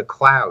as the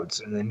clouds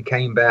and then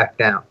came back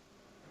down.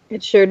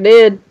 It sure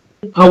did.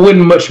 I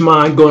wouldn't much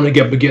mind going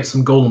to get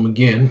some golem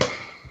again.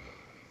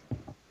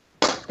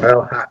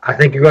 Well, I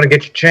think you're going to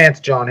get your chance,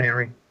 John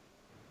Henry.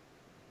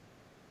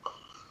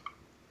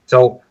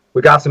 So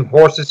we got some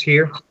horses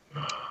here,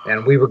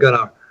 and we were going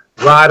to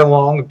ride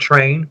along the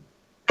train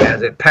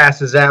as it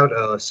passes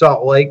out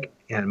Salt Lake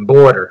and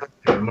Border.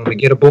 And when we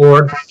get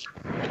aboard,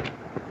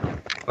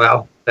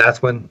 well,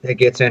 that's when it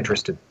gets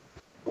interesting.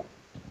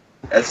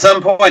 At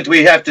some point,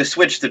 we have to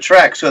switch the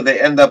track so they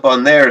end up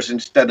on theirs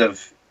instead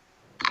of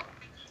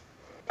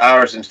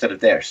ours instead of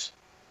theirs.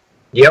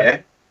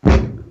 Yep.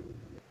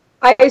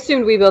 I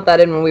assumed we built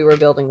that in when we were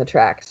building the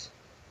tracks.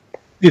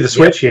 The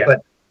switch, yeah.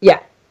 But Yeah.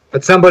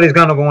 But somebody's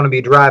going to want to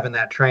be driving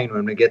that train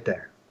when we get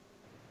there.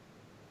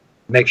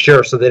 Make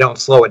sure so they don't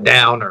slow it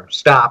down or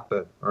stop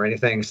or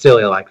anything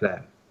silly like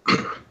that.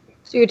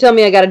 So you're telling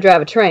me I got to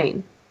drive a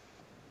train?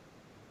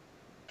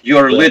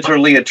 You're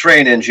literally a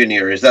train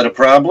engineer. Is that a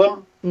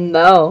problem?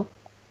 No.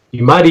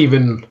 You might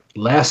even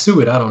lasso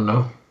it. I don't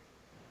know.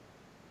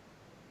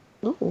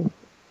 Ooh.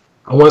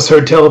 I once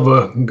heard tell of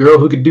a girl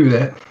who could do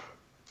that.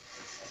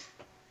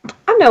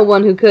 I know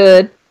one who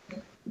could.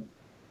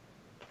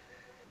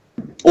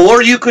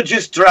 Or you could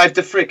just drive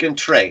the frickin'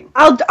 train.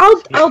 I'll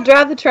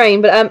drive the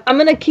train, but I'm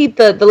gonna keep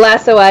the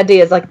lasso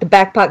ideas like the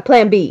back pocket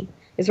plan B.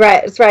 It's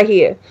right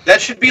here.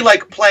 That should be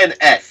like Plan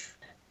F.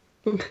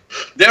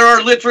 There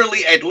are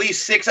literally at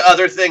least 6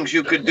 other things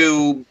you could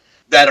do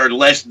that are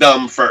less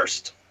dumb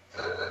first.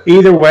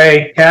 Either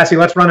way, Cassie,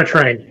 let's run a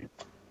train.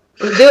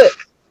 Let's do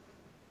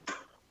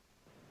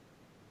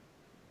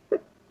it.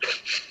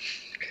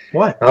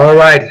 What? All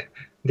right.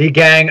 The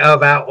gang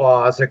of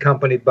outlaws,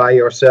 accompanied by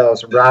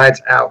yourselves,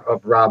 rides out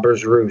of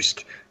Robber's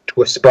Roost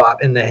to a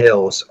spot in the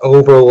hills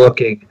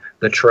overlooking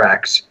the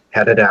tracks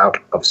headed out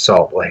of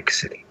Salt Lake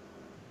City.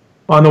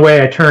 On the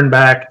way, I turn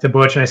back to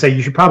Butch and I say,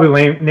 you should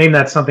probably name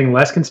that something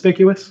less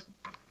conspicuous.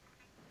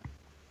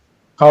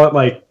 Call it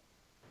like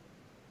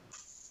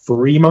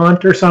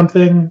Fremont or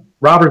something.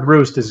 Robber's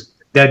Roost is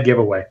dead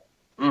giveaway.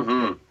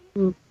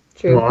 Mm-hmm.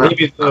 True.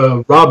 Maybe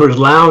the Robber's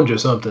Lounge or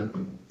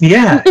something.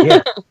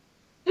 Yeah.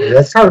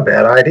 That's not a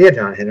bad idea,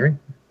 John Henry.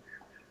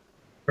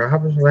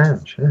 Robber's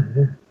Lounge.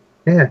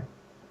 Yeah.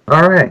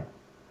 All right.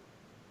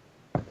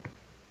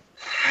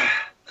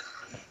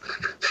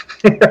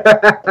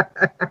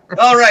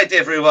 All right,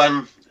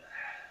 everyone.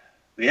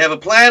 We have a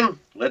plan.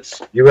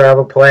 You have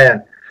a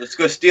plan. Let's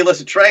go steal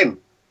us a train.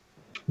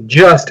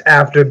 Just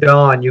after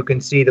dawn, you can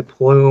see the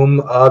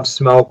plume of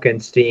smoke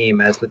and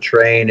steam as the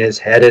train is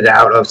headed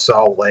out of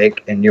Salt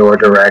Lake in your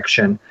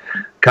direction,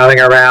 coming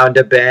around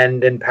a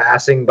bend and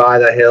passing by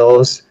the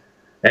hills.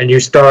 And you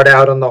start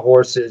out on the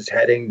horses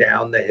heading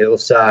down the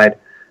hillside,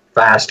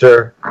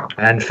 faster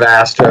and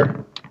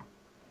faster.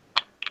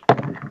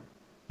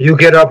 You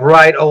get up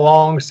right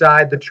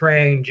alongside the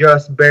train,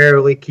 just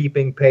barely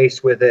keeping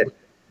pace with it.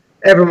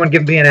 Everyone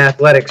give me an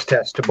athletics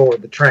test to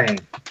board the train.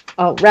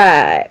 All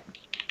right.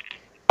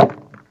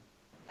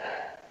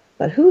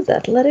 But whose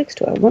athletics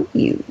do I want to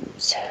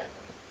use?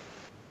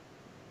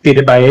 Beat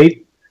it by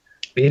 8.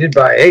 Beat it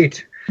by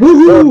 8.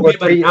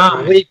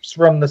 Woohoo! Leaps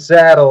from the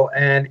saddle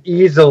and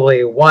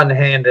easily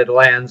one-handed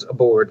lands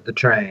aboard the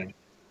train.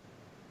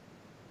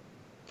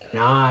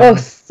 Oh,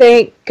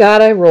 thank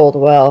God I rolled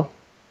well.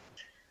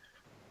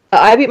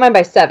 I beat mine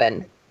by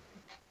 7.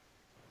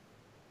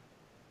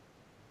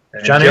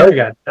 John Henry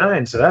got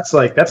 9, so that's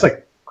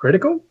like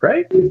critical,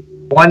 right?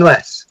 1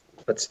 less,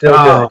 but still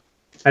good.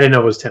 I didn't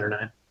know it was 10 or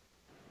 9.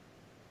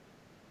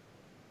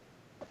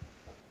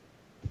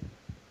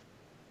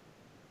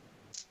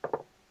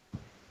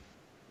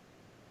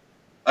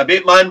 I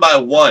beat mine by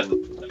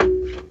 1.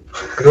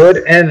 Good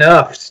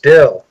enough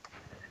still.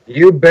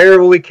 You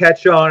barely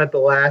catch on at the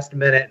last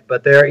minute,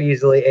 but they're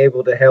easily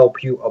able to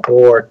help you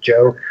aboard,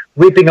 Joe.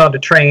 Leaping onto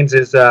trains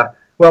is,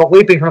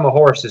 leaping from a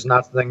horse is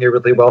not something you're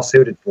really well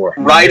suited for.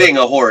 Riding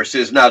a horse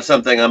is not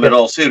something I'm at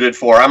all suited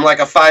for. I'm like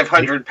a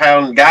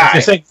 500-pound guy.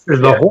 You're saying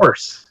there's the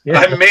horse. Yeah.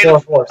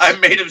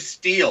 I'm made of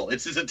steel.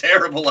 This is a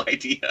terrible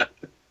idea.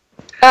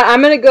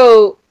 I'm going to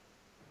go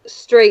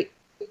straight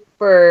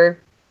for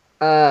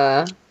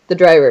the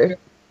driver.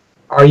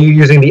 Are you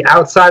using the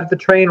outside of the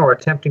train or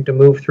attempting to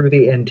move through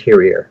the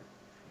interior?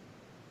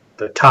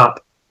 The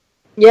top.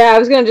 Yeah, I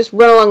was going to just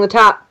run along the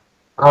top.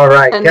 All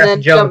right, and Captain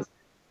then Jones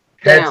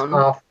heads down.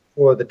 off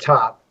for the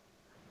top,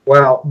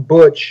 while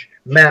Butch,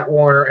 Matt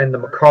Warner, and the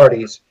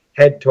McCartys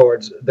head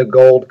towards the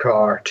gold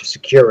car to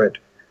secure it,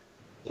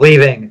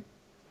 leaving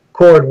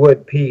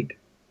Cordwood Pete,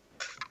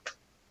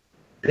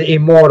 the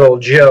immortal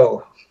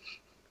Joe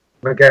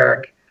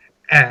McGarrick,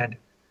 and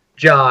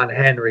John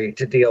Henry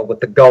to deal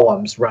with the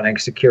golems running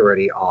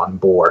security on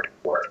board.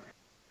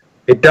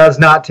 It does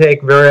not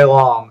take very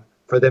long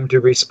for them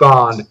to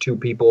respond to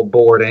people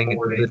boarding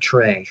the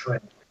train.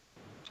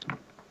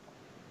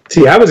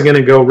 See, I was going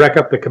to go wreck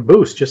up the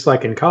caboose just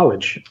like in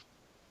college.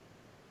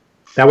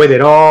 That way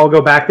they'd all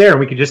go back there and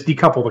we could just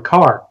decouple the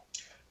car.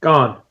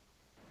 Gone.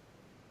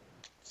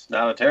 It's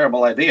not a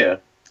terrible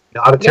idea.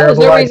 Not a There's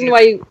terrible no idea.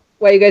 reason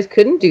why you guys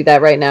couldn't do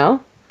that right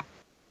now.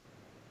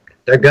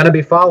 They're going to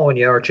be following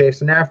you or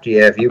chasing after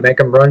you. If you make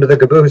them run to the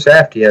caboose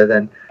after you,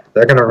 then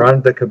they're going to run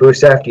to the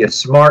caboose after you.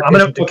 Smart.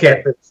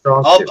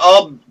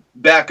 I'll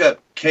back up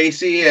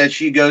Casey as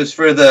she goes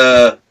for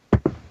the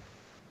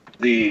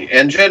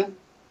engine.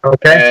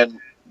 Okay. And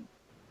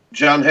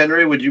John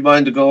Henry, would you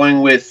mind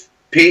going with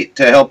Pete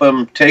to help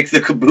him take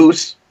the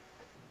caboose?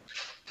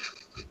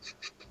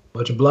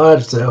 Much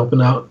obliged to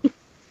helping out.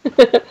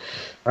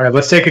 All right,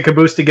 let's take a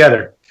caboose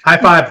together. High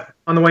five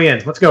on the way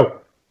in. Let's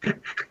go.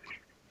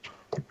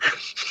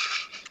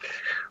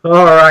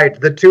 All right,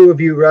 the two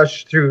of you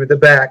rush through the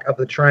back of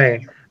the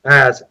train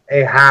as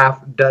a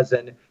half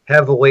dozen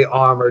heavily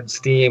armored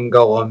steam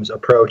golems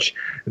approach.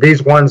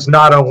 These ones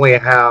not only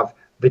have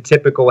the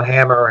typical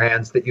hammer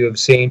hands that you have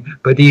seen,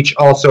 but each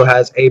also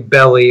has a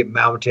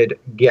belly-mounted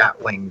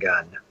Gatling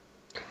gun.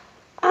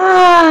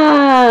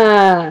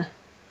 Ah.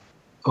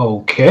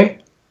 Okay.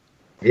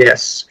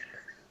 Yes.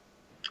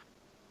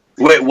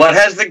 Wait, what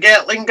has the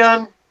Gatling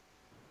gun?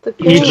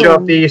 Each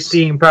of the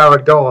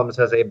steam-powered golems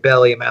has a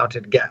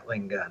belly-mounted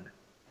Gatling gun.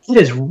 It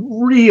is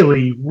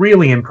really,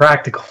 really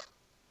impractical.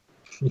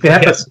 They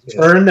have Yes, to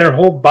turn their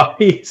whole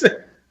bodies.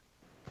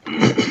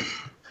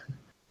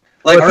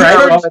 Like,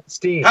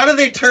 steam. how do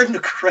they turn the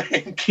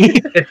crank?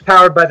 It's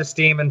powered by the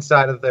steam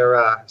inside of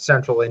their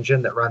central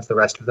engine that runs the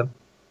rest of them.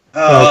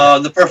 Oh,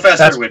 the professor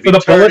That's would for be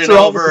the bullets turning are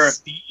all over, the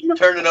steam?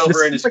 turning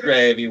over in his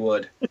grave. He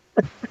would.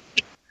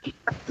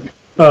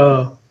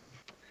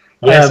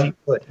 Yes, he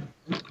would.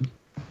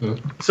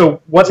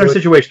 So what's our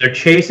situation? They're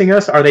chasing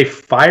us? Are they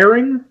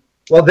firing?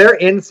 Well, they're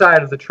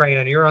inside of the train,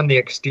 and you're on the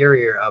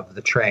exterior of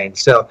the train.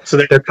 So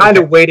they're kind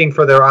of waiting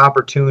for their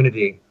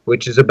opportunity,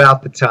 which is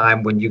about the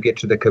time when you get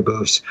to the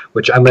caboose,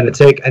 which I'm going to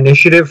take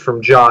initiative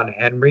from John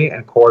Henry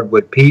and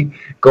Cordwood Pete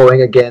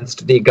going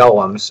against the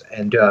golems.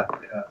 And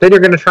then you're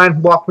going to try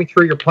and walk me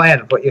through your plan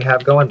of what you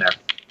have going there.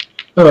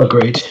 Oh,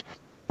 great.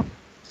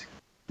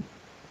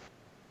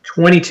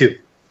 22.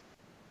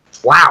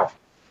 Wow.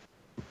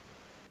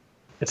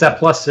 It's at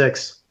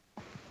 +6.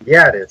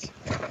 Yeah, it is.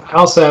 I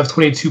also have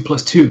 22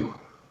 plus 2.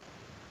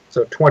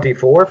 So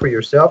 24 for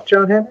yourself,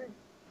 John Henry?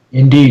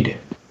 Indeed.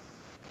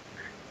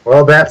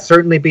 Well, that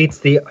certainly beats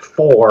the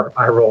 4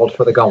 I rolled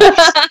for the golems.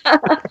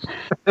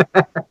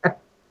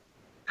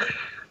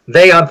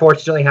 They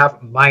unfortunately have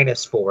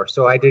 -4,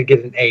 so I did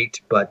get an 8,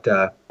 but...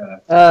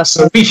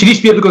 So we should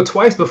each be able to go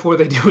twice before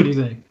they do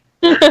anything.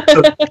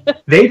 So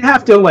they'd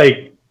have to,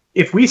 like,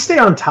 if we stay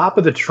on top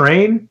of the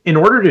train, in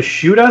order to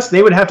shoot us,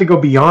 they would have to go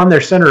beyond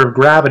their center of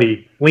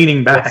gravity,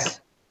 leaning back. Yes.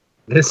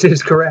 This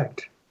is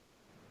correct.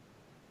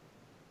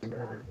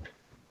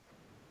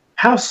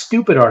 How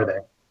stupid are they?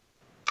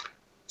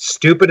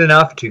 Stupid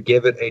enough to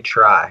give it a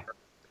try.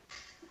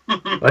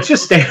 Let's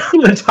just stand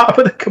on the top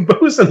of the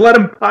caboose and let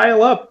them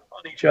pile up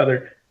on each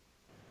other.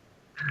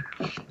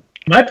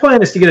 My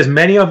plan is to get as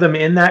many of them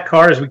in that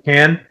car as we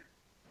can,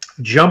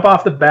 jump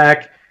off the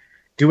back,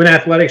 do an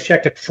athletics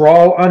check to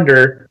crawl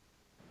under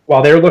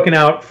while they're looking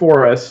out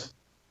for us,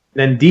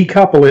 then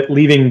decouple it,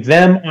 leaving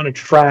them on a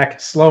track,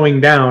 slowing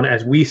down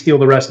as we steal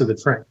the rest of the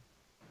train.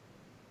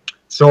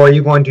 So are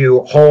you going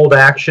to hold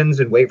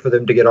actions and wait for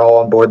them to get all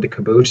on board the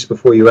caboose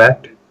before you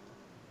act?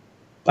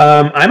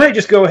 I might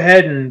just go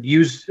ahead and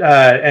use do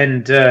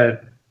a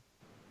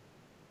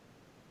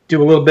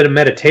little bit of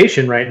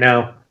meditation right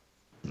now.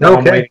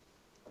 Okay.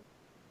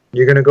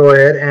 You're going to go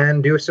ahead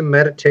and do some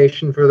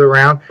meditation for the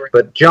round,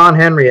 but John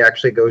Henry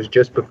actually goes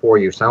just before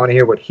you, so I want to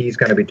hear what he's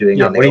going to be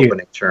doing on the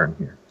opening turn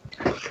here.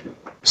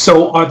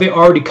 So are they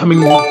already coming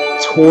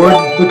toward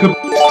the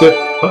caboose?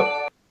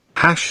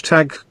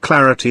 Hashtag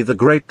Clarity the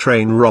Great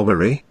Train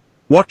Robbery.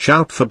 Watch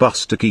out for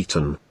Buster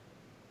Keaton.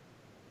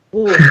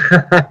 Ooh,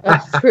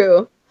 that's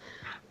true.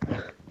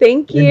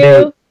 Thank you.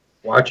 Indeed.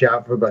 Watch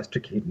out for Buster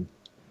Keaton.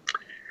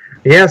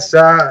 Yes,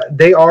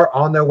 they are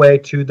on their way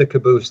to the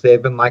caboose.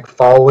 They've been like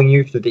following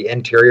you through the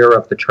interior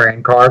of the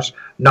train cars,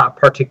 not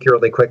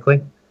particularly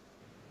quickly,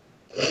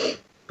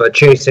 but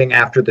chasing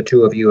after the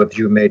two of you as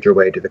you made your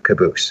way to the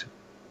caboose.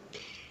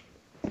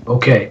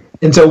 Okay.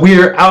 And so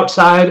we're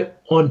outside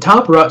on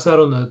top or outside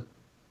on the...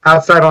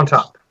 Outside on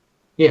top.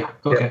 Yeah,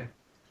 okay.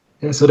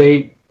 Yeah. And so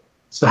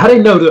how do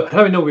they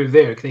know we were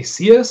there? Can they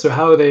see us, or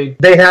how are they...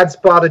 They had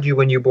spotted you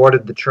when you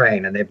boarded the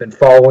train, and they've been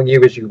following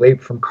you as you leap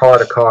from car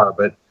to car,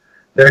 but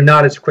they're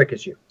not as quick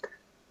as you.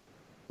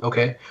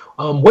 Okay.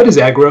 What is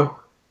aggro?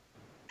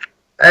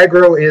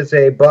 Aggro is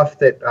a buff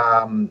that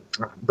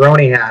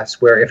Brony has,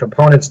 where if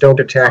opponents don't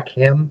attack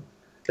him,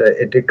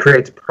 it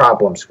creates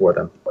problems for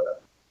them.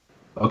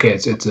 Okay,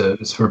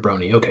 it's for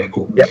Brony. Okay,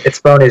 cool. Yeah, it's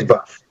Brony's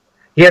buff.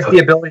 He has the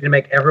ability to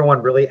make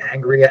everyone really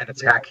angry and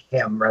attack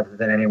him rather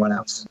than anyone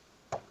else.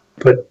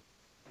 But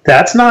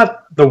that's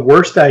not the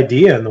worst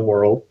idea in the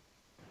world.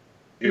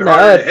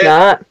 No, it's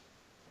not.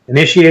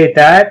 Initiate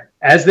that.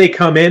 As they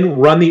come in,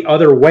 run the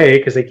other way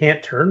because they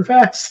can't turn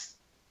fast.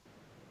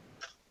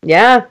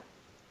 Yeah.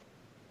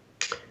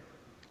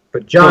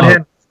 But John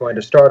Henry is going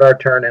to start our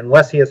turn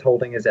unless he is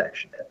holding his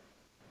action.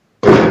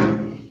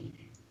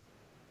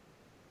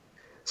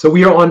 So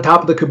we are on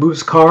top of the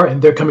caboose car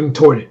and they're coming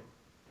toward it.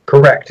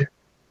 Correct.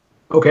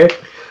 Okay.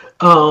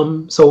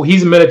 So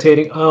he's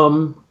meditating.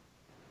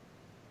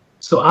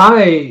 So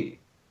I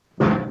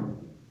don't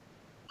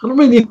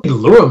really need to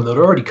lure them though.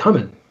 They're already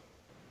coming.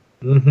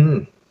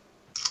 Mm-hmm.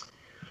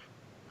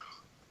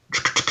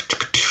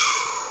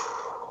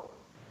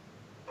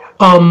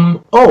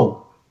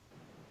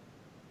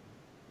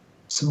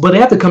 So, but they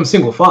have to come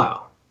single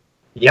file.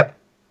 Yep.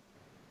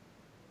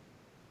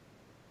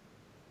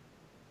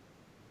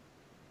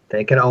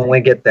 They can only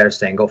get their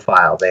single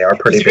file. They are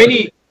pretty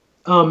big.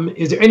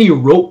 Is there any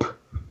rope?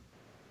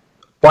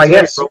 Why,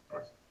 yes.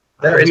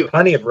 There is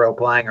plenty of rope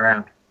lying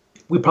around.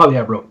 We probably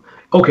have rope.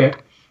 Okay.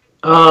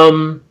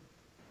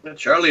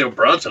 Charlie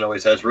O'Bronson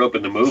always has rope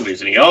in the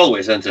movies, and he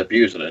always ends up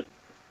using it.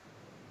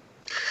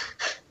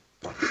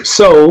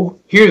 So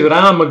here's what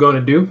I'm going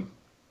to do.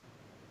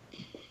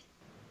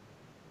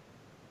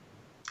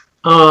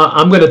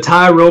 I'm going to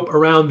tie a rope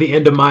around the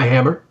end of my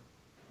hammer.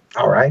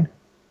 All right.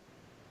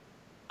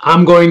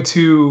 I'm going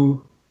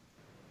to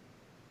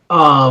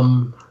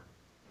How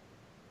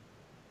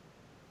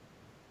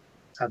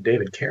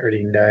David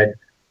Carradine died.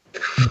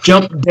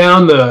 jump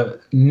down the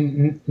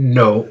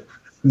no.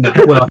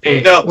 Well,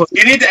 hey, No, well,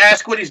 you need to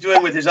ask what he's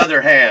doing with his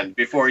other hand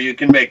before you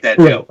can make that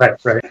joke.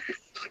 Right.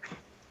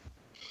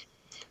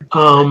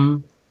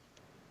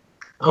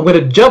 I'm going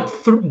to jump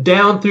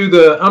down through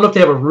the. I don't know if they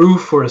have a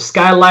roof or a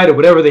skylight or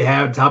whatever they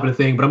have on top of the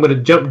thing, but I'm going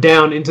to jump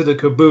down into the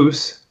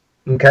caboose.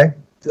 Okay.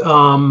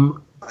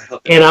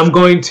 And I'm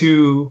going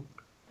to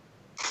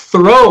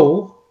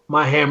throw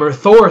my hammer,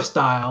 Thor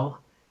style,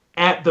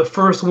 at the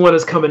first one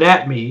that's coming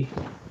at me,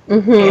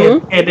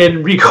 and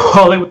then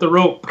recall it with the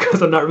rope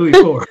because I'm not really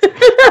Thor.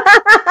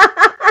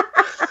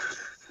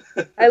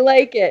 I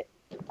like it.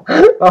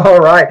 All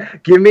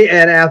right. Give me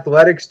an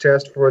athletics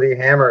test for the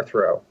hammer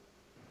throw.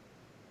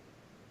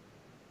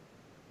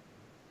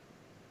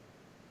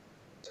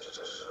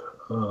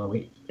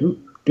 Wait,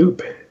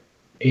 doop.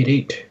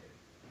 8.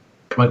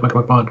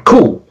 Come on.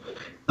 Cool.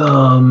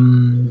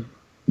 9.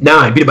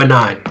 Beat it by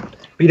 9.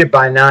 Beat it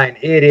by 9.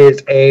 It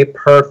is a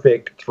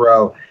perfect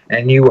throw,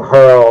 and you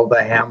hurl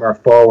the hammer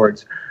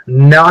forwards,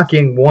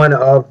 knocking one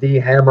of the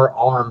hammer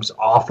arms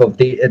off of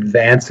the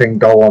advancing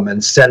golem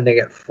and sending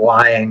it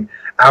flying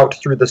out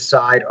through the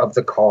side of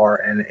the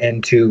car and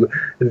into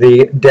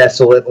the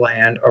desolate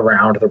land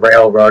around the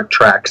railroad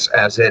tracks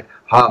as it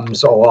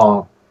hums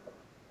along.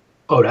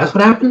 Oh, that's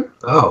what happened?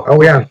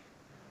 Oh, yeah.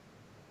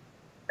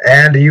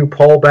 And you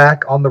pull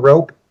back on the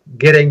rope,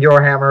 getting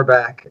your hammer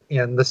back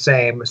in the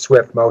same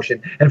swift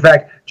motion. In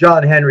fact,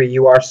 John Henry,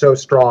 you are so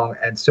strong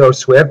and so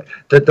swift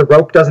that the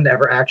rope doesn't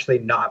ever actually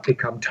not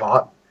become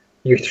taut.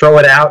 You throw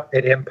it out,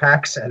 it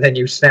impacts, and then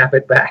you snap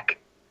it back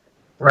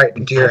right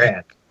into your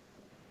hand.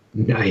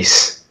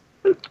 Nice.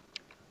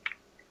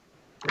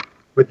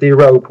 With the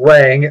rope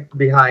laying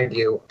behind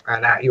you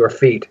and at your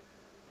feet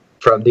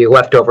from the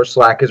leftover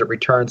slack as it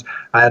returns.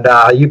 And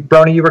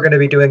Brony, you were going to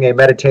be doing a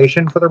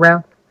meditation for the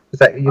round? Is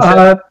that what you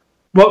said?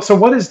 Well, so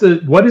what is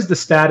the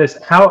status?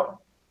 How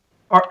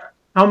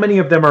many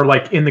of them are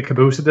like in the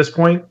caboose at this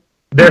point?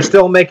 They're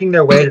still making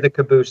their way to the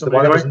caboose. The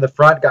one that was in the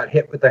front got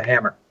hit with a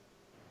hammer.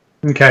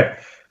 Okay.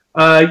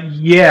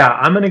 Yeah,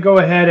 I'm going to go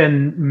ahead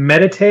and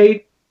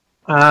meditate.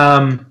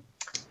 And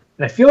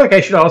I feel like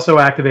I should also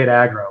activate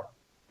aggro.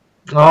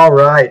 All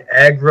right,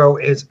 aggro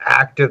is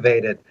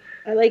activated.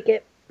 I like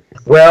it.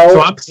 Well,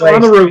 so I'm still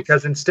on the roof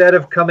because instead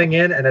of coming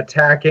in and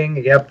attacking,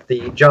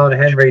 the John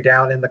Henry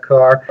down in the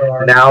car,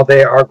 now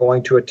they are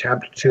going to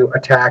attempt to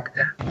attack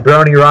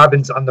Brony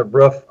Robbins on the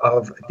roof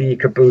of the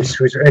caboose,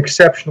 who's an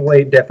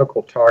exceptionally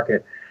difficult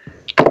target.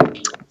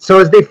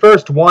 So as the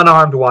first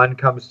one-armed one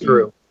comes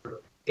through,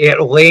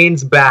 it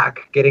leans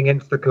back, getting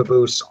into the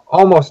caboose,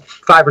 almost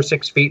 5 or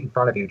 6 feet in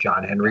front of you,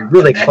 John Henry,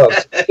 really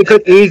close. It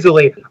could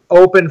easily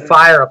open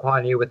fire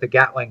upon you with the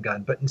Gatling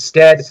gun, but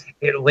instead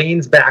it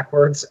leans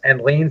backwards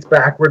and leans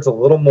backwards a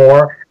little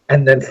more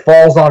and then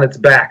falls on its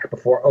back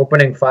before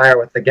opening fire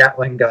with the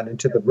Gatling gun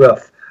into the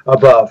roof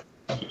above,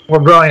 where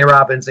Brony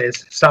Robbins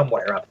is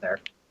somewhere up there.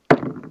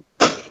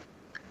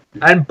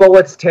 And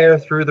bullets tear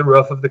through the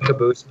roof of the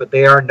caboose, but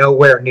they are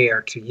nowhere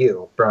near to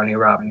you, Brony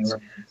Robbins.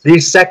 The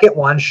second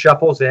one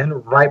shuffles in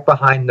right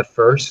behind the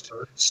first,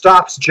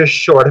 stops just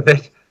short of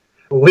it,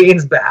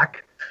 leans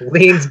back a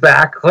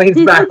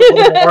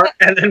little more,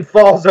 and then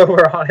falls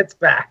over on its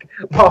back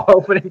while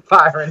opening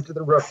fire into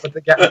the roof with the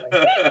Gatling.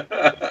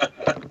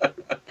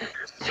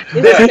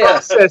 This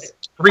process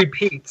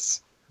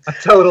repeats a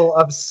total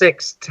of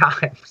 6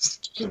 times.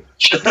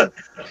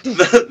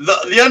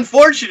 The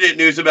unfortunate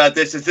news about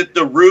this is that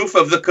the roof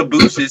of the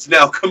caboose is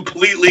now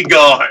completely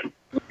gone.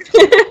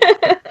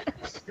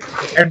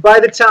 And by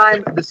the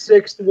time the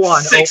 6th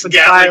one opens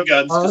fire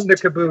on the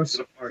caboose,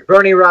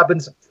 Brony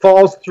Robbins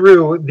falls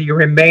through the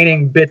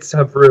remaining bits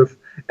of roof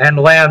and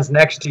lands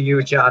next to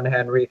you, John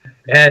Henry,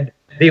 and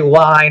the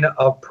line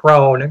of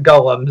prone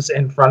golems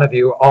in front of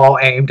you, all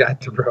aimed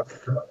at the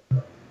roof.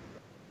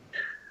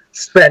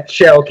 Spent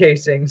shell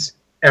casings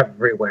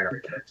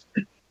everywhere.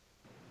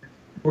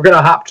 We're going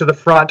to hop to the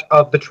front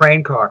of the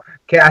train car.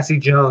 Cassie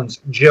Jones,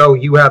 Joe,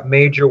 you have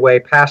made your way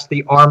past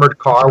the armored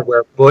car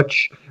where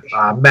Butch,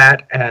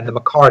 Matt, and the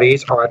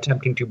McCartys are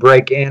attempting to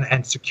break in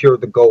and secure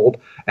the gold,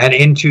 and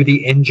into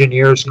the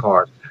engineer's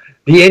car.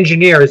 The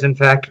engineer is, in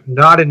fact,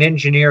 not an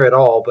engineer at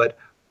all, but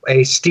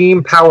a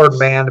steam-powered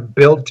man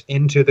built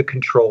into the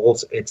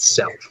controls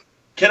itself.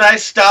 Can I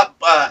stop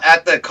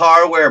at the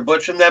car where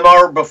Butch and them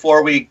are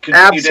before we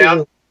continue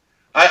down?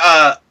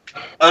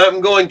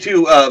 I'm going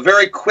to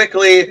very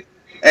quickly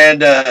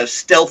and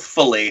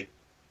stealthfully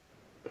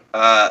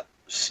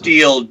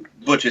steal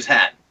Butch's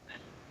hat.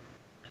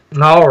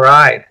 All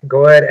right.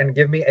 Go ahead and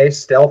give me a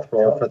stealth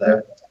roll for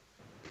that.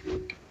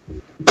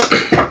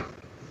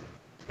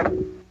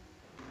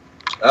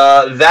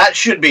 That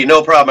should be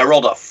no problem. I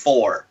rolled a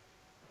 4.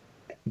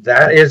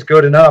 That is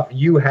good enough.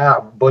 You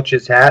have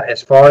Butch's hat.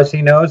 As far as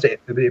he knows, it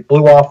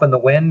blew off in the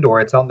wind,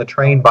 or it's on the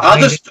train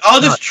behind.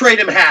 I'll just trade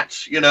him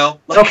hats. You know.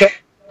 Okay.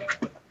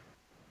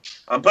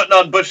 I'm putting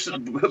on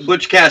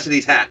Butch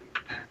Cassidy's hat.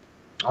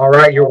 All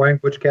right, you're wearing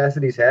Butch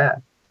Cassidy's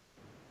hat.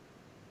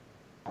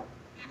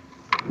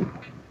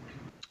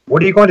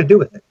 What are you going to do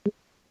with it?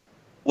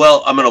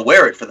 Well, I'm going to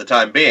wear it for the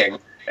time being,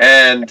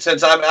 and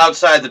since I'm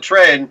outside the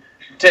train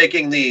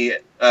taking the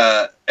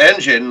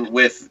engine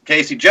with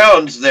Casey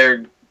Jones,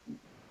 I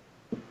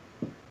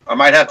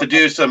might have to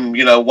do some,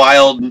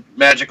 wild,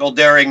 magical,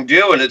 daring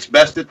do, and it's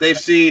best that they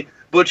see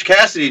Butch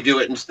Cassidy do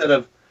it instead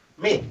of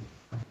me.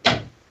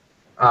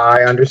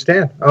 I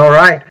understand. All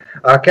right.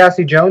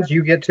 Cassie Jones,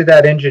 you get to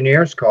that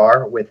engineer's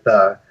car with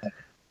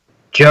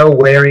Joe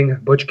wearing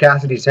Butch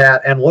Cassidy's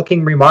hat and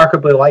looking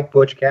remarkably like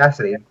Butch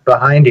Cassidy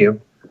behind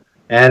you.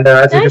 And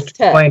as I just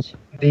explained,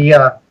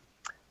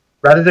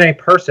 rather than a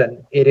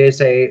person, it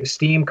is a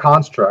steam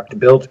construct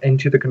built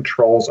into the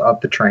controls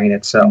of the train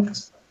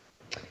itself.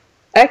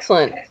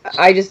 Excellent.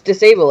 I just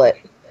disable it.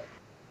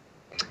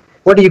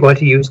 What are you going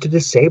to use to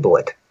disable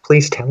it?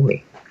 Please tell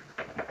me.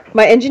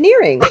 My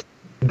engineering.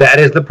 That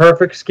is the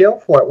perfect skill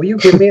for it. Will you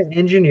give me an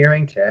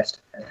engineering test?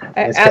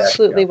 I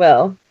absolutely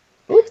will.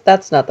 Oops,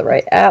 that's not the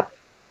right app.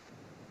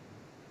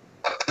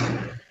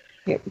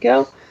 Here we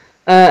go.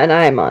 And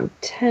I'm on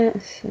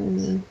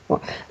 10.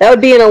 That would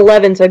be an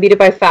 11, so I beat it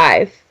by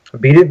 5.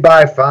 Beat it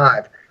by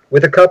 5.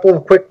 With a couple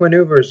of quick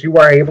maneuvers, you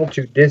are able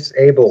to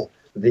disable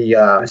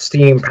the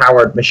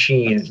steam-powered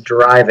machine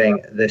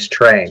driving this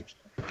train.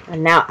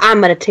 And now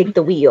I'm going to take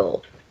the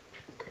wheel.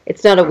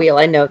 It's not a wheel,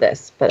 I know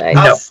this, but I...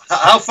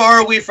 How far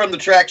are we from the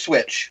track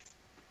switch?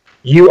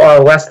 You are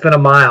less than a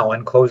mile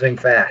and closing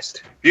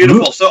fast.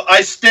 Beautiful. So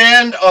I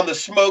stand on the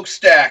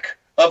smokestack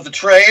of the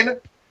train,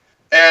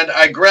 and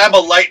I grab a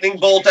lightning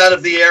bolt out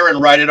of the air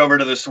and ride it over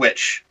to the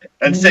switch.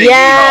 And say,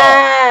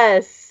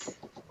 yes!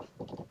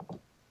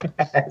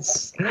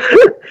 Yes.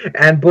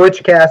 And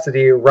Butch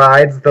Cassidy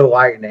rides the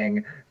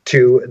lightning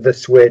to the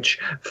switch.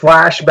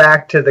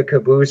 Flashback to the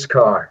caboose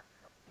car.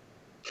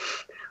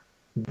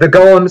 The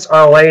golems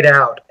are laid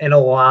out in a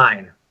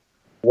line,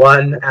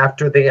 one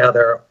after the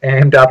other,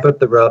 aimed up at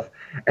the roof,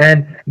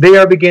 and they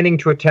are beginning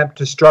to attempt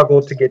to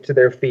struggle to get to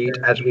their feet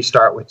as we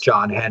start with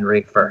John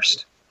Henry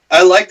first.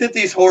 I like that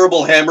these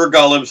horrible hammer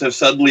golems have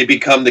suddenly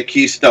become the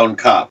Keystone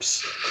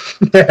Cops.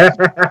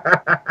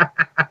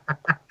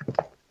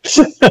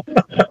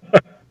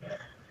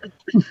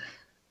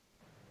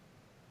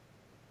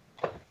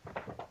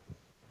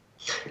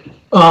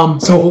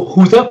 So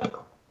who's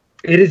up?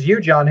 It is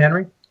you, John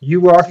Henry.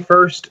 You are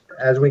first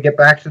as we get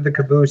back to the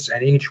caboose,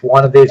 and each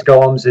one of these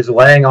golems is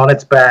laying on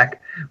its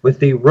back with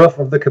the roof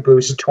of the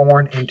caboose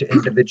torn into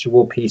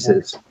individual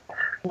pieces.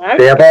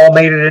 They have all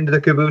made it into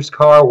the caboose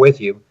car with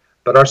you,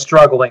 but are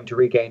struggling to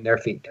regain their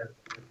feet.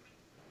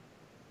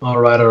 All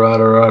right.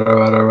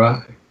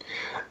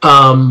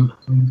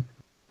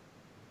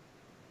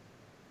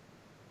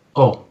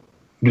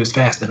 Do this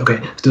fast then. Okay,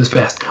 let's do this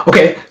fast.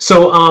 Okay,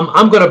 so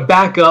I'm gonna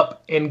back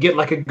up and get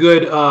like a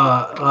good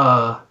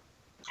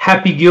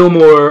Happy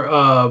Gilmore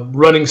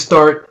running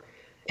start,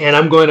 and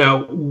I'm going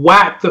to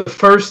whack the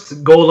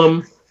first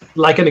golem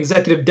like an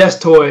executive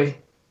desk toy,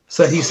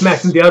 so he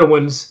smacks into the other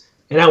ones,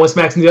 and that one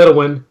smacks into the other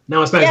one. Now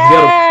one smacks into the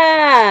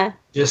other one.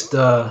 Just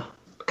kind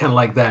of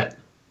like that.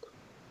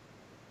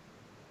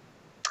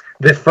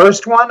 The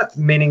first one,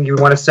 meaning you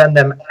want to send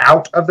them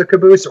out of the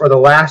caboose, or the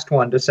last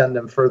one to send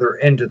them further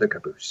into the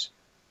caboose?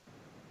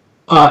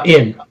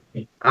 In.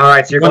 All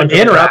right, so you're going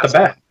in or out the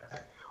back?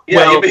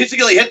 Yeah, you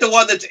basically hit the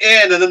one that's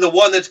in, and then the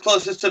one that's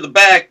closest to the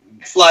back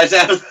flies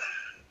out.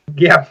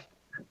 Yeah.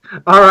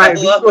 All right,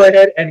 go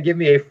ahead and give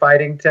me a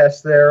fighting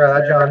test there,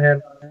 John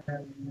Henry.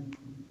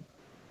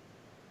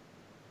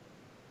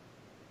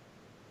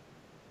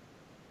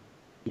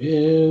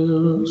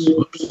 Yes.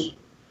 Whoops.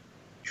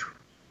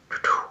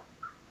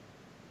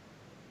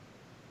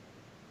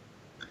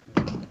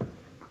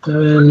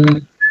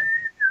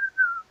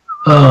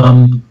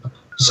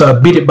 So I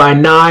beat it by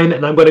 9,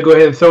 and I'm going to go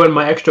ahead and throw in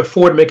my extra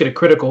 4 to make it a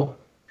critical.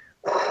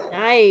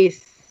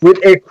 Nice. With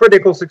a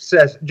critical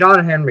success,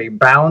 John Henry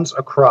bounds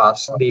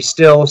across the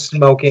still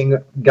smoking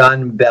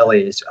gun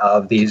bellies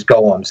of these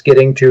golems,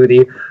 getting to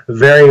the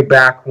very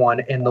back one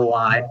in the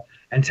line,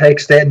 and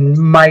takes that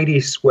mighty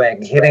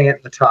swing, hitting it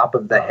at the top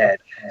of the head,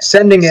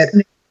 sending it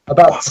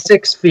about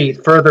 6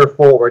 feet further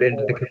forward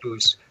into the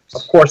caboose.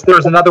 Of course,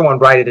 there's another one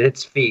right at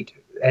its feet,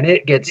 and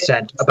it gets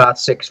sent about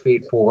 6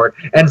 feet forward,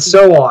 and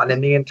so on in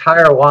the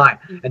entire line,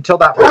 until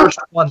that first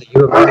one that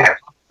you have gotten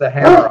the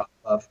hammer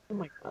of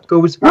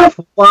goes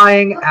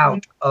flying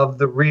out of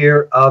the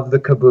rear of the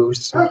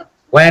caboose,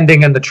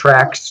 landing in the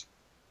tracks,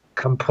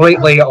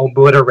 completely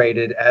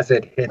obliterated as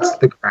it hits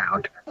the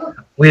ground,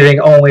 leaving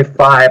only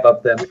 5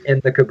 of them in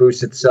the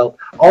caboose itself,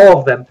 all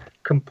of them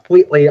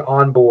completely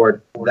on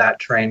board that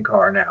train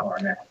car now.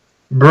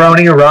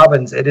 Brony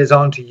Robbins, it is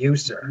on to you,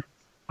 sir.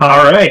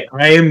 All right.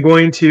 I am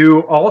going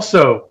to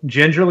also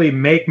gingerly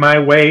make my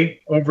way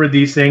over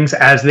these things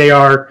as they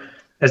are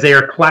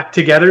clacked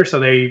together, so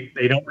they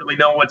don't really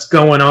know what's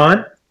going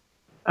on.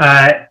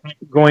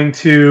 going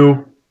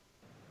to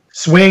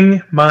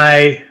swing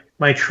my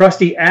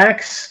trusty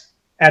axe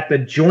at the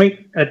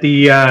joint, at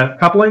the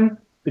coupling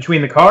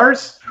between the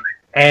cars,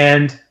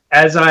 and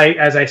as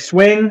I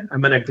swing,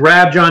 I'm going to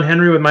grab John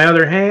Henry with my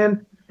other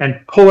hand and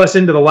pull us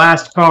into the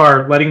last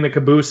car, letting the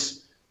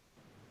caboose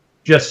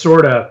just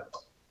sort of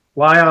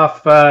fly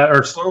off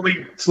or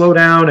slowly slow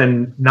down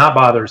and not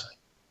bother us.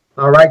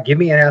 All right, give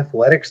me an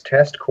athletics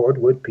test,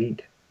 Cordwood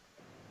Pete.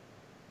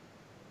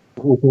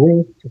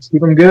 Let's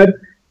keep them good.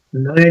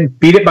 9.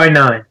 Beat it by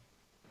 9.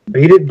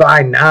 Beat it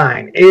by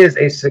 9 is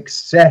a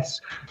success.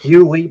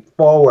 You leap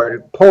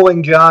forward,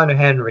 pulling John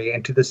Henry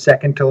into the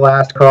second to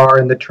last car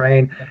in the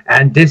train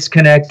and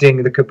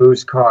disconnecting the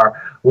caboose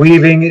car,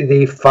 leaving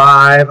the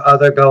 5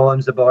 other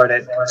golems aboard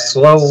it,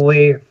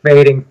 slowly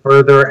fading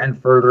further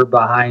and further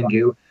behind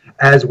you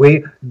as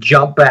we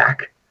jump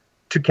back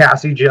to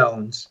Cassie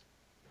Jones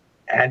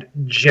and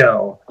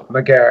Joe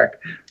McGarrick.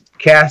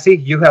 Cassie,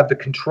 you have the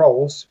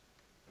controls.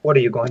 What are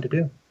you going to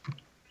do?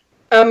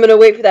 I'm going to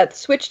wait for that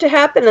switch to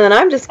happen, and then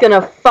I'm just going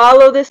to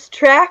follow this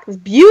track, this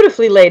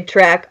beautifully laid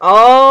track,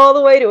 all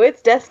the way to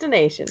its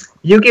destination.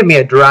 You give me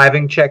a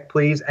driving check,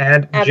 please.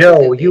 And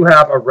Absolutely. Joe, you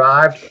have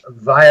arrived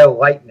via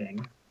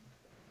lightning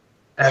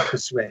at the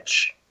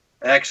switch.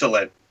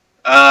 Excellent.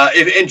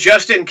 And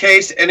just in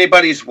case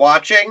anybody's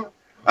watching,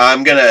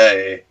 I'm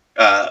going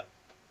to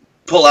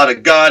pull out a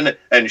gun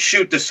and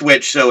shoot the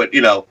switch so it,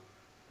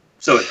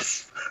 so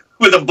it's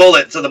with a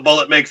bullet, so the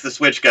bullet makes the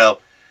switch go.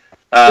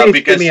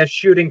 Please give me a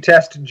shooting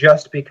test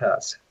just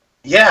because.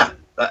 Yeah,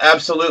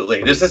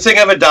 absolutely. Does this thing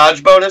have a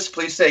dodge bonus?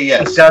 Please say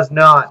yes. It does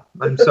not.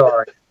 I'm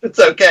sorry. It's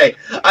okay.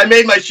 I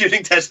made my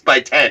shooting test by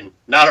 10.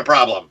 Not a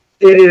problem.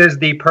 It is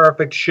the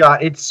perfect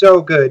shot. It's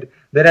so good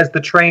that as the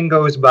train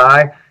goes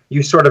by,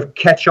 you sort of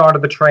catch onto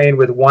the train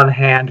with one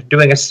hand,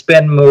 doing a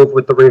spin move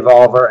with the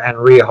revolver and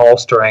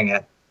reholstering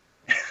it.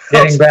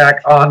 Getting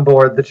back on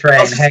board the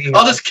train.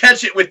 I'll just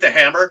catch it with the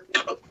hammer.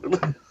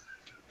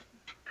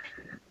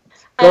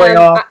 Going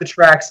off the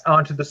tracks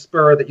onto the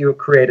spur that you have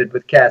created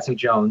with Cassie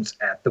Jones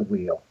at the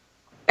wheel.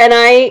 And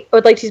I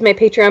would like to use my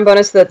Patreon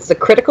bonus so that's a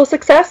critical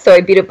success, so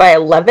I beat it by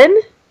 11.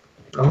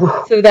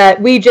 Oh. So that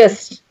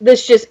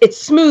it's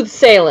smooth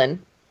sailing.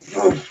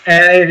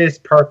 And it is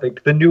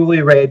perfect. The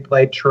newly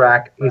laid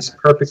track is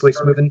perfectly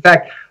smooth. In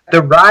fact,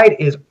 the ride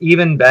is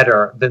even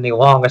better than the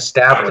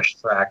long-established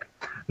track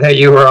that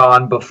you were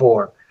on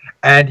before.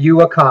 And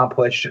you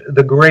accomplish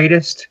the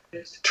greatest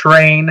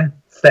train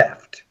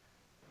theft,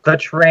 the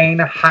train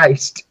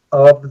heist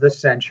of the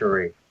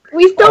century.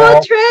 We stole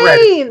a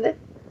train!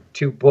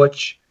 To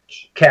Butch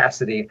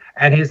Cassidy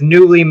and his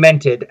newly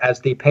minted,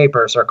 as the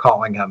papers are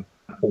calling him,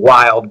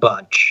 Wild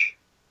Bunch.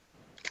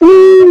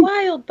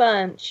 Wild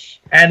Bunch.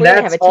 And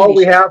that's all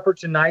we have for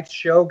tonight's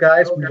show,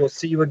 guys. We will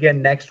see you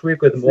again next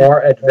week with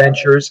more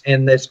adventures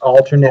in this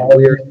alternate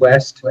Weird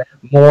West,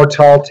 more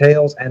tall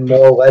tales, and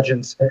more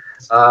legends.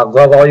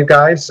 Love all you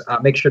guys.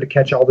 Make sure to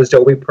catch all the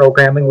Zoe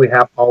programming we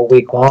have all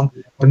week long.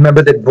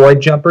 Remember that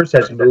Void Jumpers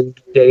has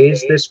moved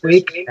days this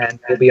week and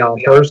will be on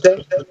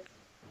Thursday.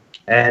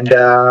 And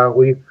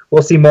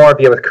we'll see more of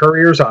you with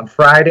Couriers on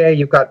Friday.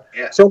 You've got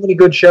so many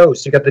good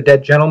shows. You got The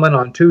Dead Gentleman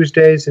on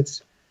Tuesdays.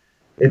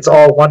 It's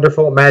all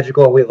wonderful,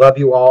 magical. We love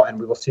you all, and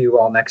we will see you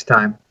all next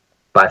time.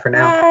 Bye for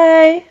now.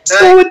 Bye.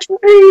 Stole a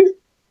train.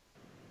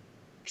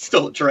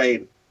 Stole a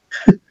train.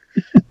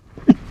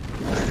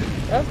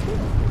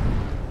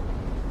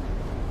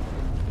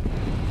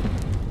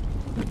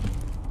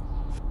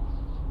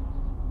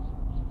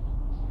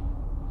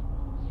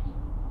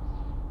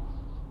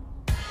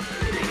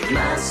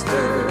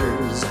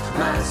 Masters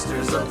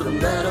of the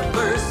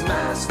metaverse,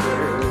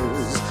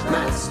 masters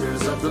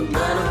of the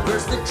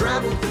metaverse. They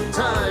travel through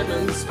time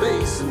and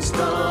space and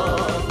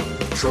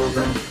stuff. Troll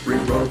them,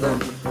 re-roll them,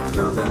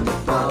 throw them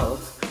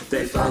above.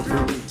 They fly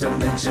through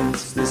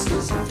dimensions, this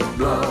isn't a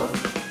bluff.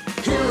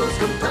 Heroes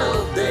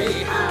compelled,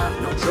 they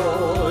have no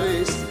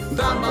choice.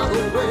 Bound by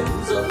the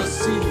winds of a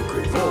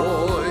secret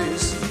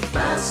voice.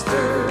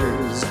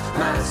 Masters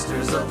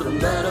of the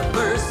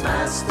metaverse,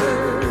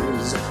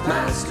 masters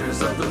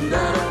of the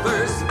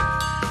metaverse.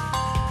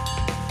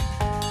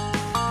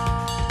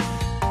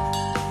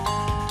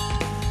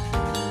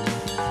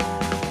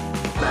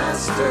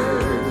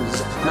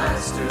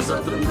 Masters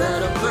of the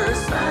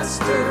metaverse,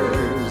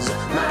 masters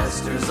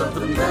of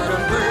the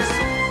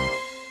metaverse.